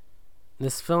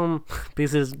 This film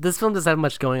doesn't have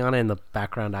much going on in the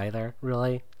background either,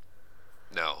 really.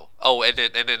 No. Oh, and then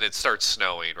it starts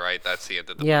snowing, right? That's the end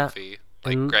of the movie.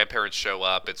 Like grandparents show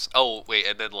up. And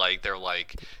then they're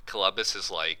like Columbus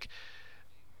is like,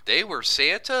 they were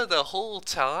Santa the whole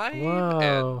time.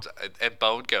 Whoa. And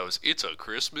Bone goes, it's a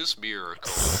Christmas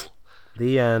miracle.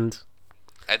 The end.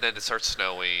 And then it starts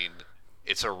snowing.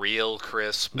 It's a real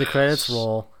Christmas. The credits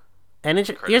roll. And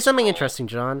here's something interesting,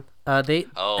 John. I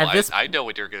know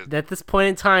what you're gonna. At this point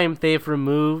in time, they've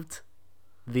removed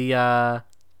the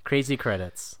crazy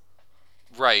credits.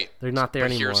 Right. They're not there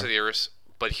anymore.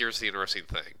 But here's the interesting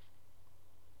thing.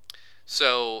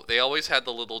 So they always had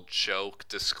the little joke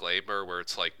disclaimer where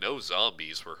it's like, no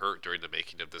zombies were hurt during the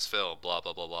making of this film, blah,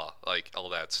 blah, blah, blah. Like, all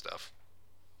that stuff.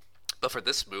 But for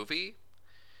this movie,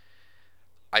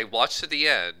 I watched to the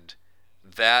end.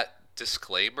 That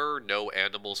disclaimer, no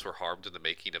animals were harmed in the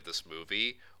making of this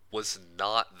movie, was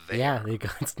not there. Yeah,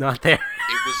 it's not there.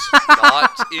 It was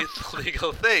not in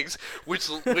legal things, which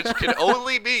can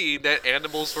only mean that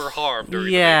animals were harmed during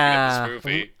the making of this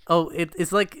movie. Oh,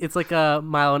 it's like a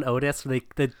Milo and Otis. Where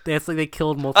they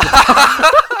killed multiple times.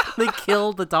 They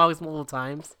killed the dogs multiple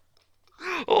times.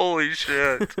 Holy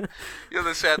shit!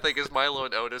 The sad thing is Milo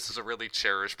and Otis is a really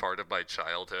cherished part of my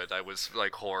childhood. I was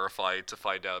like horrified to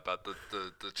find out about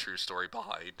the true story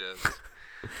behind it.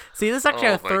 See, this is actually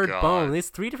a third bone. There's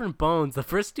 3 different bones. The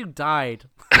first 2 died.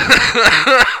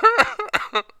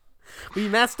 We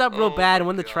messed up real bad in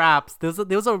one of the traps. There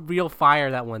was a real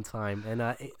fire that one time, and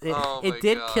it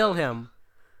did kill him.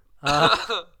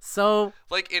 So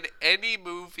like in any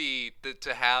movie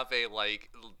to have a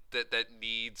like that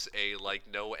needs a like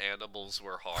no animals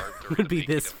were harmed would be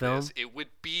this film. It would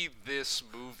be this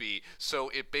movie. So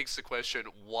it begs the question: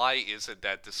 why isn't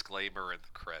that disclaimer in the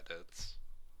credits?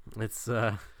 It's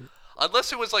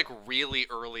unless it was like really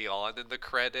early on in the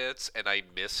credits and I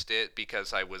missed it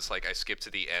because I skipped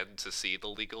to the end to see the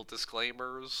legal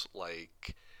disclaimers,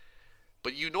 like.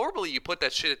 But you put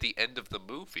that shit at the end of the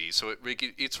movie, so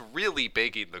it's really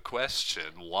begging the question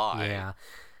why. Yeah,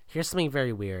 here's something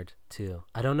very weird too.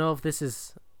 I don't know if this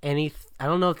is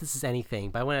anything,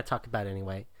 but I want to talk about it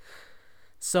anyway.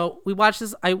 So we watch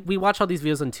this. We watch all these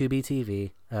videos on Tubi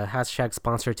TV. Hashtag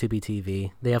sponsor Tubi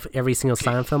TV. They have every single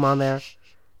silent film on there,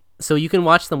 so you can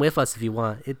watch them with us if you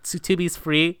want. Tubi's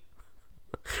free.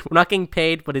 We're not getting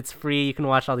paid, but it's free. You can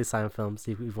watch all these silent films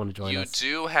if you want to join us.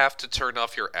 You do have to turn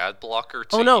off your ad blocker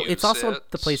to Oh no, use it's also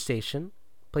the PlayStation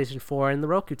 4, and the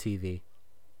Roku TV.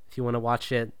 If you want to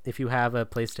watch it, if you have a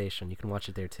PlayStation, you can watch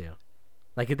it there too.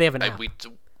 Like if they have an app.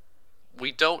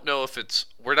 We don't know if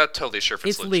we're not totally sure if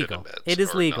it's legal. legitimate. It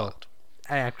is legal. Not.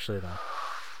 Actually, though.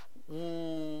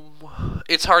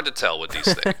 It's hard to tell with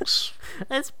these things.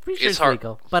 It's pretty sure it's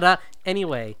legal. But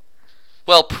anyway.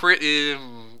 Well,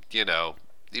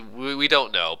 we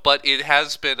don't know. But it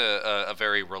has been a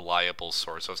very reliable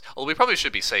source. Well, we probably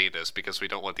should be saying this because we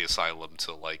don't want the asylum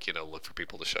to, look for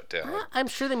people to shut down. I'm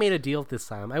sure they made a deal with this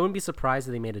asylum. I wouldn't be surprised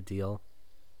if they made a deal.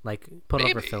 Like, put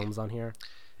over films on here.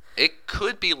 It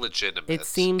could be legitimate. It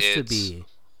seems to be.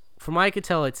 From what I could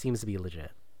tell, it seems to be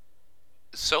legit.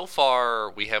 So far,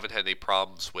 we haven't had any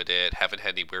problems with it. Haven't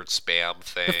had any weird spam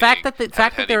thing. The fact that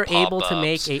they're able to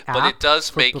make a app, but it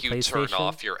does make you turn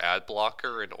off your ad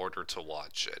blocker in order to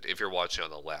watch it if you're watching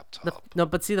on a laptop.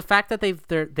 But see, the fact that they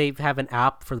have an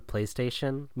app for the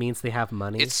PlayStation means they have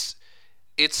money.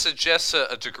 It suggests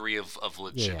a degree of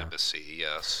legitimacy.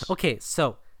 Yeah. Yes. Okay,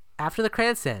 so after the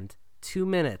credits end, 2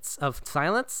 minutes of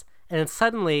silence, and then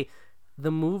suddenly the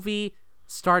movie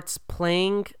starts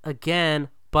playing again,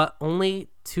 but only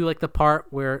to like the part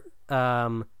where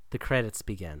the credits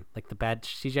begin, like the bad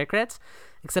CGI credits,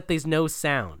 except there's no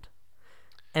sound,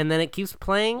 and then it keeps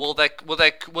playing. Well, that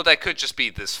could just be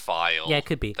this file. Yeah, it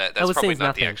could be. That's probably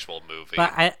not the actual movie.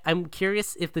 But I'm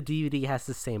curious if the DVD has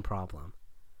the same problem.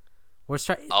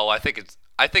 I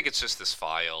think it's just this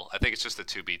file. I think it's just the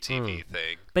Tubi TV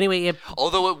thing. But anyway,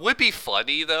 although it would be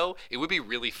funny, though, it would be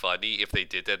really funny if they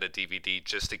did that in a DVD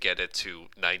just to get it to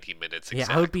 90 minutes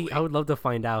exactly. Yeah, I would love to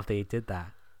find out if they did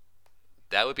that.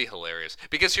 That would be hilarious.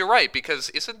 Because you're right, because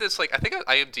isn't this like, I think on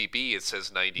IMDb it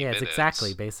says 90 minutes. Yeah, it's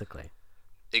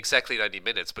exactly 90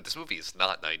 minutes, but this movie is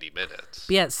not 90 minutes.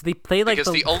 But yeah, so they play like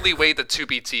because the only way the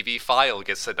Tubi TV file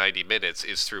gets to 90 minutes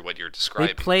is through what you're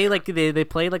describing. They play they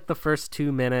play like the first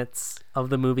 2 minutes of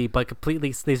the movie, but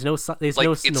completely there's no it's noise.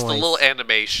 It's the little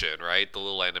animation, right? The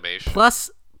little animation. Plus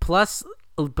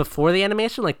before the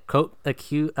animation, like a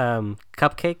cute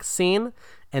cupcake scene,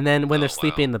 and then when they're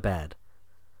sleeping in the bed,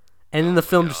 and then the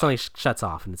film just suddenly shuts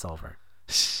off and it's over.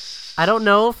 I don't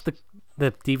know if the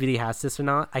DVD has this or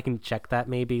not. I can check that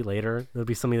maybe later. There'll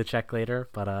be something to check later,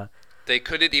 but they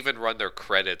couldn't even run their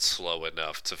credits slow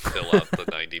enough to fill up the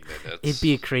 90 minutes. It'd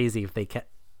be crazy if they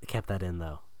kept that in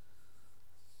though.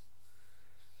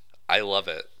 I love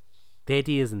it. The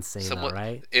idea is insane, though,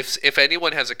 right? If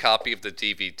anyone has a copy of the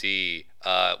DVD,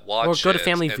 watch it. Or go to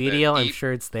Family Video. I'm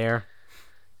sure it's there.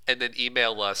 And then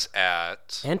email us at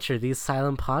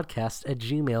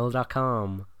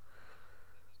entertheasylum@gmail.com.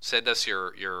 Send us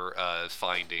your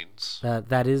findings.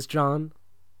 That is John.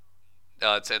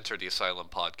 It's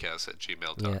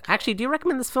entertheasylumpodcast@gmail.com. Yeah. Actually, do you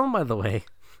recommend this film, by the way?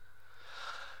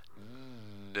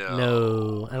 No.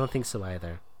 No, I don't think so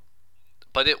either.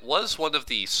 but it was one of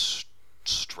the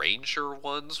stranger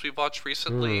ones we've watched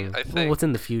recently. I Well, think. what's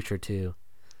in the future too?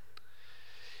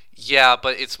 Yeah,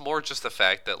 but it's more just the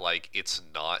fact that like it's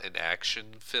not an action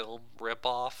film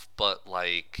ripoff, but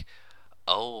like,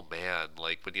 oh man,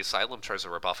 like when the Asylum tries to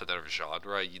rip off another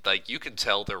genre, you can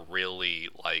tell they're really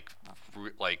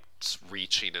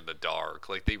reaching in the dark.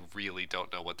 Like they really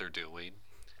don't know what they're doing.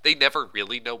 They never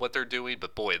really know what they're doing,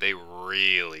 but boy, they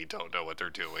really don't know what they're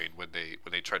doing when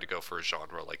they try to go for a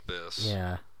genre like this.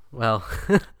 Yeah. Well,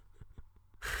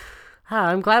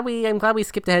 I'm glad we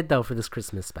skipped ahead though for this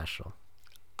Christmas special.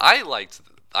 I liked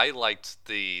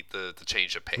the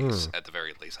change of pace at the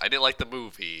very least. I didn't like the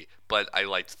movie, but I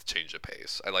liked the change of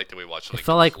pace. I liked that we watched It something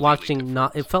felt like completely watching different.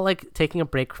 not. It felt like taking a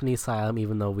break from the Asylum,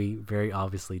 even though we very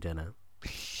obviously didn't.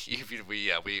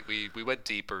 we went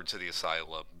deeper into the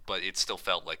Asylum, but it still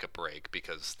felt like a break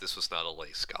because this was not a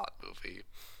Leigh Scott movie.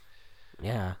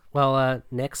 Yeah. Well,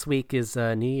 next week is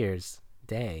New Year's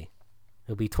Day.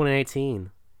 It'll be 2018.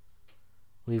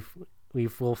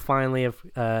 We'll finally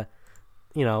have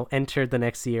entered the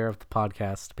next year of the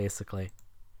podcast, basically.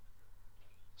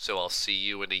 So I'll see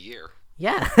you in a year.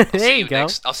 Yeah. I'll there see you go.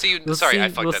 I'll see you. We'll Sorry, see, I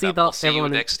fucked we'll that see up. the, I'll see you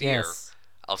everyone next year. Yes.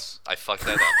 I fucked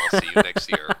that up. I'll see you next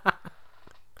year.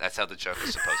 That's how the joke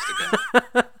is supposed to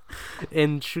go.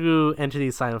 In true Enter the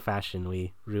Asylum fashion,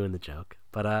 we ruined the joke.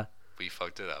 But We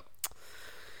fucked it up.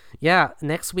 yeah,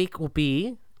 next week will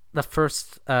be the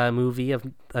first movie of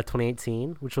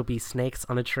 2018, which will be Snakes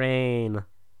on a Train.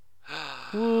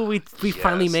 Ooh, we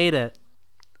finally Yes. made it.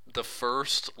 The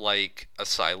first like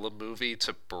Asylum movie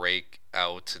to break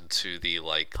out into the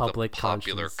like Public the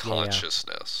popular conscience, yeah.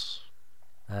 consciousness.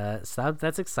 So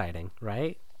that's exciting,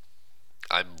 right?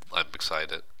 I'm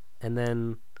excited. And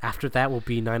then after that will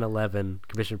be 9/11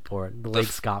 Commission Report, the Leigh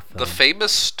Scott film. The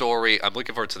famous story, I'm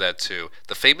looking forward to that too.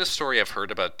 The famous story I've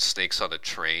heard about Snakes on a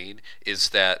Train is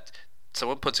that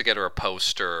someone put together a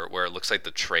poster where it looks like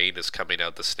the train is coming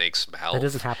out the snake's mouth. That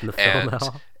doesn't happen in the film at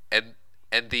all.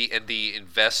 And the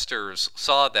investors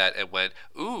saw that and went,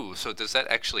 "Ooh, so does that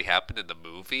actually happen in the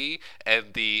movie?"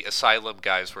 And the Asylum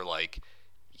guys were like,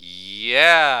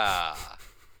 "Yeah."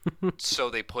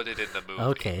 So they put it in the movie.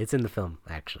 Okay, it's in the film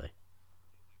actually.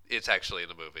 It's actually in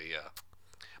the movie, yeah.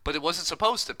 But it wasn't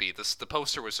supposed to be. The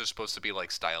poster was just supposed to be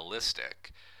like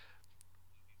stylistic.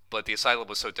 But the Asylum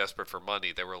was so desperate for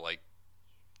money, they were like,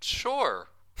 "Sure,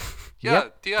 yeah,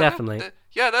 Yep, yeah, definitely.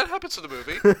 that happens in the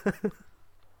movie.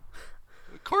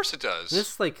 Of course it does."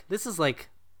 This is like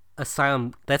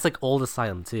Asylum. That's like old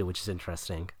Asylum too, which is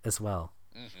interesting as well.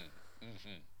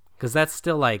 Because that's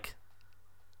still like.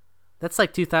 That's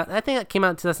like 2000. I think that came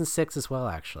out in 2006 as well,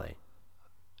 actually.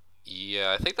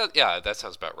 Yeah, I think that. Yeah, that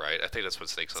sounds about right. I think that's what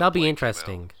Snakes on So that'll the be Plane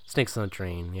interesting. Snakes on a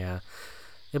Train, yeah.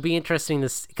 It'll be interesting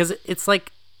because it's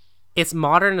like it's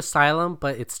modern Asylum,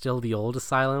 but it's still the old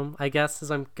Asylum. I guess as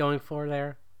I'm going for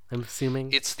there. I'm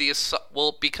assuming. It's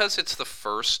because it's the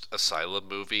first Asylum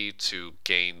movie to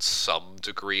gain some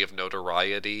degree of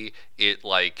notoriety.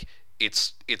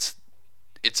 It's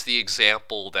the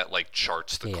example that like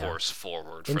charts the course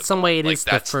forward. In for some them. way, it Like, is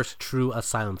the that's first true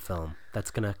Asylum film.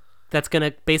 That's gonna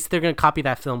basically they're gonna copy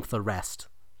that film for the rest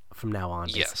from now on.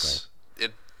 Basically. Yes.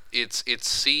 It's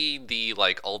seeing the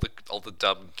like all the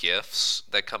dumb gifs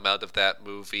that come out of that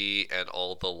movie and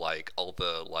all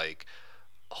the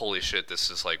holy shit, this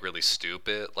is like really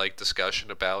stupid like discussion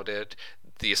about it.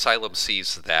 The Asylum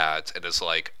sees that and is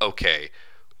like, okay,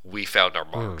 we found our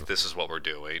mark. This is what we're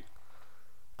doing.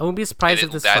 I wouldn't be surprised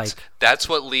if this that's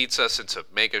what leads us into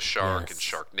Mega Shark and Yes.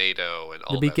 Sharknado and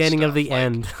all the beginning that of the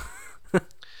stuff. Like, end.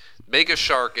 Mega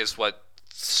Shark is what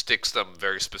sticks them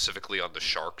very specifically on the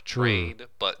shark train,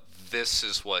 but this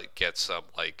is what gets them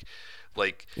like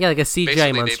Yeah, like a CGI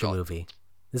basically monster movie.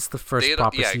 This is the first they-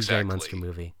 proper yeah, CGI exactly. monster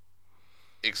movie.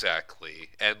 exactly.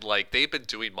 And like they've been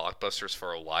doing mockbusters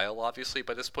for a while, obviously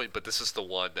by this point, but this is the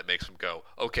one that makes them go,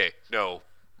 okay, no,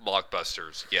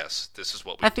 mockbusters, yes, this is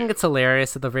what we I think do. it's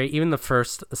hilarious that even the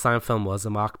first Asylum film was a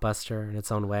mockbuster in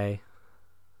its own way.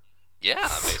 Yeah,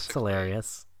 It's basically.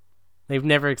 hilarious. They've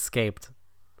never escaped.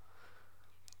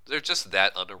 They're just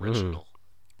that unoriginal.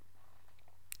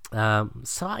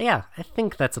 So yeah, I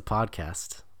think that's a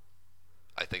podcast.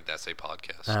 I think that's a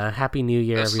podcast. Happy New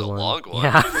Year, This is a everyone. long one.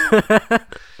 Yeah.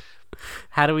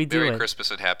 How do we do Merry it?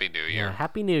 Christmas and Happy New Year. Yeah,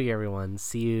 Happy New Year, everyone.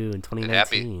 See you in And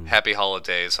 2019. happy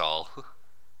holidays all. All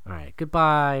right.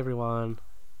 Goodbye, everyone.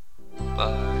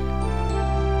 Bye.